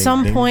somebody at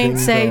some point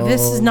say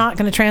this is not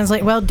going to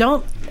translate well?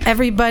 Doesn't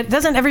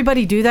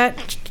everybody do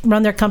that?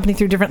 Run their company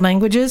through different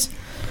languages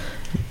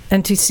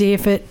and to see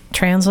if it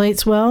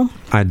translates well?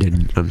 I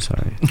didn't. I'm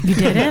sorry. You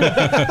didn't?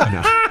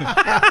 No.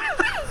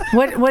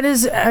 What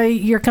does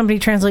your company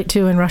translate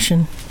to in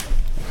Russian?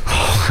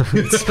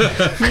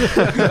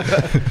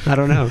 I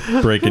don't know.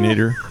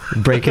 Breakinator.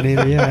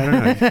 Breakinator? Yeah, I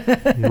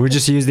don't know. We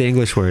just use the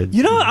English word.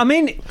 You know, I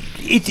mean,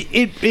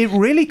 it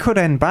really could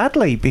end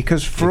badly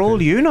because for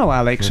all you know,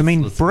 Alex, I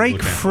mean,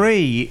 break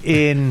free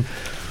in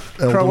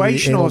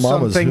Croatian or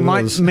something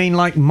might mean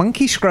like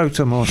monkey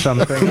scrotum or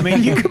something. I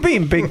mean, you could be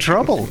in big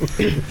trouble.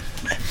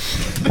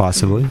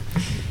 Possibly.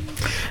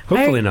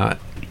 Hopefully not.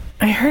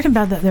 I heard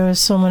about that. There was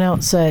someone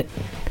else that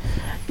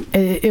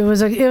it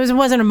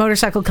wasn't a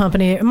motorcycle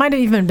company. It might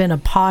have even been a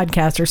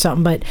podcast or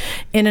something. But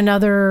in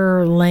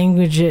another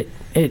language, it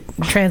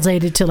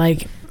translated to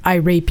like "I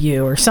rape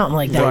you" or something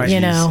like that. Right. You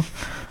know.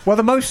 Well,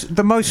 the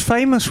most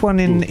famous one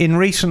in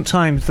recent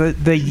times,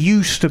 there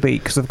used to be,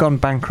 because they've gone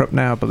bankrupt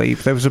now, I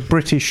believe, there was a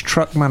British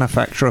truck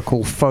manufacturer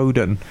called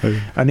Foden,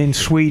 and in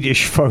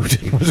Swedish,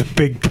 Foden was a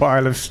big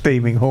pile of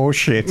steaming horse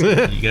shit.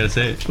 You gotta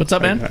say it. What's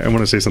up, man? I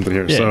want to say something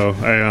here. Yeah. So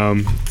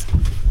I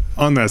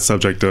on that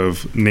subject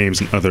of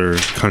names in other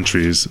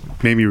countries,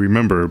 made me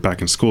remember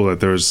back in school that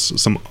there was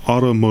some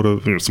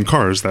automotive, some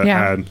cars that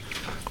had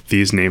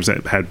these names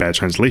that had bad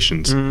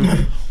translations.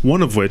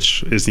 One of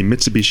which is the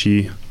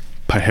Mitsubishi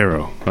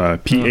Pajero,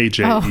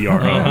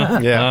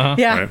 Pajero. Yeah.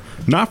 Yeah. Right?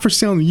 Not for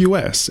sale in the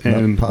U.S.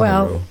 And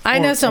Well, I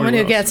know someone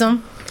who gets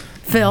them.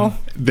 Phil.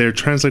 they're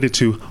translated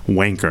to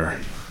wanker.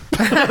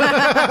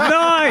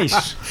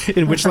 Nice.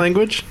 In which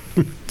language?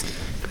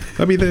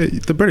 I mean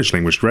the British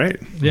language, right?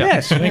 Yeah.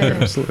 Yes.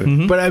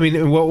 Absolutely. But I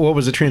mean, what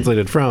was it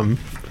translated from?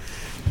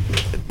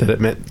 That it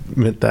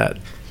meant that.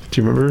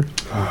 Do you remember?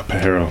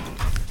 Pajero.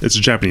 It's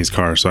a Japanese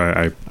car, so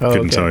I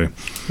couldn't tell you.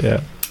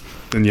 Yeah.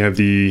 Then you have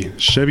the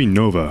Chevy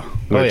Nova,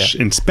 which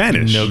in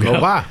Spanish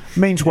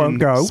Means won't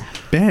go.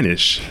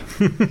 Spanish.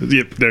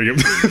 Yep, there you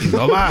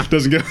go.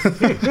 Doesn't go.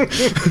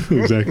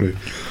 Exactly.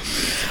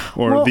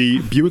 Or the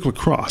Buick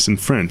LaCrosse in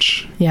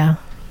French Yeah.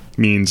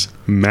 means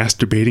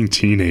masturbating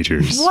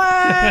teenagers. What?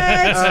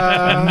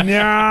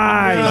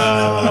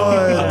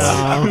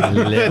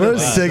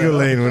 Where's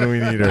Sigurlane when we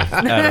need her?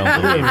 I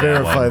don't believe that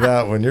Verify one.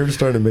 that one. You're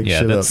starting to make Yeah,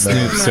 shit up that's now.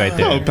 Snoops right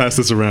I'll there. pass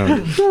this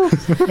around.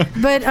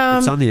 But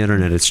It's on the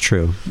internet. It's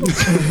true.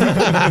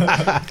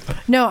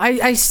 no,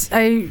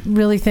 I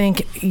really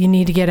think you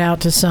need to get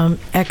out to some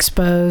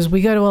expos.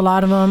 We go to a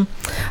lot of them.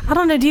 I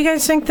don't know. Do you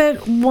guys think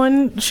that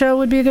one show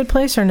would be a good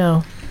place or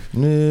no?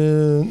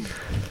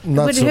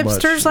 Not Would so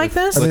hipsters much. like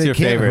this? I mean, What's it your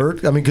can't favorite?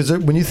 hurt. I mean, because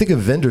when you think of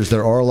vendors,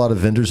 there are a lot of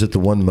vendors at the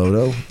One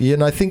Moto. Yeah,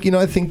 and I think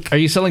Are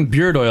you selling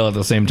beard oil at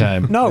the same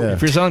time? No. Yeah.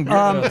 If you're selling beard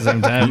oil at the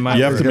same time,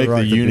 You have to Gotta make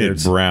rock the the unit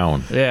beards.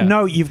 brown. yeah.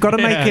 No, you've got to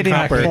make it in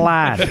Copper.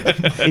 plaid.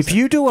 If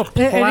you do a It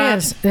plaid,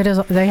 is. It is.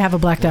 They have a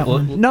blacked out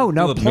one. no,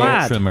 Do a beard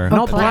plaid, trimmer.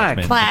 not plaid.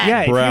 black. Plaid.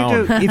 Yeah,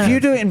 Brown. if you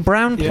do it in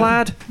brown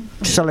plaid,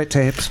 sell it to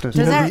hipsters.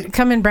 Does that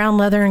come in brown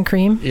leather and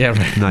cream? Yeah,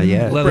 right. Not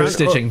yet. Leather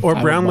stitching. Or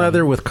brown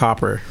leather with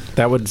copper.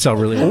 That would sell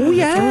really well. Oh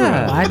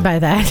yeah, I'd buy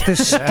that. the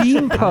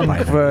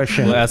steampunk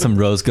version. We'll add some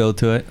rose gold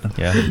to it.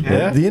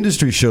 Yeah. The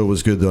industry show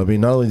was good, though. I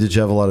mean, not only did you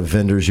have a lot of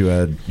vendors, you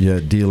had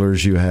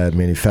dealers, you had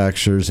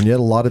manufacturers, and you had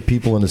a lot of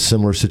people in a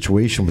similar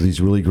situation with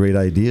these really great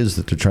ideas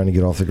that they're trying to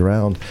get off the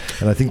ground.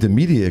 And I think the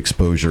media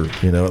exposure,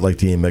 like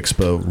the AIM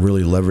Expo,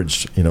 really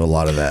leveraged, a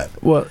lot of that.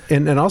 Well,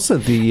 and also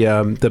the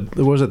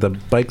what was it, the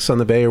Bikes on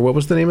the Bay, or what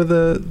was the name of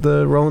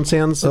the Roland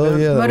Sands? Oh,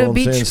 event? yeah. that Moto Roland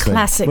Beach Sands thing.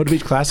 Classic. Moto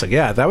Beach Classic.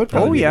 Yeah, that would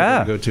probably be a good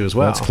one to go to as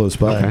well. That's close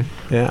by. Okay.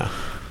 Yeah.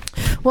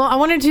 Well, I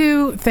wanted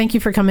to thank you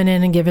for coming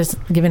in and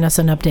giving us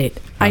an update.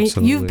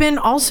 Absolutely. You've been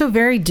also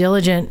very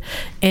diligent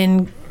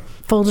in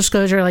full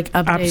disclosure, like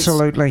updates.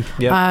 Absolutely.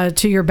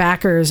 To your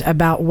backers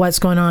about what's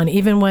going on,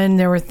 even when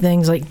there were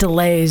things like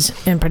delays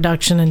in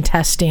production and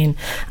testing.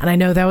 And I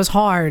know that was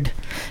hard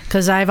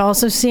because I've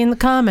also seen the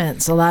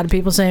comments. A lot of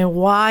people saying,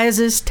 why does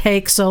this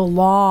take so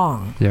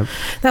long? Yep.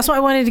 That's why I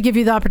wanted to give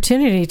you the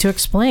opportunity to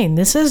explain.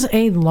 This is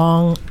a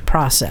long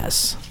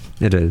process,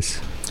 It is.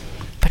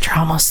 but you're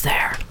almost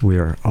there. We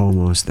are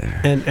almost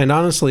there. And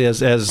honestly,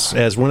 as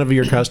one of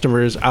your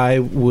customers, I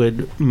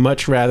would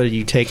much rather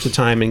you take the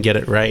time and get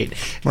it right,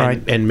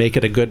 and make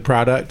it a good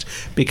product,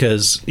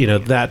 because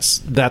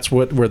that's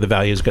where the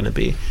value is going to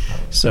be.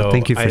 So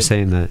Thank you for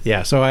saying that.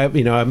 Yeah. So I'm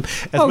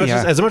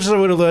as much as I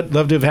would have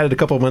loved to have had it a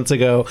couple of months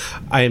ago,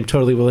 I am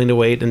totally willing to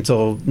wait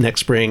until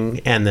next spring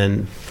and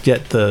then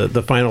get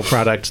the final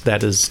product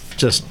that is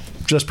just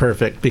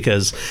perfect,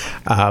 because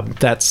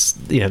that's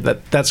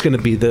going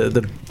to be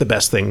the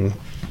best thing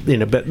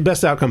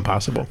best outcome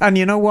possible. And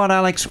you know what,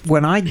 Alex?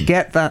 When I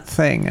get that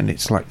thing and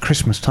it's like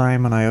Christmas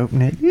time and I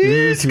open it,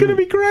 it's going to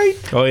be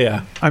great. Oh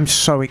yeah, I'm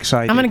so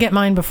excited. I'm going to get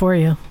mine before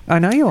you. I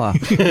know you are.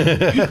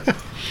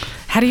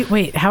 How do you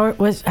wait? Rock,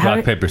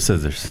 paper,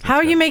 scissors.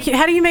 How do you make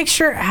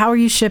sure? How are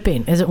you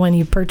shipping? Is it when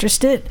you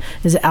purchased it?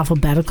 Is it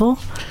alphabetical?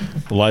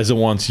 Liza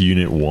wants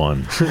unit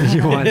 1.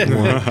 You want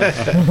one?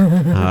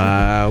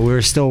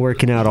 We're still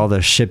working out all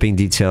the shipping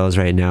details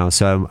right now,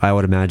 so I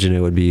would imagine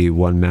it would be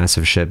one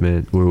massive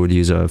shipment. We would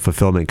use a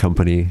fulfillment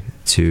company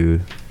to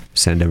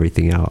send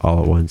everything out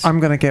all at once. I'm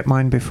going to get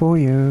mine before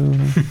you.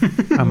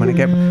 I'm going to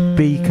get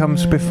B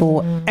comes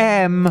before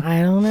M.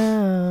 I don't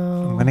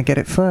know. I'm going to get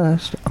it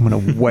first. I'm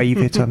going to wave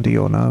it under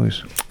your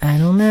nose. I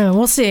don't know.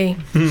 We'll see.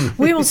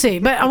 We will see.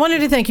 But I wanted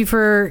to thank you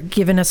for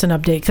giving us an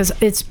update, because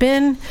it's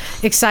been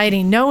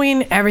exciting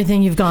knowing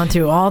everything you've gone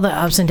through, all the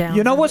ups and downs.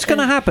 You know what's going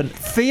to happen?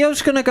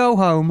 Theo's going to go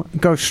home,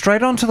 go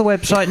straight onto the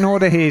website and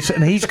order his,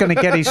 and he's going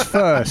to get his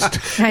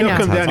first. I know.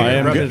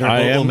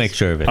 We'll make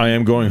sure of it. I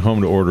am going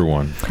home to order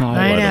one.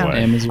 I know.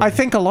 I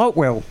think a lot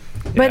will.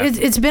 But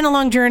it's been a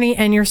long journey,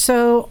 and you're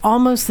so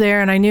almost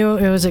there. And I knew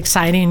it was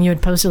exciting. You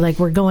had posted like,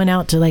 we're going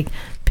out to like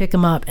pick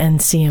him up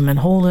and see him and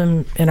hold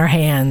him in our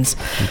hands.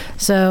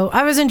 So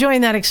I was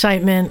enjoying that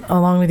excitement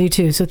along with you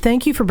too. So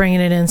thank you for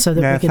bringing it in so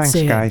that we could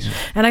see guys. it.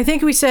 And I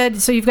think we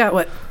said, so you've got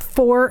what,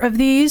 4 of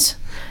these?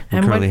 We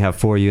currently have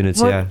 4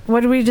 units.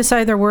 What did we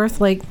decide they're worth?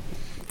 Like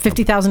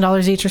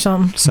 $50,000 each or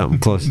something? Something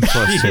close to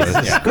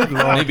it. Yeah. Good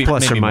Lord. Maybe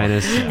plus or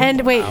minus.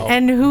 And wait,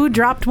 and who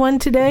dropped one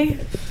today?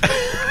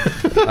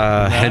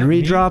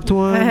 Henry dropped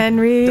one.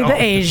 Henry the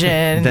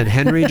Asian. Then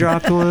Henry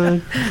dropped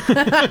one.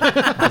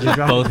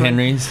 Both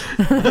Henrys.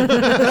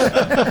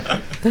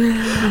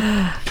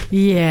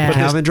 Yeah.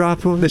 Calvin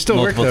dropped one. They still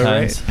multiple work though,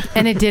 times. right?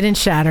 And it didn't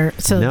shatter.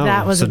 So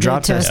that was a good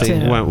drop test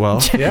testing too. went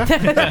well. Yeah.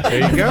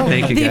 There you go.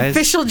 Thank you, The guys.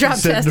 official drop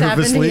test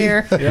happened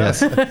here.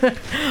 Yes.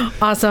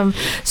 Awesome.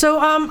 So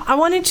I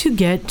wanted to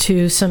get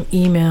to some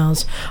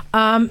emails.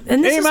 And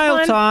this Email is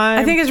one time.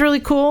 I think is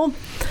really cool.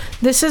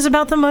 This is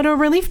about the Moto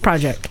Relief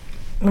Project.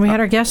 And we had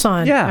our guests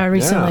on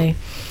recently.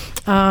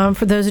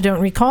 For those who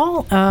don't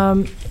recall,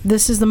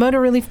 this is the Moto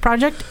Relief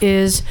Project,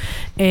 is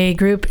a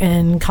group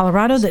in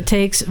Colorado that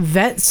takes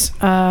vets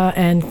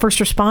and first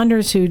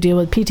responders who deal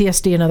with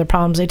PTSD and other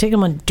problems. They take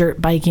them on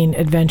dirt biking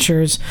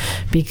adventures,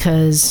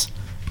 because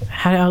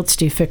how else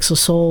do you fix a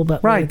soul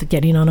but with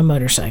getting on a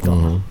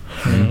motorcycle?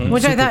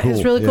 Which I thought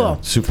is really cool.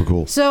 Super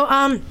cool.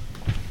 So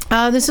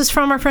this is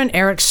from our friend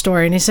Eric's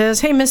story, and he says,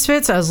 "Hey,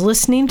 Misfits, I was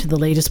listening to the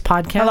latest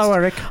podcast Hello,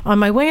 Eric. on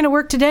my way into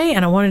work today,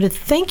 and I wanted to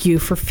thank you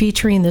for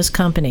featuring this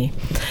company.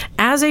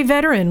 As a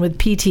veteran with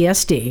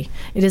PTSD,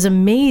 it is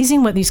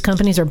amazing what these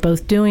companies are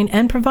both doing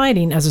and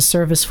providing as a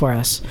service for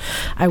us.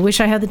 I wish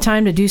I had the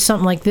time to do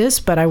something like this,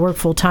 but I work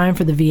full-time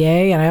for the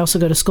VA, and I also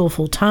go to school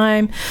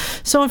full-time,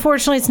 so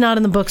unfortunately it's not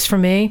in the books for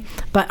me.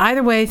 But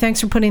either way, thanks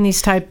for putting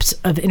these types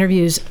of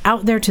interviews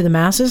out there to the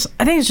masses.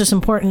 I think it's just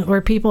important where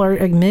people are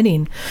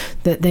admitting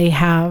that they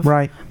have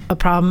a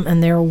problem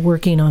and they're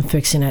working on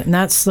fixing it, and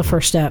that's the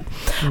first step."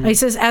 He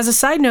says, "As a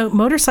side note,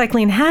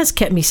 motorcycling has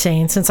kept me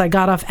sane since I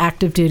got off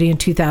active duty in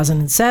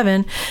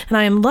 2007, and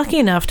I am lucky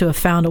enough to have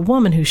found a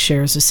woman who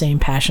shares the same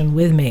passion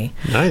with me.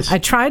 Nice. I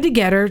tried to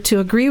get her to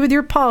agree with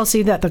your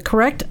policy that the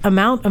correct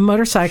amount of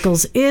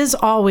motorcycles is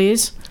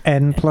always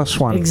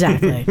N+1.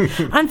 Exactly.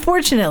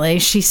 Unfortunately,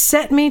 she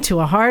set me to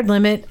a hard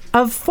limit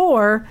of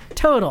 4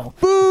 total.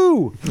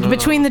 Boo!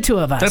 Between the two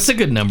of us. That's a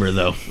good number,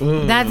 though.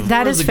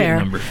 That is a fair.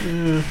 Good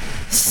number.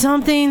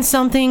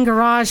 Something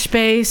garage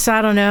space.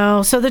 I don't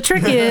know. So the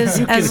trick is,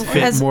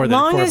 as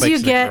long as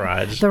you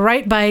get the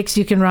right bikes,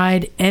 you can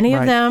ride any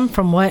of them.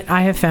 From what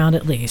I have found,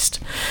 at least.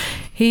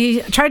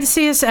 He tried to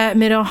see us at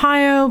Mid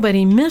Ohio, but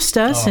he missed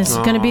us. It's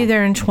going to be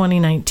there in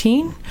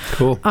 2019.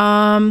 Cool.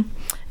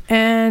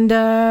 And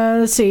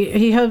let's see.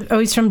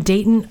 He's from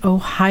Dayton,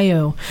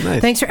 Ohio.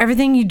 Nice. Thanks for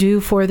everything you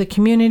do for the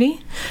community.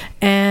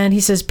 And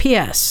he says,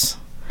 P.S.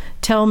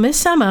 Tell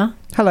Miss Emma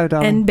hello,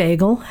 darling. And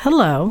Bagel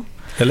hello.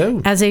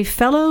 Hello. As a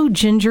fellow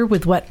ginger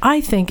with what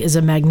I think is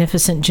a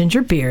magnificent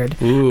ginger beard,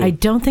 I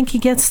don't think he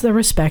gets the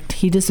respect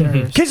he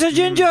deserves. Kiss a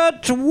ginger,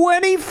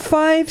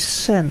 25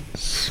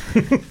 cents.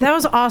 That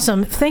was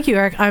awesome. Thank you,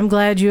 Eric. I'm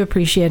glad you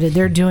appreciated.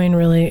 They're doing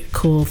really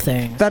cool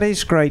things. That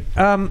is great.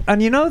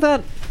 And you know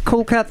that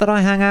cool cat that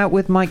I hang out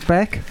with, Mike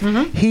Beck?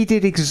 Mm-hmm. He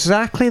did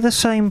exactly the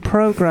same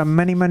program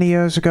many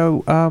years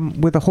ago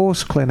with a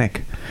horse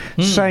clinic.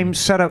 Same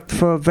setup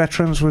for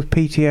veterans with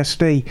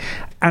PTSD.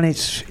 And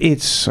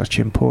it's such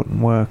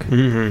important work.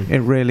 It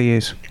really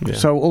is. Yeah.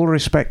 So all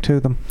respect to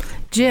them.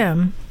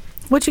 Jim,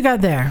 what you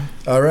got there?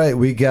 All right,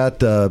 we got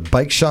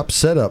Bike Shop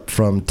Setup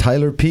from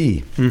Tyler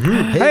P.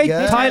 Hey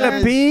guys.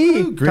 Tyler P.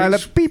 Ooh, Tyler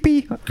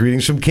P.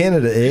 Greetings from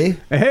Canada, eh?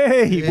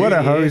 Hey, what a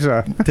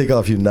hoser. Take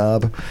off, you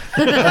knob.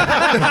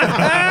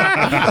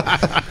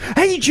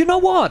 Hey, do you know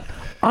what?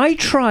 I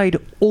tried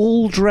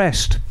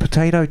all-dressed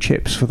potato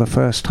chips for the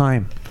first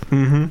time.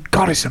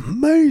 God, it's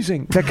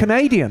amazing. They're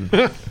Canadian.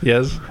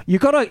 Yes.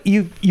 You've got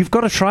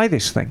to try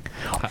this thing.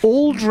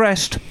 All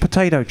dressed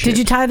potato chips. Did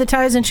you tie the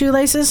ties and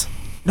shoelaces?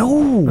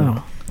 No.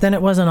 Oh. Then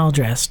it wasn't all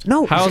dressed.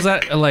 No. How is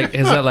that like?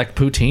 Is that like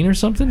poutine or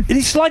something?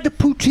 It's like the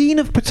poutine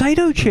of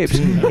potato chips.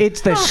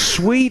 They're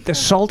sweet, they're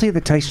salty, they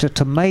taste of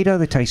tomato,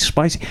 they taste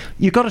spicy.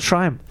 You've got to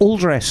try them. All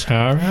dressed.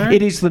 All right.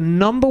 It is the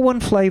number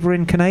one flavor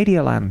in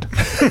Canadian land.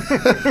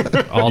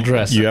 All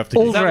dressed. You have to.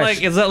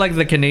 Is that like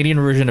the Canadian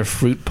version of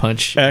fruit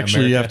punch?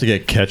 Actually, you have to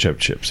get ketchup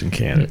chips in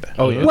Canada.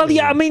 Oh yeah. Well,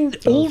 yeah, I mean,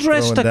 all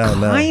dressed are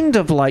down now. kind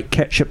of like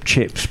ketchup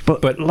chips,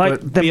 but like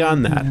but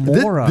beyond that.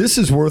 more. This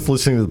is worth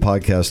listening to the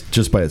podcast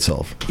just by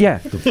itself. Yeah.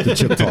 The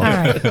chip talk. All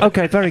right.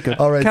 Okay, very good.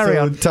 All right, Carry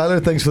so on. Tyler,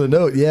 thanks for the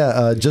note.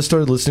 Yeah, just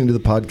started listening to the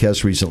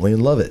podcast recently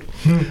and love it.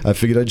 I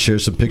figured I'd share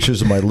some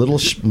pictures of my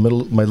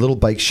little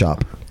bike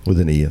shop with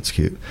an E. It's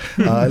cute.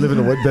 I live in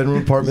a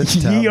one-bedroom apartment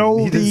in town. Ye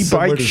olde Needed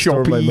somewhere bike to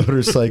store my shoppy.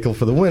 motorcycle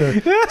for the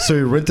winter, so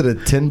we rented a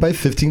 10 by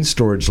 15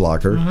 storage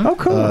locker. Oh,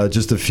 cool.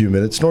 Just a few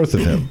minutes north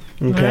of him.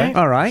 Okay.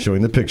 All right.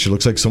 Showing the picture,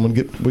 looks like someone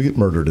we get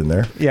murdered in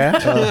there.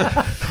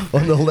 Yeah.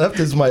 On the left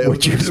is my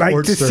Would you Oakley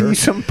like to Sportster. see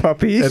some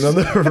puppies? And on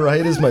the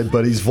right is my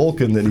buddy's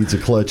Vulcan that needs a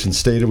clutch and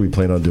stator we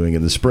plan on doing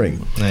in the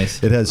spring.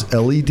 Nice. It has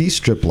LED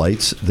strip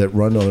lights that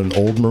run on an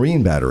old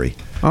marine battery.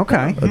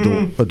 Okay.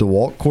 A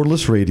DeWalt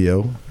cordless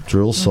radio,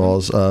 drill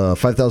saws,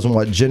 5,000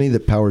 watt Jenny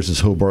that powers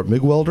his Hobart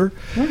MIG welder,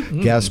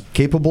 gas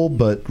capable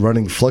but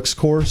running flex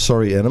core.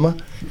 Sorry, Enema.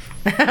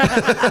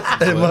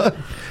 Emma,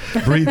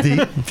 breathe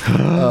deep.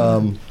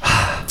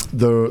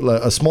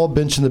 A small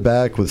bench in the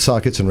back with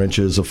sockets and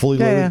wrenches, a fully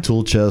loaded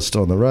tool chest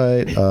on the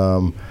right,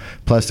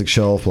 plastic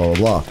shelf, blah, blah,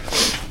 blah.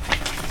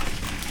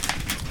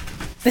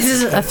 This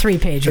is a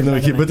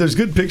 3-pager. But there's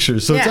good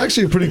pictures, so it's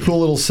actually a pretty cool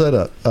little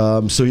setup.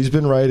 So he's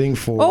been writing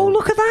for... Oh,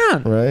 look at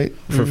that. Right?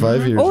 For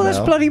 5 years Oh, that's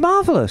now. bloody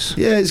marvelous.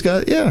 Yeah, he's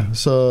got... Yeah.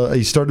 So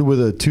he started with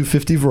a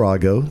 250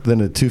 Virago,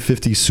 then a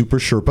 250 Super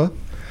Sherpa,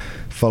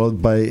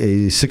 followed by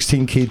a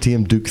 16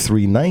 KTM Duke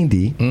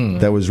 390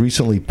 that was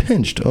recently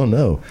pinched, oh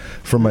no,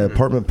 from my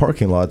apartment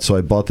parking lot, so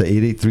I bought the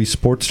 883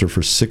 Sportster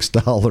for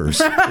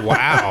 $6.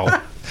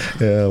 Wow.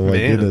 Yeah, my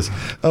goodness.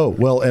 Oh,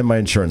 well, and my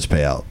insurance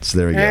payout. So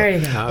there we go. There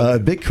you go. A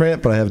big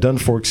cramp, but I have done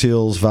fork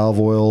seals, valve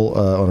oil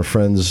on a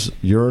friend's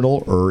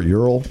urinal,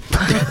 valves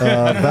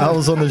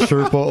on the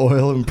Sherpa,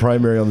 oil and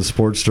primary on the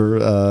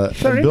Sportster.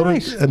 Very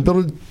nice. And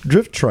built a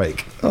drift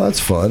trike. Oh, that's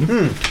fun.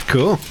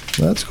 Cool.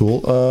 That's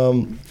cool.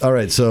 All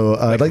right, so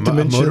I'd like to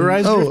mention...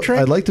 motorized drift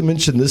trike? I'd like to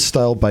mention this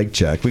style bike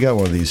jack. We got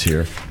one of these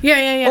here.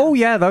 Yeah. Oh,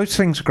 yeah, those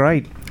things are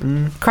great.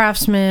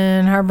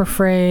 Craftsman, Harbor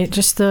Freight,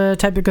 just the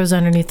type that goes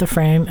underneath the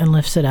frame and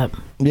lifts it up.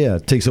 Yeah,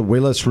 it takes up way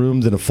less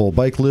room than a full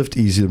bike lift,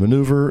 easy to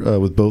maneuver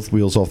with both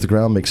wheels off the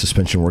ground, makes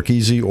suspension work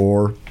easy,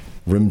 or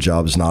rim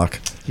jobs knock.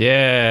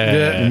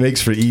 Yeah. It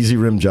makes for easy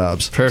rim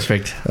jobs.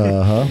 Perfect.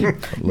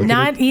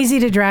 Not easy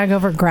to drag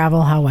over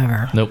gravel,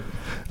 however. Nope.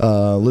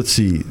 Let's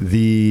see.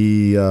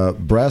 The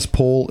brass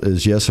pole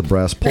is, yes, a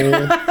brass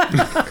pole.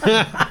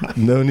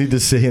 No need to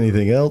say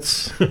anything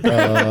else.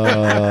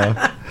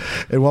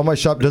 And while my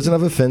shop doesn't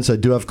have a fence, I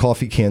do have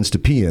coffee cans to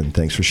pee in.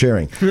 Thanks for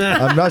sharing.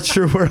 I'm not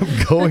sure where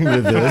I'm going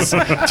with this.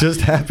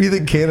 Just happy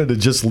that Canada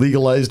just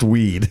legalized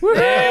weed.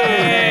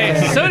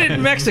 Hey, so did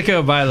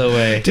Mexico, by the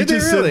way. Did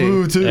just really?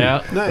 Woo too.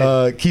 Yeah.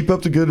 Nice. Keep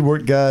up the good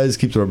work, guys.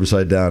 Keep the rubber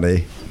side down,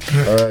 eh?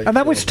 All right. And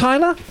that was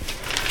Tyler?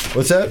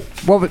 What's that?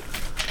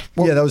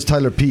 Yeah, that was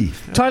Tyler P.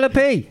 Tyler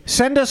P.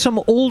 Send us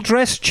some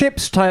all-dressed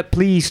chips,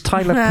 please,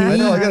 Tyler P. I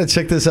know, I got to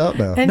check this out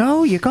now. And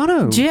no, you got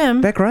to. Jim.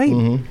 They're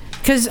great.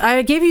 Because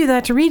I gave you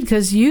that to read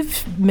because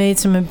you've made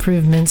some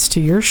improvements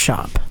to your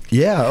shop.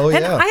 Yeah,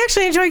 And I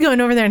actually enjoy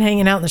going over there and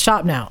hanging out in the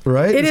shop now.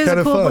 Right? It It's is kind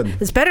a of cool. fun.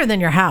 It's better than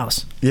your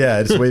house. Yeah,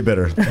 it's way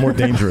better. More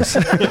dangerous.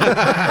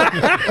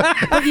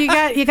 But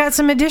you got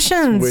some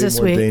additions Way this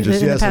more week.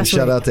 dangerous. in the Yeah, so past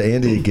shout week. out to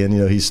Andy again.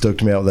 You know, he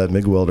stoked me out with that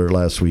MIG welder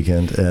last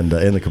weekend and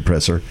the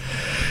compressor.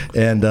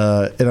 And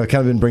I've kind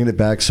of been bringing it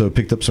back, so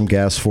picked up some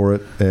gas for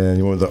it and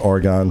you went with the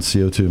argon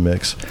CO2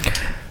 mix.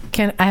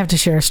 I have to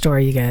share a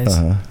story, you guys.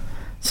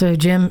 So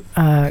Jim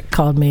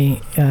called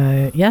me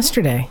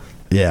yesterday.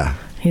 Yeah.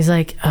 He's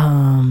like,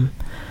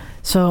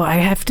 so I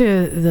have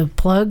to, the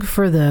plug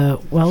for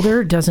the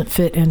welder doesn't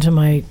fit into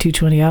my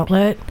 220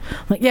 outlet.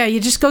 I'm like, yeah, you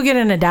just go get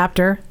an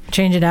adapter,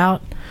 change it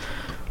out.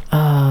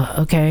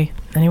 Okay.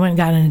 And he went and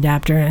got an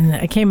adapter, and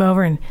I came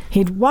over and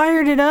he'd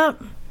wired it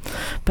up.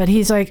 But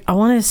he's like, I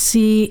want to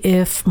see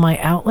if my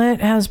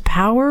outlet has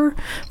power,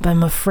 but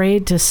I'm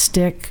afraid to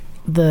stick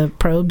the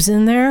probes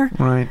in there.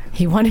 Right.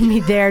 He wanted me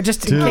there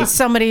just in case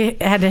somebody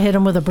had to hit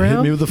him with a broom.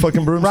 Hit me with the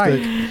fucking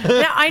broomstick.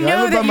 Now, I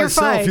know live that by you're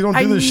myself. fine. You don't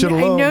do this shit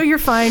alone. I know you're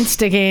fine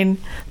sticking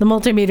the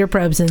multimeter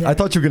probes in there. I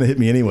thought you were going to hit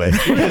me anyway.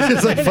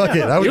 It's like, fuck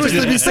it. I would just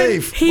to be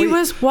safe. He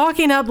was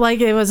walking up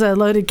like it was a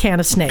loaded can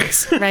of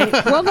snakes, right?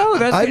 Well, no,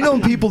 that's... I've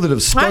known people that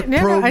have stuck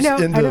probes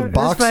into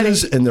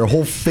boxes and their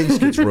whole face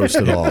gets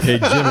roasted off. Hey,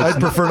 Jim, I'd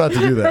prefer not to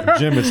do that.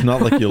 Jim, it's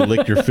not like you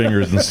lick your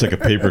fingers and stick a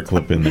paper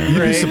clip in there.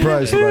 You'd be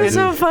surprised if I It's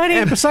do. so funny.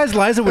 And besides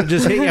Because Liza would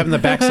just hit you up in the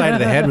backside of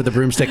the head with a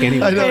broomstick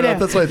anyway. I know.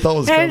 That's what I thought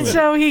was coming. And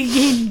so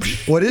he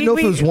well, I didn't know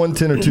if it was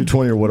 110 or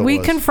 220 or what it we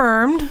was.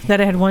 confirmed that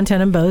it had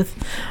 110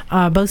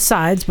 on both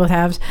sides, both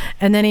halves,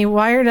 and then he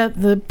wired up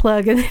the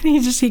plug, and then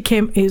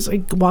he's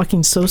like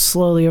walking so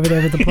slowly over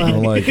there with the plug.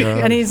 Oh my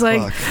God. And he's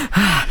like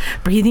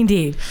breathing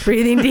deep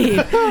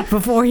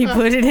before he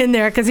put it in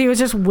there, because he was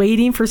just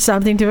waiting for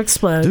something to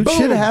explode. Dude,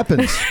 shit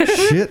happens.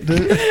 Shit,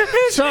 dude.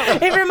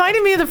 It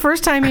reminded me of the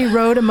first time he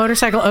rode a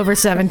motorcycle over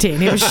 17.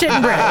 He was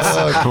shitting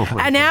bricks.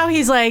 And now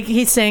he's like,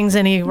 he sings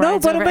and he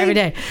rides over every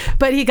day.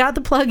 But he got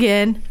the plug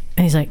in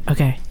and he's like,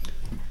 okay.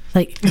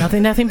 Like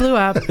nothing blew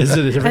up. Is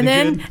it and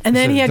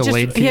then he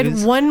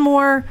had one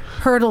more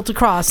hurdle to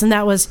cross, and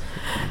that was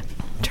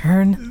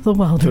turn the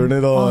welder Turn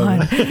it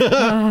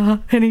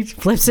on. and he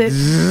flips it.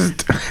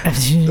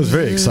 It was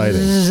very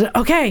exciting.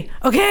 Okay.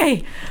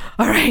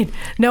 All right.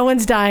 No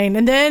one's dying.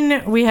 And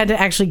then we had to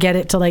actually get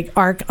it to like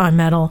arc on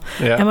metal.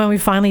 Yeah. And when we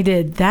finally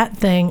did, that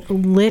thing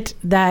lit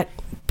that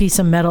piece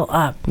of metal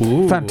up.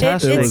 Ooh.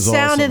 Fantastic. It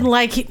sounded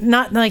like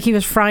not like he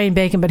was frying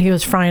bacon, but he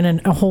was frying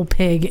a whole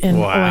pig in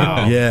oil.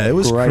 Yeah, it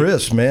was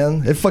crisp,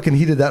 man. It fucking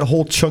heated that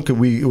whole chunk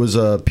of it was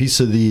a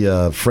piece of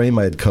the frame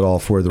I had cut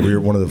off where the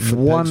rear one of the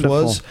pegs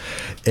was,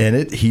 and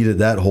it heated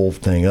that whole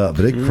thing up.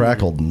 But it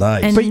crackled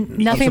nice. And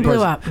nothing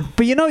blew up.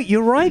 But you know,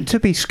 you're right to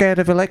be scared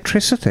of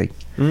electricity.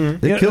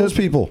 It kills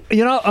people.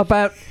 You know,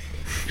 about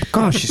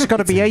gosh, it's got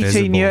to be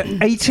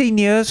 18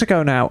 years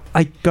ago now.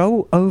 I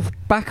go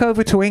back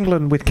over to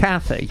England with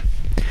Kathy,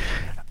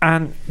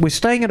 and we're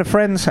staying at a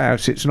friend's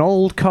house. It's an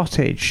old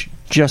cottage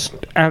just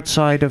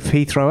outside of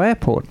Heathrow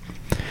Airport.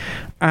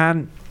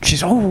 And she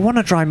says, I want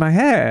to dry my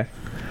hair.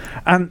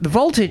 And the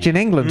voltage in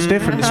England's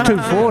different. It's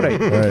 240.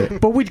 Right.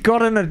 But we'd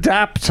got an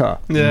adapter.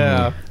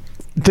 Yeah.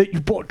 That you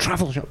bought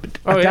travel shop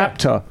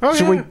adapter.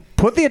 So we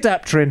put the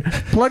adapter in,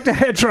 plugged the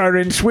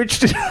hairdryer in,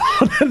 switched it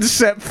on, and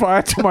set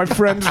fire to my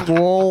friend's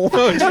wall.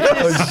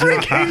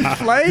 Freaking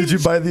flames. Did you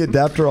buy the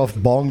adapter off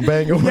Bong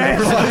Bang or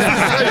whatever?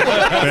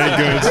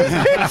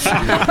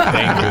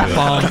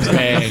 Bong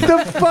Bang.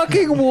 The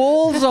fucking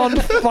wall's on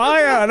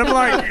fire, and I'm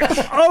like,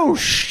 oh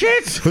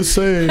shit!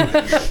 Hussein.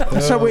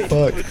 So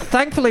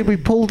thankfully we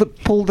pulled the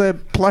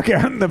plug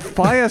out and the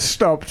fire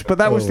stopped. But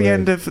that was the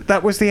end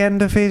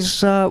of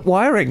his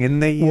wiring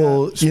in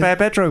the spare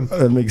bedroom.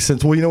 That makes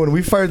sense. Well, you know, when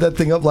we fired that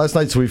thing up last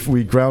night, so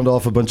we ground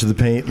off a bunch of the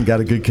paint and got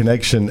a good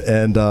connection,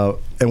 and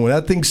when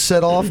that thing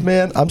set off,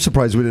 man, I'm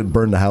surprised we didn't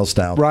burn the house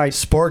down. Right,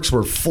 sparks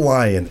were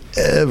flying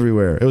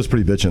everywhere. It was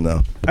pretty bitching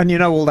though. And you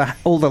know,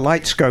 all the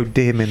lights go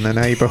dim in the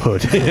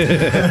neighborhood.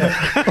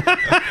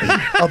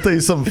 I'll tell you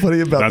something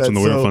funny about that. That's when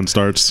the real fun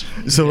starts.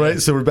 So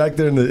we're back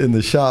there in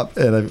the shop,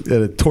 and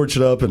I torch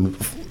it up and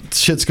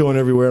shit's going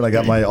everywhere, and I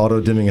got my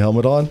auto dimming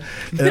helmet on,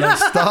 and then I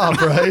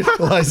stop, right?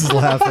 Liza's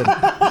laughing.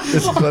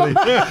 It's funny.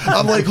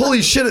 I'm like,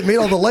 holy shit, it made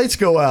all the lights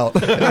go out.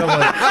 And I'm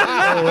like,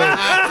 oh wait.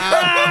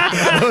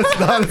 No, it's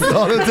not. It's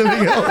auto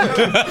dimming helmet.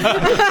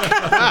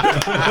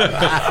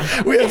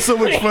 We had so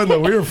much fun though.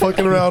 We were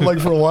fucking around like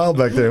for a while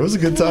back there. It was a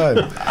good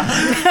time.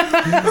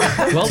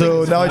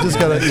 So now I just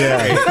gotta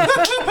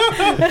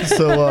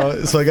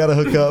So I gotta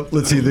hook up.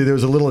 Let's see. There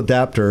was a little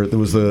adapter. There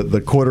was the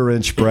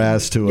 1/4-inch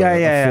brass to a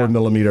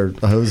 4mm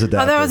hose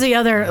adapter. Oh, that was the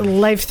other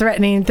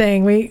life-threatening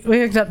thing. We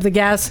hooked up the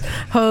gas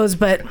hose,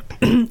 but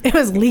it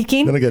was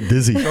leaking. Then I got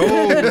dizzy.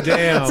 Oh,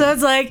 damn. So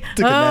it's like,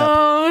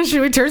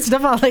 should we turn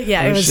stuff off? Like,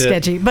 it was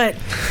sketchy, but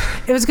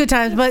it was good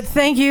times. But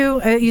thank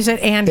you. You said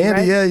Andy,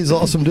 right? Yeah, he's an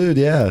awesome dude.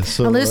 Yeah.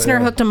 So a listener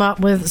hooked him up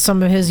with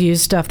some of his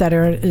used stuff that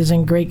is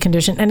in great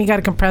condition, and he got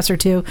a compressor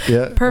too.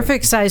 Yeah.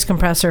 Perfect size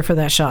compressor for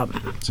that shop.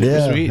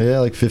 Yeah,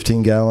 like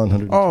 15-gallon,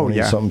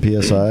 120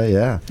 something PSI.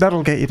 Yeah.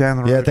 That'll get you down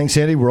the road. Yeah, thanks,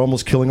 Andy. We're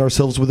almost killing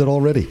ourselves with it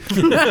already.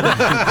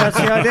 That's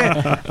the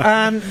idea.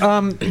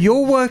 And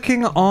you're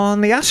working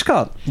on the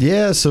Ascot.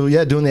 Yeah,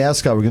 doing the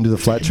Ascot. We're going to do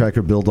the flat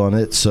tracker build on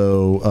it.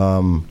 So,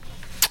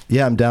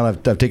 I'm down.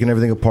 I've taken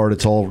everything apart.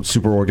 It's all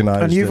super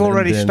organized. And you've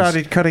already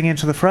started cutting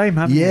into the frame,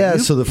 haven't you? Yeah,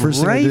 so the first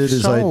thing I did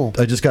is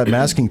I just got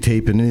masking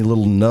tape, and any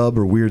little nub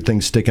or weird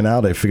thing sticking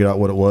out, I figured out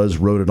what it was,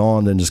 wrote it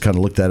on, then just kind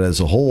of looked at it as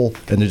a whole,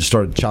 and then just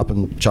started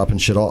chopping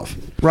shit off.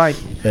 Right.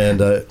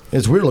 And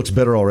it's weird. It looks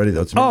better already,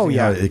 though. It's amazing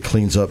how it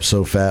cleans up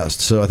so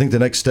fast. So I think the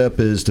next step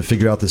is to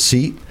figure out the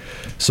seat.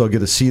 So I'll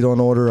get a seat on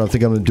order. I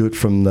think I'm going to do it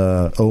from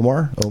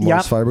Omar's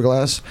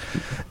fiberglass.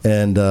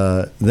 And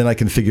then I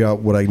can figure out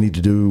what I need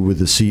to do with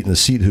the seat and the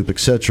seat hoop,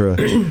 etc.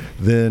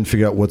 Then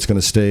figure out what's going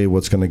to stay,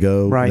 what's going to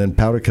go, and then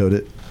powder coat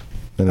it.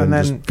 And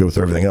then just go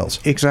through everything else.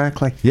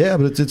 Exactly. Yeah,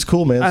 but it's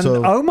cool, man.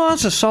 And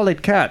Omar's a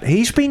solid cat.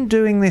 He's been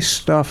doing this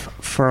stuff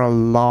for a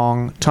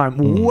long time,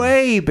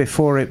 way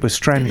before it was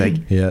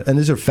trendy. Yeah, and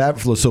these are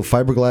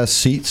fiberglass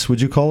seats,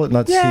 would you call it?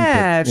 Not seat,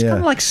 but, it's kind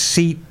of like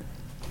seat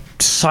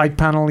side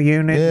panel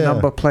unit,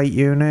 number plate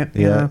unit.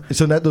 Yeah.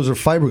 So those are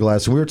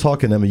fiberglass. And we were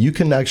talking, Emma, you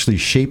can actually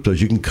shape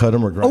those. You can cut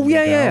them or grind them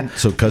down.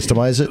 So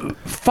customize it.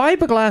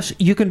 Fiberglass,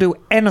 you can do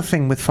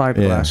anything with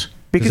fiberglass.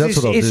 Because that's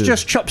what I'll it's do.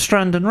 just chopped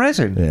strand and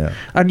resin. Yeah.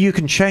 And you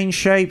can change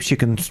shapes. You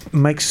can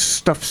make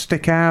stuff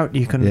stick out.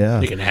 You can.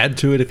 Yeah. You can add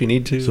to it if you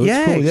need to. So it's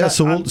Yeah, cool. Yeah,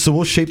 exactly. so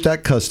we'll shape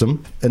that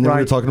custom, and then we're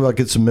Right. talking about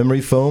get some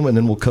memory foam, and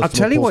then we'll custom I'll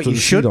tell you what upholster you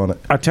the should. seat on it.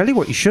 I'll tell you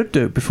what you should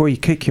do before you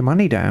kick your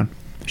money down.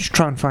 Just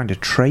try and find a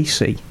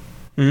Tracy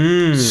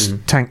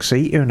tank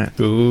seat unit.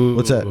 Ooh.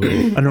 What's that?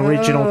 An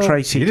original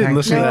Tracy. You didn't tank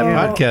listen to that seat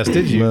unit. podcast,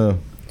 did you? No.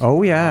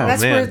 Oh yeah.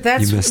 That's man. worth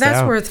You missed that's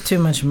out. worth too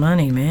much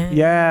money, man.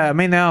 Yeah, I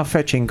mean they are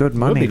fetching good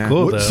money be now.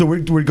 cool. though. So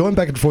we're going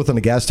back and forth on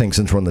the gas tank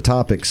since we're on the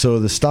topic. So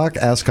the stock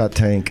Ascot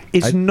tank,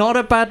 It's not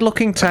a bad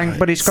looking tank,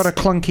 but it's got a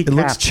clunky it cap.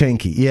 looks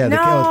chunky. Yeah, No, it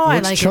I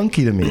looks like it.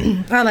 chunky to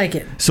me. I like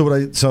it. So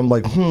I'm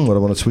like, what I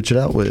want to switch it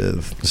out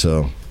with.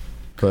 So,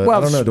 but well,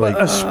 I don't know. Do a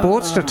I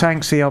Sportster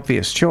tank's the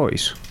obvious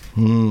choice.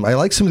 I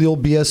like some of the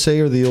old BSA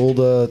or the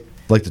old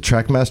like the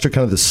Trackmaster,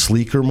 kind of the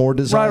sleeker more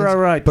designs.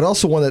 Right. But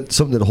also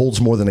something that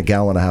holds more than a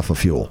gallon and a half of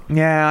fuel.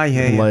 Yeah, I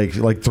hear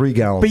you. Like 3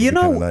 gallons. But you would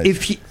be know, kinda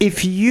nice.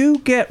 if you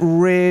get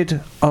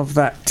rid of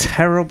that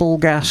terrible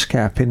gas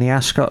cap in the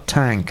Ascot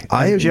tank,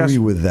 I and agree just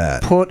with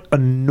that. put a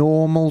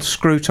normal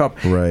screw top,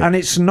 Right. and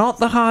it's not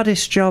the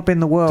hardest job in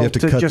the world. Do you have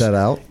to cut just that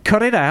out?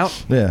 Cut it out.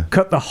 Yeah.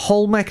 Cut the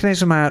whole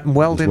mechanism out and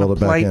weld Just in weld a it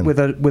back plate in.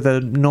 with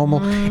a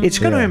normal. It's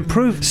going to Yeah.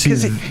 improve See,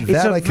 because it's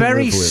that a I can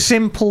very live with.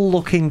 simple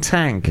looking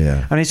tank.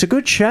 Yeah. And it's a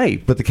good shape.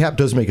 But the cap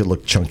does make it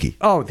look chunky.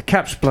 Oh, the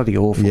cap's bloody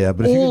awful. Yeah,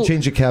 but if you can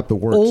change the cap, it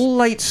works. All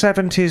late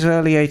 70s,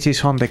 early 80s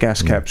Honda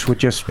gas caps were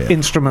just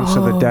instruments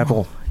of the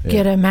devil.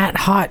 Get a Matt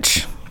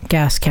Hotch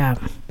gas cap.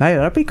 Hey,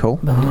 that'd be cool.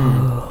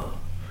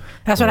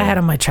 That's what I had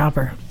on my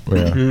chopper.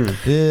 Yeah.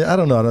 Yeah, I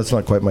don't know. That's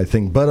not quite my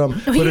thing, but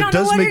but You it don't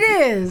does know what make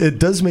it is. it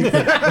does make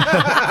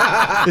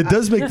the, it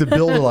does make the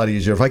build a lot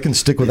easier if I can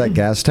stick with that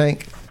gas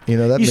tank. You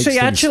know that You makes see,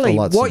 things actually, a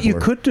lot what you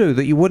simpler. could do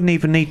that you wouldn't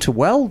even need to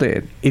weld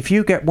it, if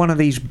you get one of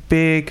these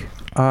big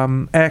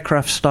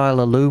aircraft-style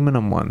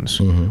aluminum ones,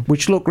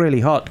 which look really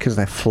hot because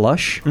they're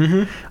flush,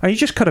 and you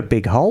just cut a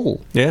big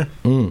hole. Yeah.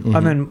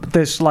 And then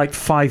there's like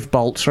 5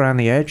 bolts around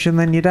the edge, and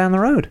then you're down the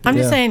road. I'm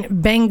just saying,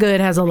 Banggood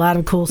has a lot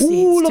of cool seats.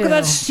 Ooh, look too. at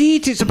that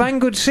seat! It's a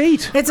Banggood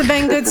seat. It's a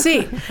Banggood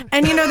seat,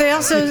 and you know they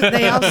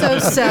also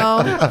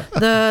sell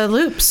the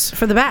loops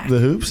for the back. The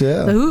hoops,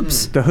 yeah. The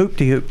hoops. The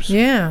hoopty hoops.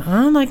 Yeah,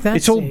 I like that.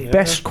 It's all seat.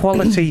 best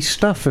quality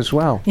stuff as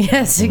well.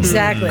 Yes,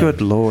 exactly.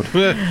 Good lord.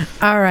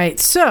 All right,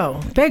 so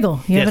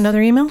Bagel, you have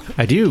another email?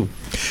 I do.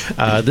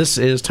 This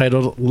is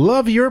titled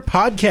 "Love Your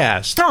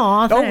Podcast."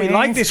 Aw, Oh, we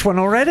like this one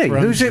already.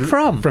 Who's it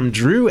from? From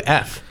Drew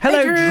F.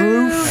 Hello,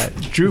 Drew. Drew.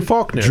 Drew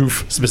Faulkner,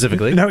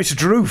 specifically. No, it's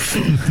Droof.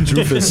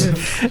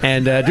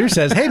 And Drew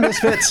says, "Hey,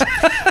 Misfits,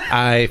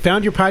 I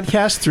found your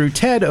podcast through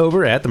Ted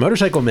over at the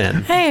Motorcycle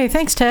Men. Hey,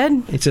 thanks,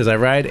 Ted. It says I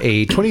ride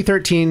a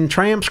 2013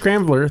 Triumph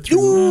Scrambler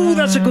Ooh,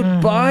 that's a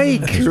good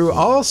bike. through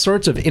all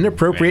sorts of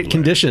inappropriate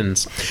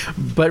conditions,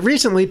 but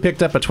recently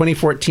picked up a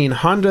 2014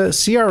 Honda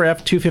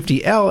CRF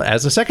 250L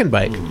as a second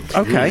bike.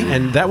 Okay.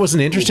 And that was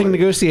an interesting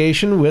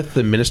negotiation with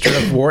the Minister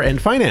of War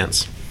and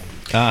Finance.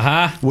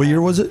 What year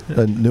was it?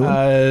 A new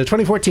one?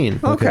 2014.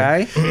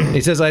 Okay.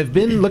 He says, I've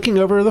been looking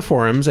over the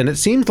forums, and it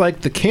seems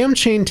like the cam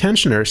chain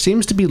tensioner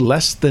seems to be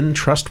less than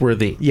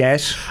trustworthy.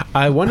 Yes.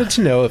 I wanted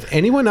to know if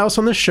anyone else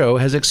on the show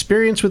has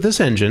experience with this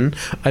engine.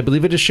 I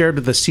believe it is shared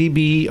with the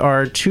CBR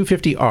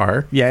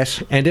 250R.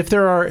 Yes. And if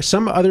there are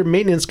some other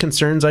maintenance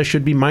concerns I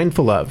should be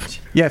mindful of.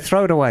 Yeah,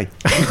 throw it away.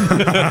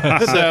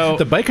 So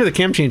the bike or the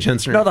cam chain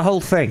tensioner? No, the whole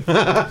thing.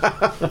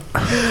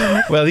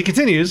 Well, he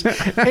continues.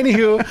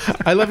 Anywho,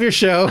 I love your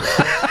show.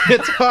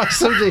 It's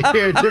awesome to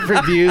hear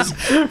different views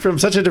from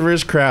such a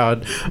diverse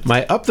crowd.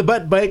 My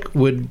up-the-butt bike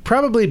would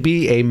probably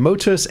be a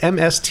Motus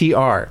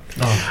MSTR.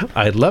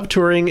 I love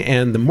touring,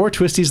 and the more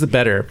twisties, the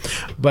better.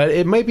 But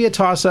it might be a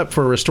toss-up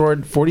for a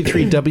restored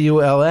 43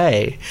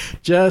 WLA,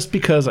 just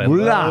because I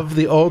love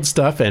the old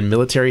stuff and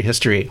military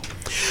history.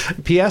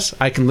 P.S.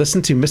 I can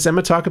listen to Miss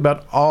Emma talk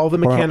about all the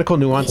mechanical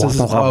nuances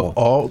of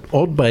all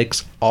old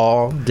bikes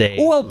all day.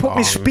 Oh, I'll put my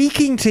long.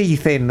 speaking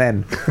teeth in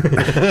then.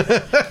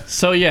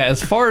 So yeah,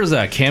 as far as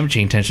cam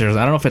chain tensioners,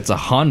 I don't know if it's a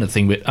Honda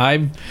thing, but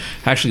I've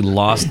actually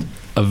lost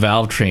a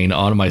valve train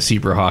on my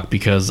Super Hawk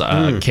because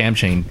cam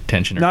chain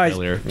tensioner Nice.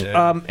 failure.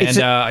 It's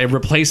And I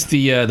replaced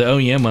the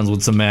OEM ones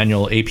with some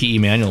manual APE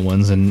manual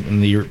ones,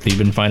 and they've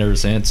been fine ever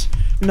since.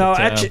 No,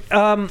 But,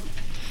 actually,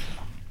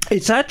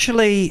 it's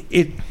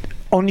actually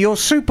on your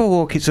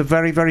Superhawk. It's a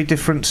very, very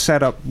different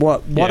setup.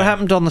 What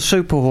happened on the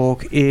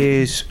Superhawk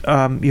is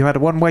you had a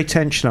one-way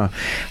tensioner,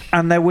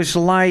 and there was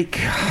like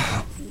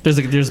there's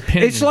a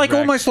pin. it's like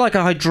almost like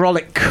a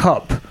hydraulic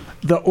cup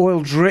that oil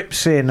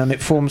drips in, and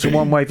it forms a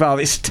one-way valve.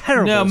 It's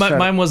terrible. No,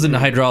 mine wasn't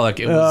hydraulic.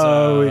 It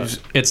was.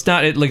 It's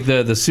not. Like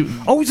the suit.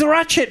 Oh, it's a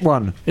ratchet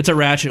one. It's a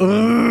ratchet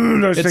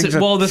one. Those things are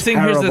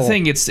Here's the terrible.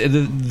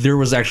 thing. There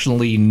was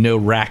actually no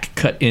rack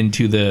cut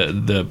into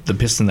the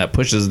piston that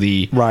pushes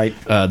the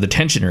the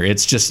tensioner.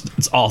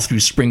 It's all through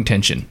spring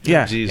tension.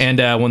 Yeah. And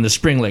when the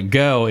spring let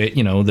go,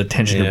 the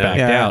tensioner backed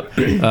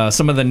out.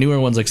 Some of the newer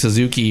ones like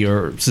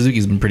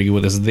Suzuki's been pretty good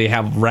with this. They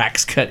have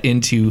racks cut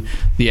into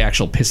the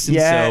actual piston.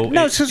 Yeah, So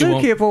no, it Suzuki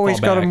won't have always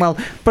fall got them back.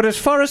 well. But as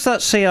far as that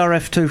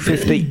CRF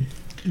 250,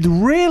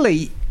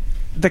 really,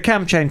 the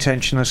cam chain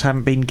tensioners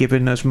haven't been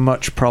given as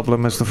much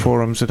problem as the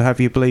forums would have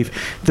you believe.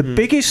 The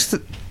biggest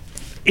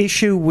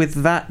issue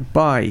with that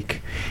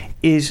bike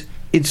is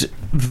it's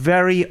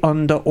very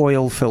under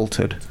oil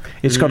filtered.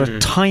 It's got a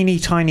tiny,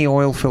 tiny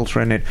oil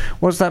filter in it.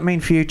 What does that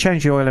mean for you?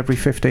 Change the oil every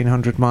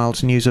 1,500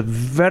 miles and use a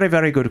very,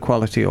 very good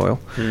quality oil.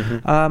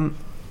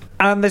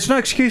 And there's no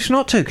excuse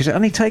not to, because it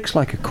only takes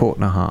like a quart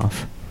and a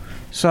half.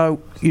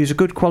 So use a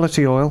good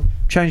quality oil,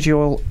 change the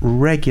oil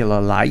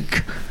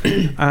regular-like,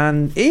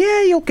 and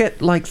yeah, you'll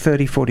get like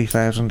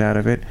 40,000 out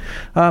of it.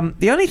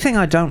 The only thing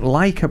I don't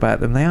like about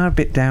them, they are a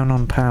bit down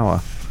on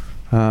power.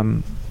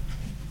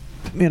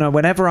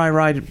 Whenever I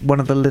ride one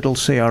of the little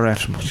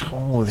CRFs, I'm like,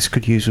 oh, this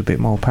could use a bit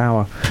more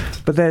power.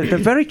 But they're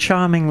very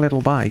charming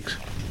little bikes.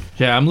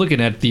 Yeah, I'm looking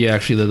at the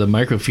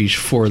microfiche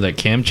for that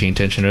cam chain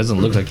tensioner. It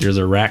doesn't look like there's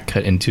a rack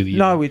cut into the.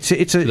 No, it's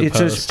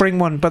a spring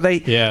one, but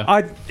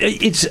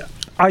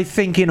I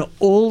think in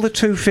all the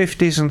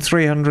 250s and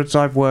 300s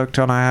I've worked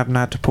on, I haven't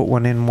had to put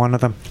one in one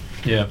of them.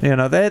 Yeah,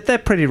 they're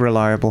pretty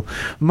reliable.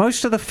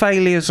 Most of the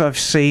failures I've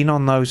seen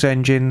on those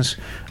engines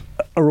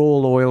are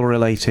all oil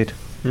related.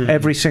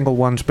 Every single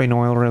one's been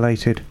oil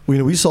related.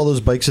 We saw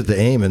those bikes at the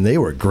AIM, and they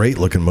were great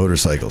looking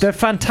motorcycles. They're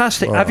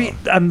fantastic.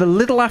 And the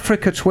little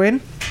Africa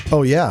Twin?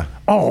 Oh yeah.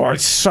 Oh,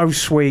 it's so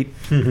sweet.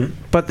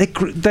 But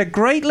they're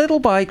great little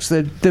bikes.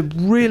 They're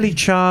really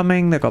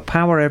charming. They've got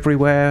power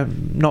everywhere.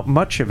 Not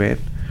much of it.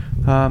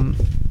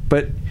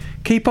 But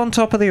keep on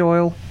top of the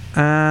oil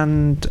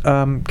and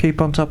keep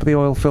on top of the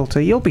oil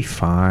filter. You'll be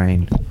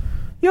fine.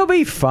 You'll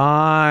be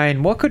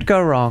fine. What could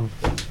go wrong?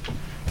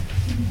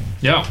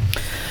 Yeah.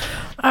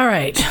 All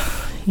right.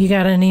 You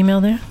got an email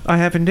there? I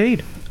have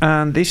indeed.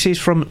 And this is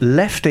from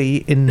Lefty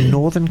in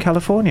Northern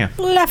California.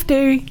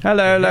 Lefty.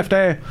 Hello,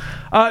 Lefty.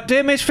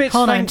 Dear Misfits...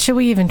 Hold on. Should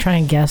we even try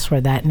and guess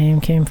where that name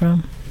came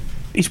from?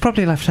 He's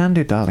probably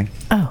left-handed, darling.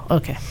 Oh,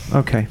 okay.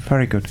 Okay,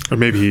 very good. Or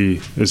maybe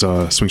he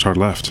swings hard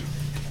left.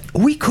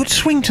 We could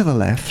swing to the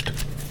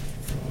left.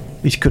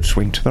 He could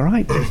swing to the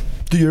right.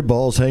 Do your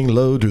balls hang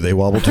low? Do they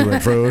wobble to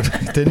and fro?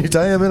 Did you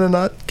tie them in a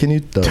knot? Can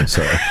you? Oh,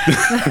 sorry.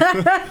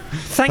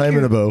 Tie him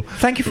in a bow.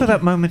 Thank you for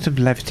that moment of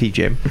levity,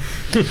 Jim.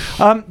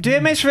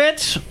 Dear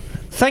Misfits,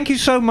 thank you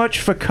so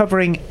much for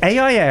covering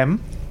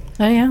AIM.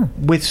 Oh, yeah.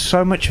 With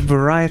so much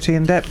variety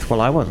and depth.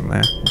 Well, I wasn't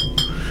there.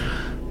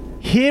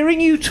 Hearing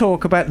you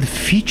talk about the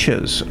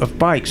features of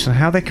bikes and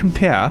how they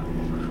compare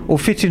or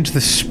fit into the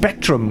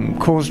spectrum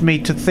caused me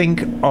to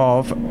think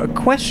of a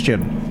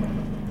question.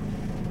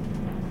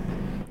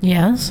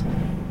 Yes.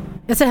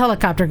 It's a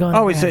helicopter going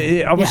over.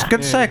 I was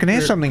going to say, I can hear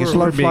something. It's a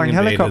low-flying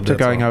helicopter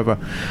going over.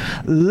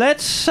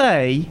 Let's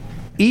say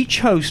each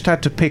host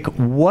had to pick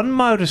one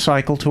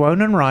motorcycle to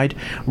own and ride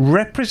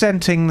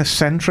representing the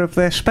center of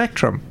their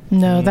spectrum.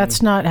 No,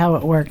 that's not how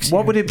it works.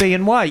 What would it be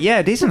and why? Yeah,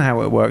 it isn't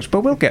how it works,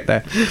 but we'll get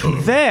there.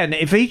 Then,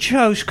 if each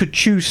host could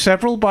choose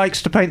several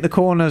bikes to paint the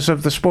corners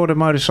of the sport of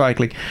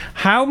motorcycling,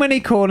 how many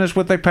corners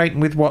would they paint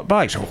with what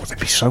bikes? Oh, there'd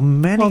be so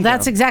many. Well,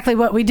 that's exactly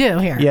what we do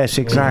here. Yes,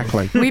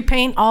 exactly. We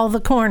paint all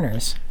the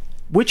corners.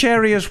 Which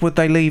areas would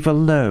they leave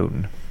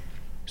alone?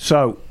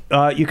 So,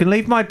 you can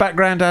leave my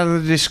background out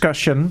of the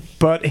discussion,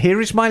 but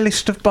here is my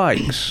list of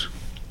bikes.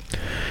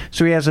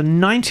 So he has a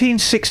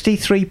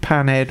 1963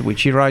 Panhead,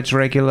 which he rides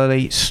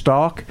regularly,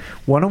 stock,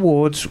 won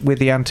awards with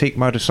the Antique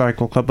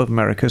Motorcycle Club of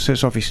America, so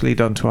it's obviously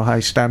done to a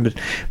high standard,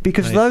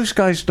 because those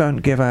guys don't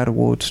give out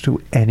awards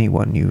to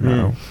anyone you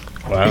know.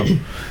 Wow.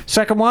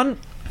 Second one,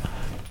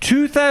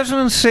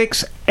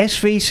 2006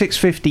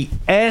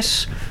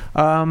 SV650S.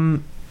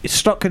 It's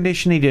stock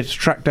condition, he did a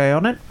track day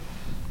on it.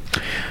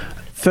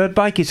 Third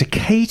bike is a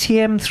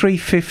KTM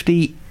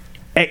 350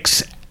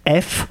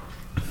 XF.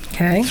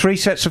 Okay. 3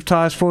 sets of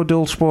tyres, 4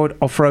 dual sport,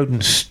 off-road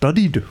and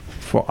studied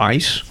for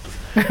ice.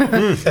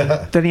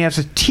 Then he has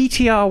a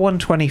TTR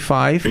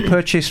 125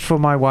 purchased for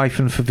my wife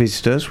and for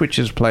visitors, which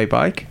is a play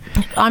bike.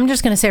 I'm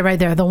just going to say right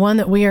there, the one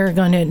that we are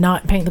going to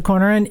not paint the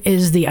corner in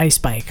is the ice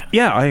bike.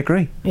 Yeah, I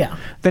agree. Yeah.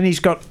 Then he's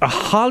got a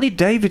Harley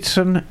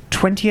Davidson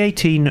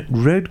 2018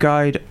 Road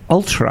Guide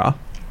Ultra.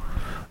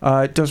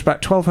 It does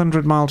about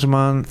 1,200 miles a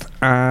month,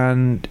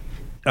 and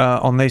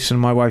on this, and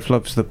my wife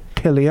loves the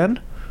pillion.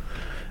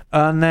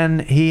 And then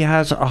he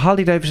has a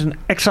Harley Davidson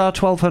XR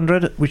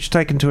 1200, which is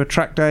taken to a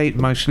track day,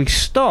 mostly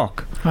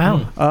stock.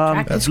 Wow,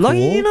 that's cool.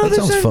 That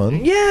sounds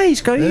fun. Yeah,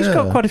 he's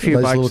got quite a few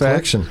nice bikes little there.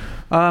 collection.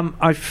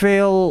 I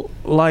feel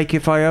like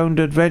if I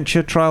owned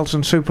adventure, trials,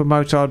 and super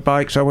motard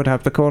bikes, I would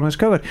have the corners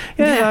covered.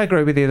 Yeah, I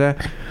agree with you there.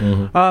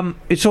 Mm-hmm.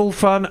 It's all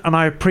fun, and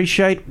I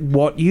appreciate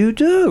what you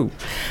do.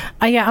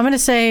 Yeah, I'm going to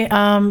say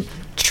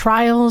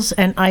trials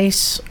and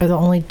ice are the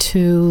only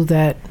two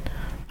that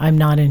I'm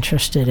not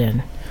interested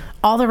in.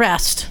 All the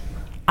rest,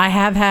 I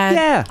have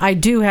had, I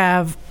do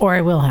have, or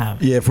I will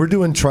have. Yeah, if we're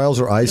doing trials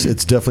or ice,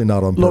 it's definitely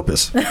not on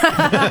purpose.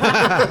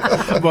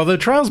 Well, the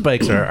trials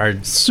bikes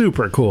are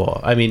super cool.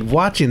 I mean,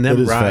 watching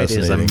them ride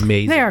is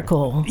amazing. They are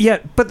cool. Yeah,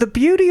 but the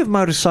beauty of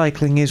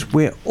motorcycling is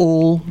we're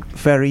all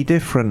very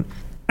different.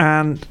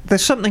 And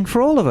there's something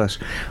for all of us.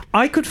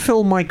 I could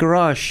fill my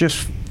garage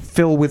just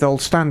fill with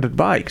old standard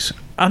bikes.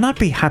 and I'd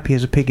be happy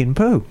as a pig in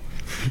poo,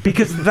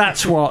 because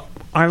that's what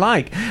I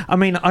like. I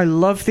mean, I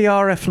love the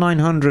RF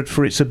 900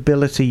 for its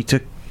ability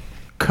to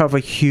cover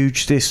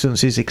huge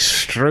distances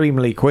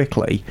extremely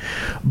quickly,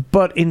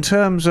 but in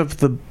terms of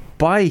the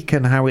bike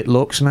and how it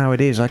looks and how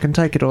it is, I can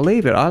take it or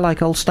leave it. I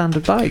like old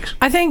standard bikes.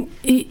 I think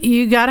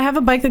you got to have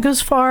a bike that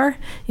goes far.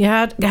 You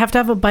have to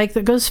have a bike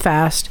that goes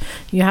fast.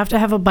 You have to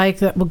have a bike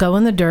that will go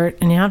in the dirt,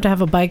 and you have to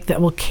have a bike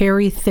that will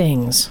carry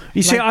things.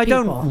 You see, like I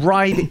people. don't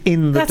ride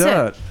in the That's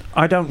dirt. it.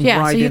 I don't Yeah,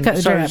 ride so you in, cut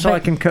the dirt, so I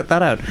but- can cut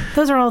that out.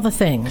 Those are all the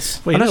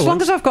things. Well, And you know, as long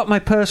once- as I've got my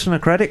personal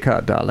credit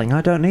card, darling,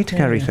 I don't need to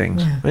carry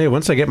things. Hey,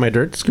 once I get my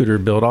dirt scooter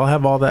built, I'll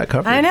have all that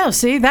covered. I know.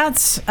 See, I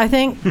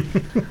think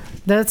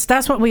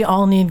that's what we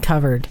all need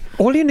covered.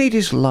 All you need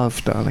is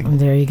love, darling.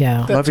 There you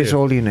go. Love is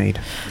all you need.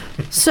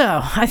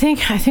 So I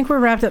think we're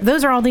wrapped up.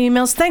 Those are all the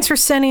emails. Thanks for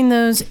sending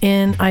those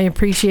in. I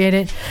appreciate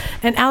it.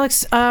 And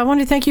Alex, I want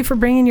to thank you for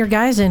bringing your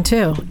guys in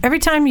too. Every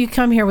time you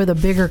come here with a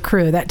bigger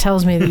crew, that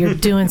tells me that you're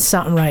doing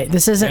something right.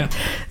 This isn't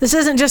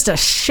just a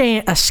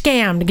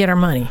scam to get our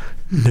money.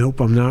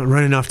 Nope, I'm not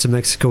running off to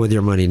Mexico with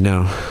your money.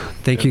 No.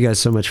 Thank you guys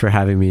so much for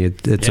having me.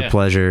 It's a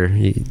pleasure.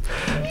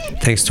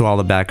 Thanks to all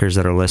the backers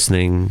that are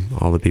listening,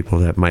 all the people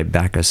that might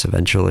back us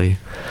eventually.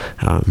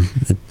 I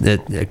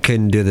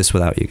couldn't do this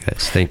without you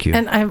guys. Thank you.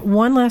 And I have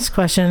one last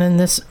question, and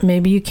this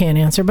maybe you can't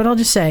answer, but I'll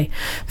just say,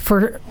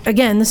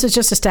 this is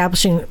just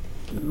establishing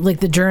like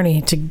the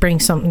journey to bring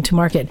something to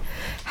market.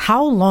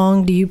 How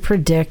long do you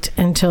predict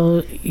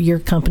until your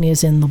company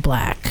is in the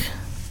black?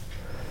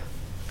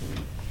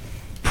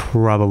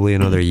 Probably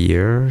another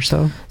year or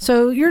so.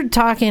 So you're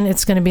talking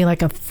it's going to be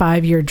like a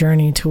 5-year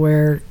journey to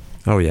where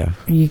Oh, yeah.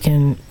 you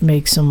can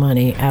make some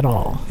money at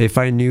all. If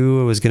I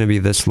knew it was going to be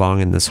this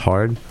long and this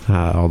hard,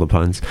 all the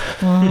puns,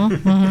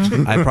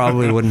 I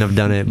probably wouldn't have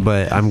done it,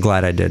 but I'm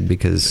glad I did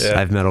because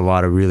I've met a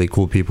lot of really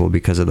cool people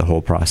because of the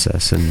whole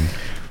process. And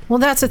well,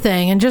 that's the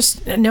thing. And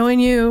just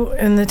knowing you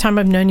and the time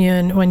I've known you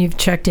and when you've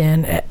checked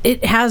in,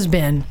 it has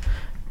been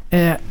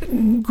a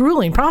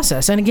grueling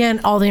process. And again,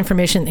 all the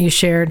information that you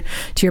shared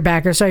to your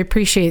backers. So I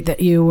appreciate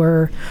that you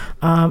were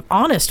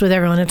honest with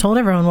everyone and told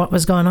everyone what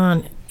was going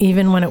on,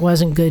 even when it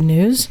wasn't good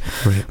news.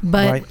 Right.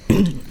 But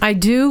I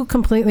do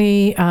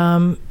completely,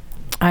 I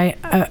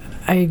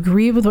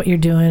agree with what you're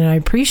doing, and I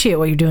appreciate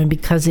what you're doing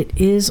because it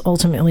is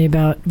ultimately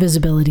about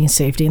visibility and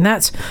safety. And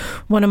that's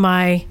one of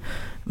my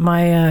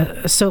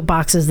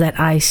soapboxes that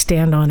I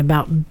stand on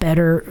about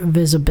better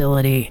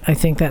visibility. I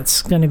think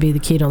that's going to be the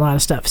key to a lot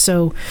of stuff.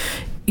 So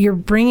you're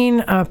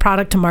bringing a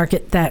product to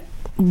market that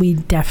we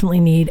definitely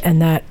need and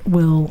that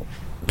will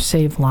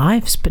save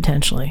lives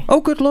potentially.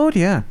 Oh, good Lord,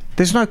 yeah.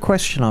 There's no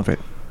question of it.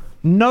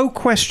 No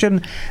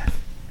question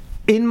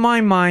in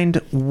my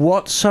mind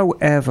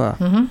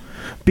whatsoever.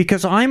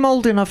 Because I'm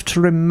old enough to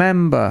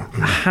remember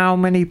how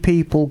many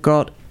people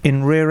got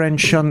in rear-end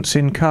shunts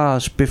in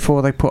cars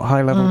before they put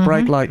high-level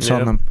brake lights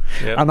on them.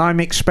 And I'm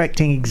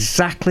expecting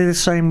exactly the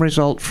same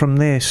result from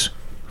this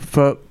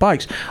for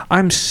bikes.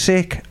 I'm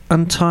sick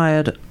and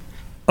tired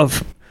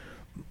of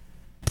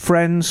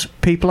friends,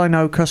 people I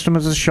know,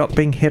 customers of the shop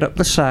being hit up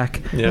the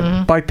sack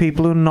by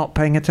people who are not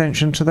paying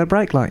attention to their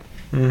brake light.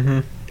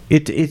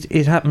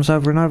 It happens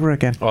over and over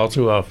again. All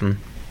too often.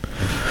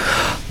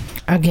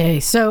 Okay,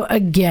 so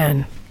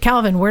again,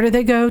 Calvin, where do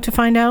they go to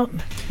find out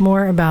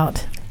more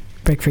about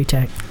Break Free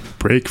Tech?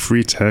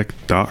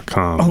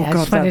 BreakFreeTech.com. Oh, Yeah,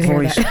 God, that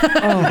voice.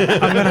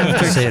 I'm going to have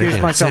to say it excuse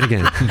again. myself. Say it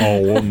again.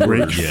 All one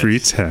word.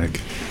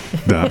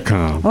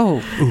 BreakFreeTech.com.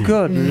 Oh,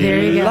 good.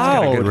 There you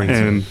go. Lord.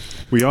 And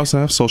we also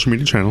have social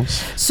media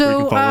channels. So where you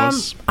can follow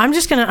us. I'm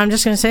just gonna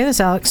say this,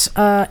 Alex.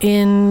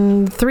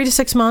 In 3 to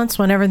 6 months,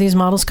 whenever these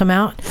models come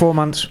out, 4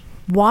 months.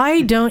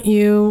 why don't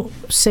you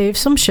save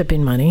some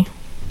shipping money?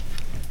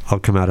 I'll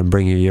come out and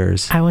bring you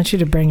yours. I want you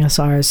to bring us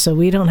ours, so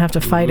we don't have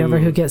to fight over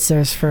who gets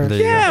theirs first. There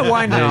you Yeah,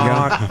 why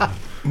not?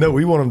 No,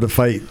 we want them to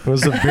fight. It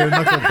was a bare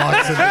knuckle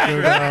boxing to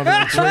go down in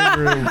the trade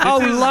room. Oh,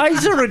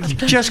 Liza would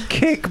just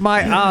kick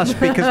my ass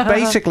because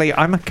basically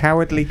I'm a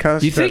cowardly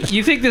customer.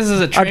 You think this is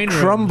a I'd train room,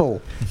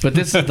 crumble. but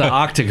this is the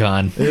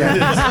octagon.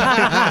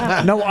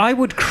 No, I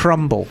would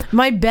crumble.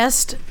 My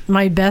best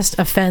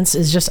offense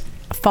is just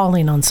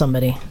falling on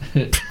somebody.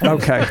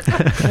 Okay.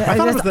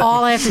 That's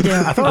all I have to do.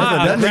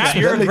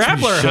 You're a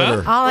grappler,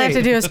 huh? All I have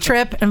to do is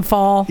trip and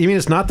fall. You mean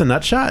it's not the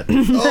nut shot?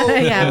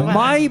 Yeah.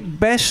 My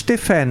best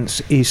defense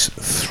is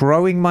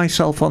throwing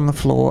myself on the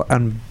floor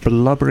and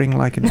blubbering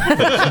like an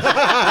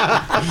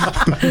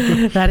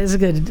That is a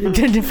good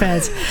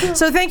defense.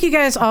 So thank you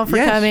guys all for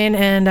coming,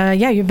 and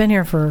you've been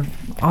here for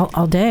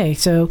all day.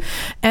 So,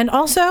 and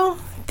also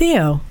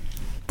Theo,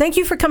 thank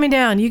you for coming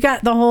down. You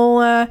got the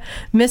whole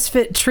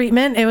Misfit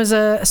treatment. It was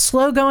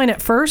slow going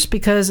at first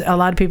because a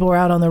lot of people were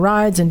out on the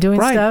rides and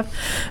doing stuff,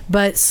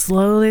 but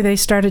slowly they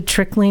started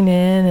trickling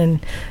in,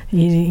 and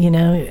You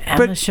know,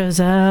 Emma shows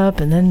up,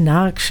 and then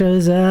Knox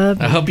shows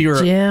up. I hope you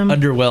were Jim.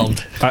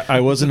 underwhelmed. I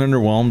wasn't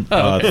underwhelmed.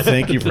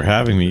 Thank you for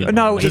having me.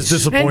 No, Just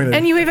disappointed.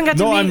 And you even got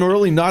to No, meet. I'm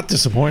really not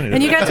disappointed.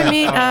 And you got to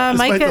meet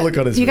Despite the look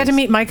on Micah. his You got to face.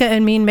 meet Micah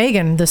and Mean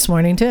Megan this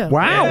morning too.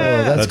 wow. Oh,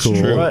 that's cool.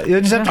 true. Well, you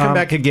just have to come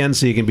back again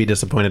so you can be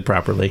disappointed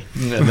properly.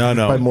 No.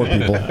 By more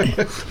people.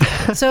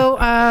 So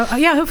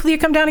yeah, hopefully you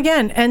come down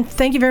again. And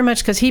thank you very much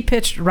because he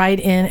pitched right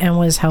in and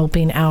was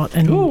helping out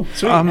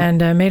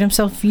and made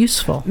himself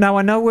useful. Now,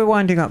 I know we're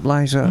winding up,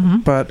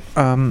 Liza, but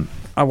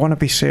I want to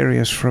be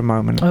serious for a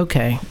moment.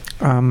 Okay.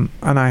 And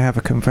I have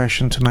a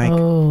confession to make.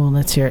 Oh,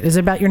 let's hear it. Is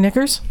it about your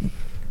knickers?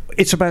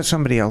 It's about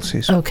somebody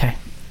else's. Okay.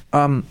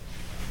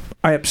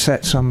 I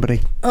upset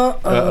somebody.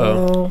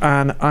 Uh-oh.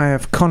 And I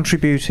have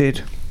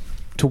contributed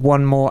to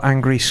one more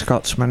angry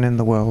Scotsman in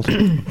the world.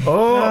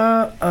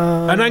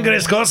 An angry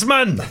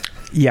Scotsman!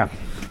 Yeah.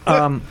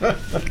 And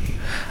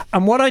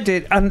what I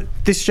did, and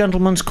this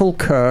gentleman's called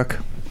Kirk,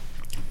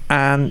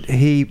 and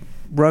he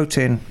wrote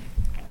in,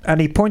 and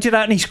he pointed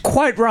out, and he's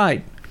quite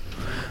right,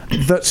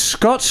 that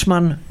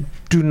Scotsmen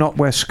do not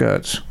wear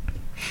skirts.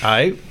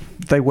 Aye.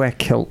 They wear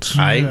kilts.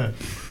 Aye.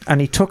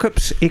 And he took up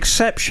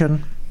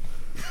exception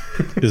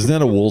Isn't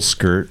that a wool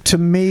skirt to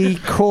me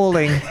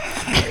calling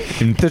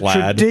in the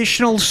plaid?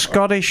 traditional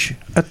Scottish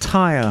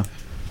attire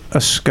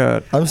a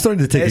skirt. I'm starting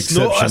to take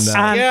exception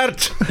now.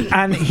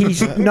 And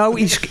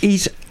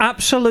he's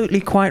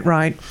absolutely quite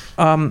right.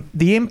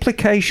 The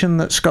implication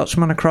that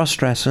Scotsmen are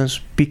cross-dressers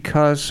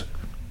because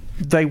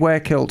they wear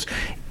kilts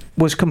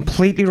was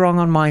completely wrong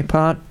on my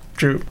part.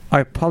 True. I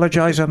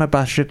apologise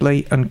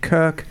unabashedly. And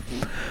Kirk,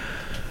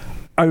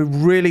 I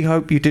really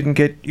hope you didn't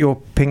get your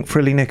pink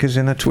frilly knickers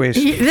in a twist.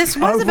 This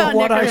was over about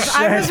what knickers.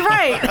 I was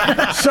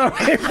right. So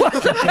it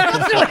wasn't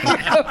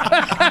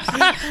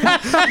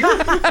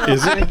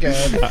Is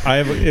it?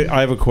 I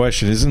have a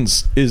question.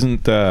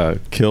 Isn't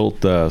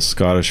kilt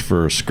Scottish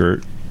for a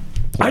skirt?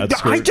 I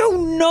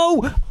don't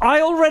know.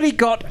 I already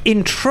got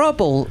in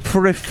trouble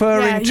for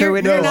referring to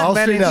it as I'll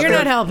men say in that. You're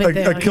not helping,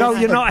 Theo. No,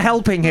 you're not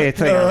helping here,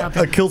 Theo.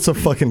 A kilt's a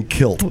fucking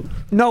kilt.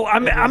 No, I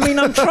mean,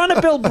 I'm trying to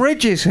build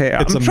bridges here.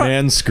 It's I'm a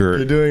man skirt.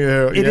 You're doing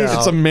it. It is.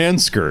 It's a man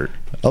skirt.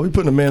 I'll be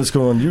putting a man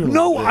skirt on you.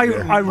 No,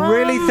 I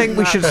really think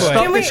we should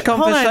stop Can we, this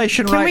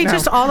conversation hold on. right Can we now.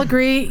 just all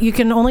agree you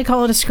can only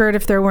call it a skirt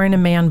if they're wearing a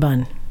man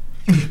bun?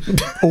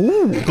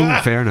 Ooh,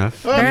 fair enough.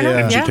 Fair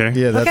enough? Yeah. MGK.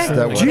 Yeah, that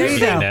Okay. works. There you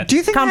go. Do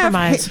you think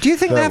Compromise. They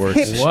have works.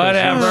 hips?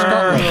 Whatever.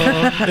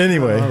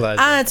 Anyway,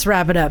 Let's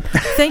wrap it up.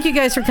 Thank you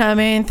guys for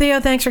coming. Theo,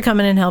 thanks for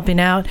coming and helping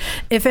out.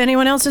 If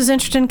anyone else is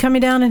interested in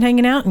coming down and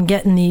hanging out and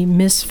getting the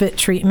misfit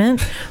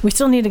treatment, we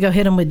still need to go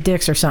hit them with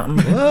dicks or something.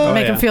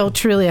 Make them feel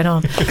truly at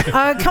home.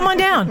 Come on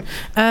down.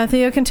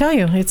 Theo can tell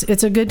you.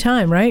 It's a good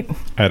time, right?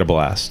 I had a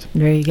blast.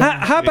 There you go.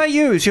 How about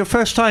you? It's your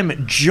first time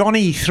at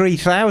Johnny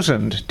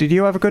 3000. Did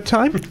you have a good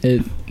time?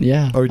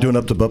 Yeah. are we doing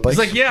up to butt bikes?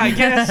 It's like, yeah, I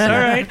guess. All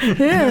right.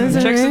 Yeah,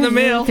 Checks in the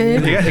mail. Okay.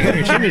 You got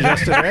your chin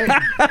adjusted,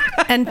 right?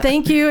 And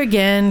thank you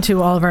again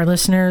to all of our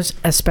listeners,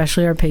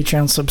 especially our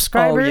Patreon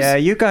subscribers. Oh, yeah,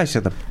 you guys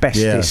are the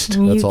bestest.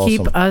 Yeah. You That's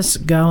keep awesome. us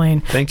going.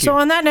 Thank you. So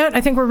on that note,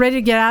 I think we're ready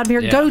to get out of here.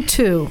 Yeah. Go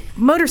to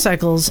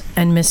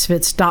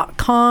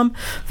motorcyclesandmisfits.com.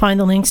 Find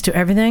the links to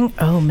everything.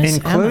 Oh, Miss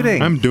Including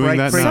Emma. I'm doing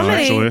that now,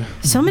 actually.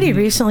 Somebody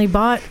recently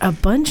bought a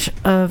bunch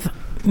of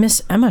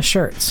Miss Emma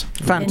shirts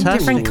Fantastic. in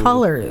different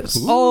colors.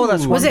 Oh,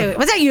 that's Was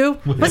wonderful. that you?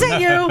 Was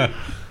that you?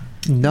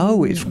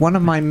 No, it's one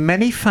of my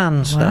many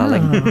fans,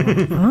 darling.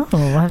 Oh,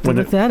 we'll have to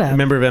look that up.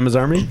 Member of Emma's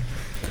Army?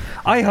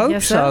 I hope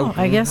Guess so.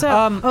 I guess so.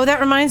 Oh, that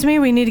reminds me,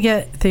 we need to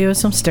get Theo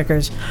some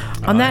stickers.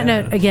 On that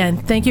note, again,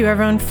 thank you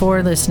everyone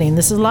for listening.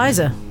 This is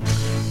Liza.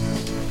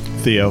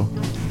 Theo.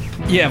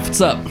 Yeah, what's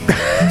up?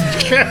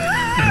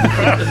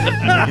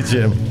 Thank you,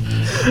 Jim.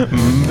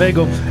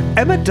 Bagel.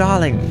 Emma,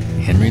 darling.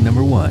 Henry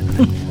number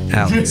 1.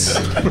 Alex.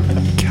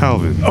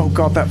 Calvin. Oh,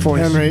 God, that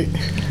voice. Henry.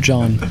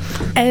 John.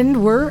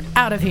 And we're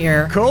out of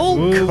here.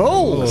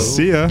 Cool.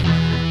 See ya.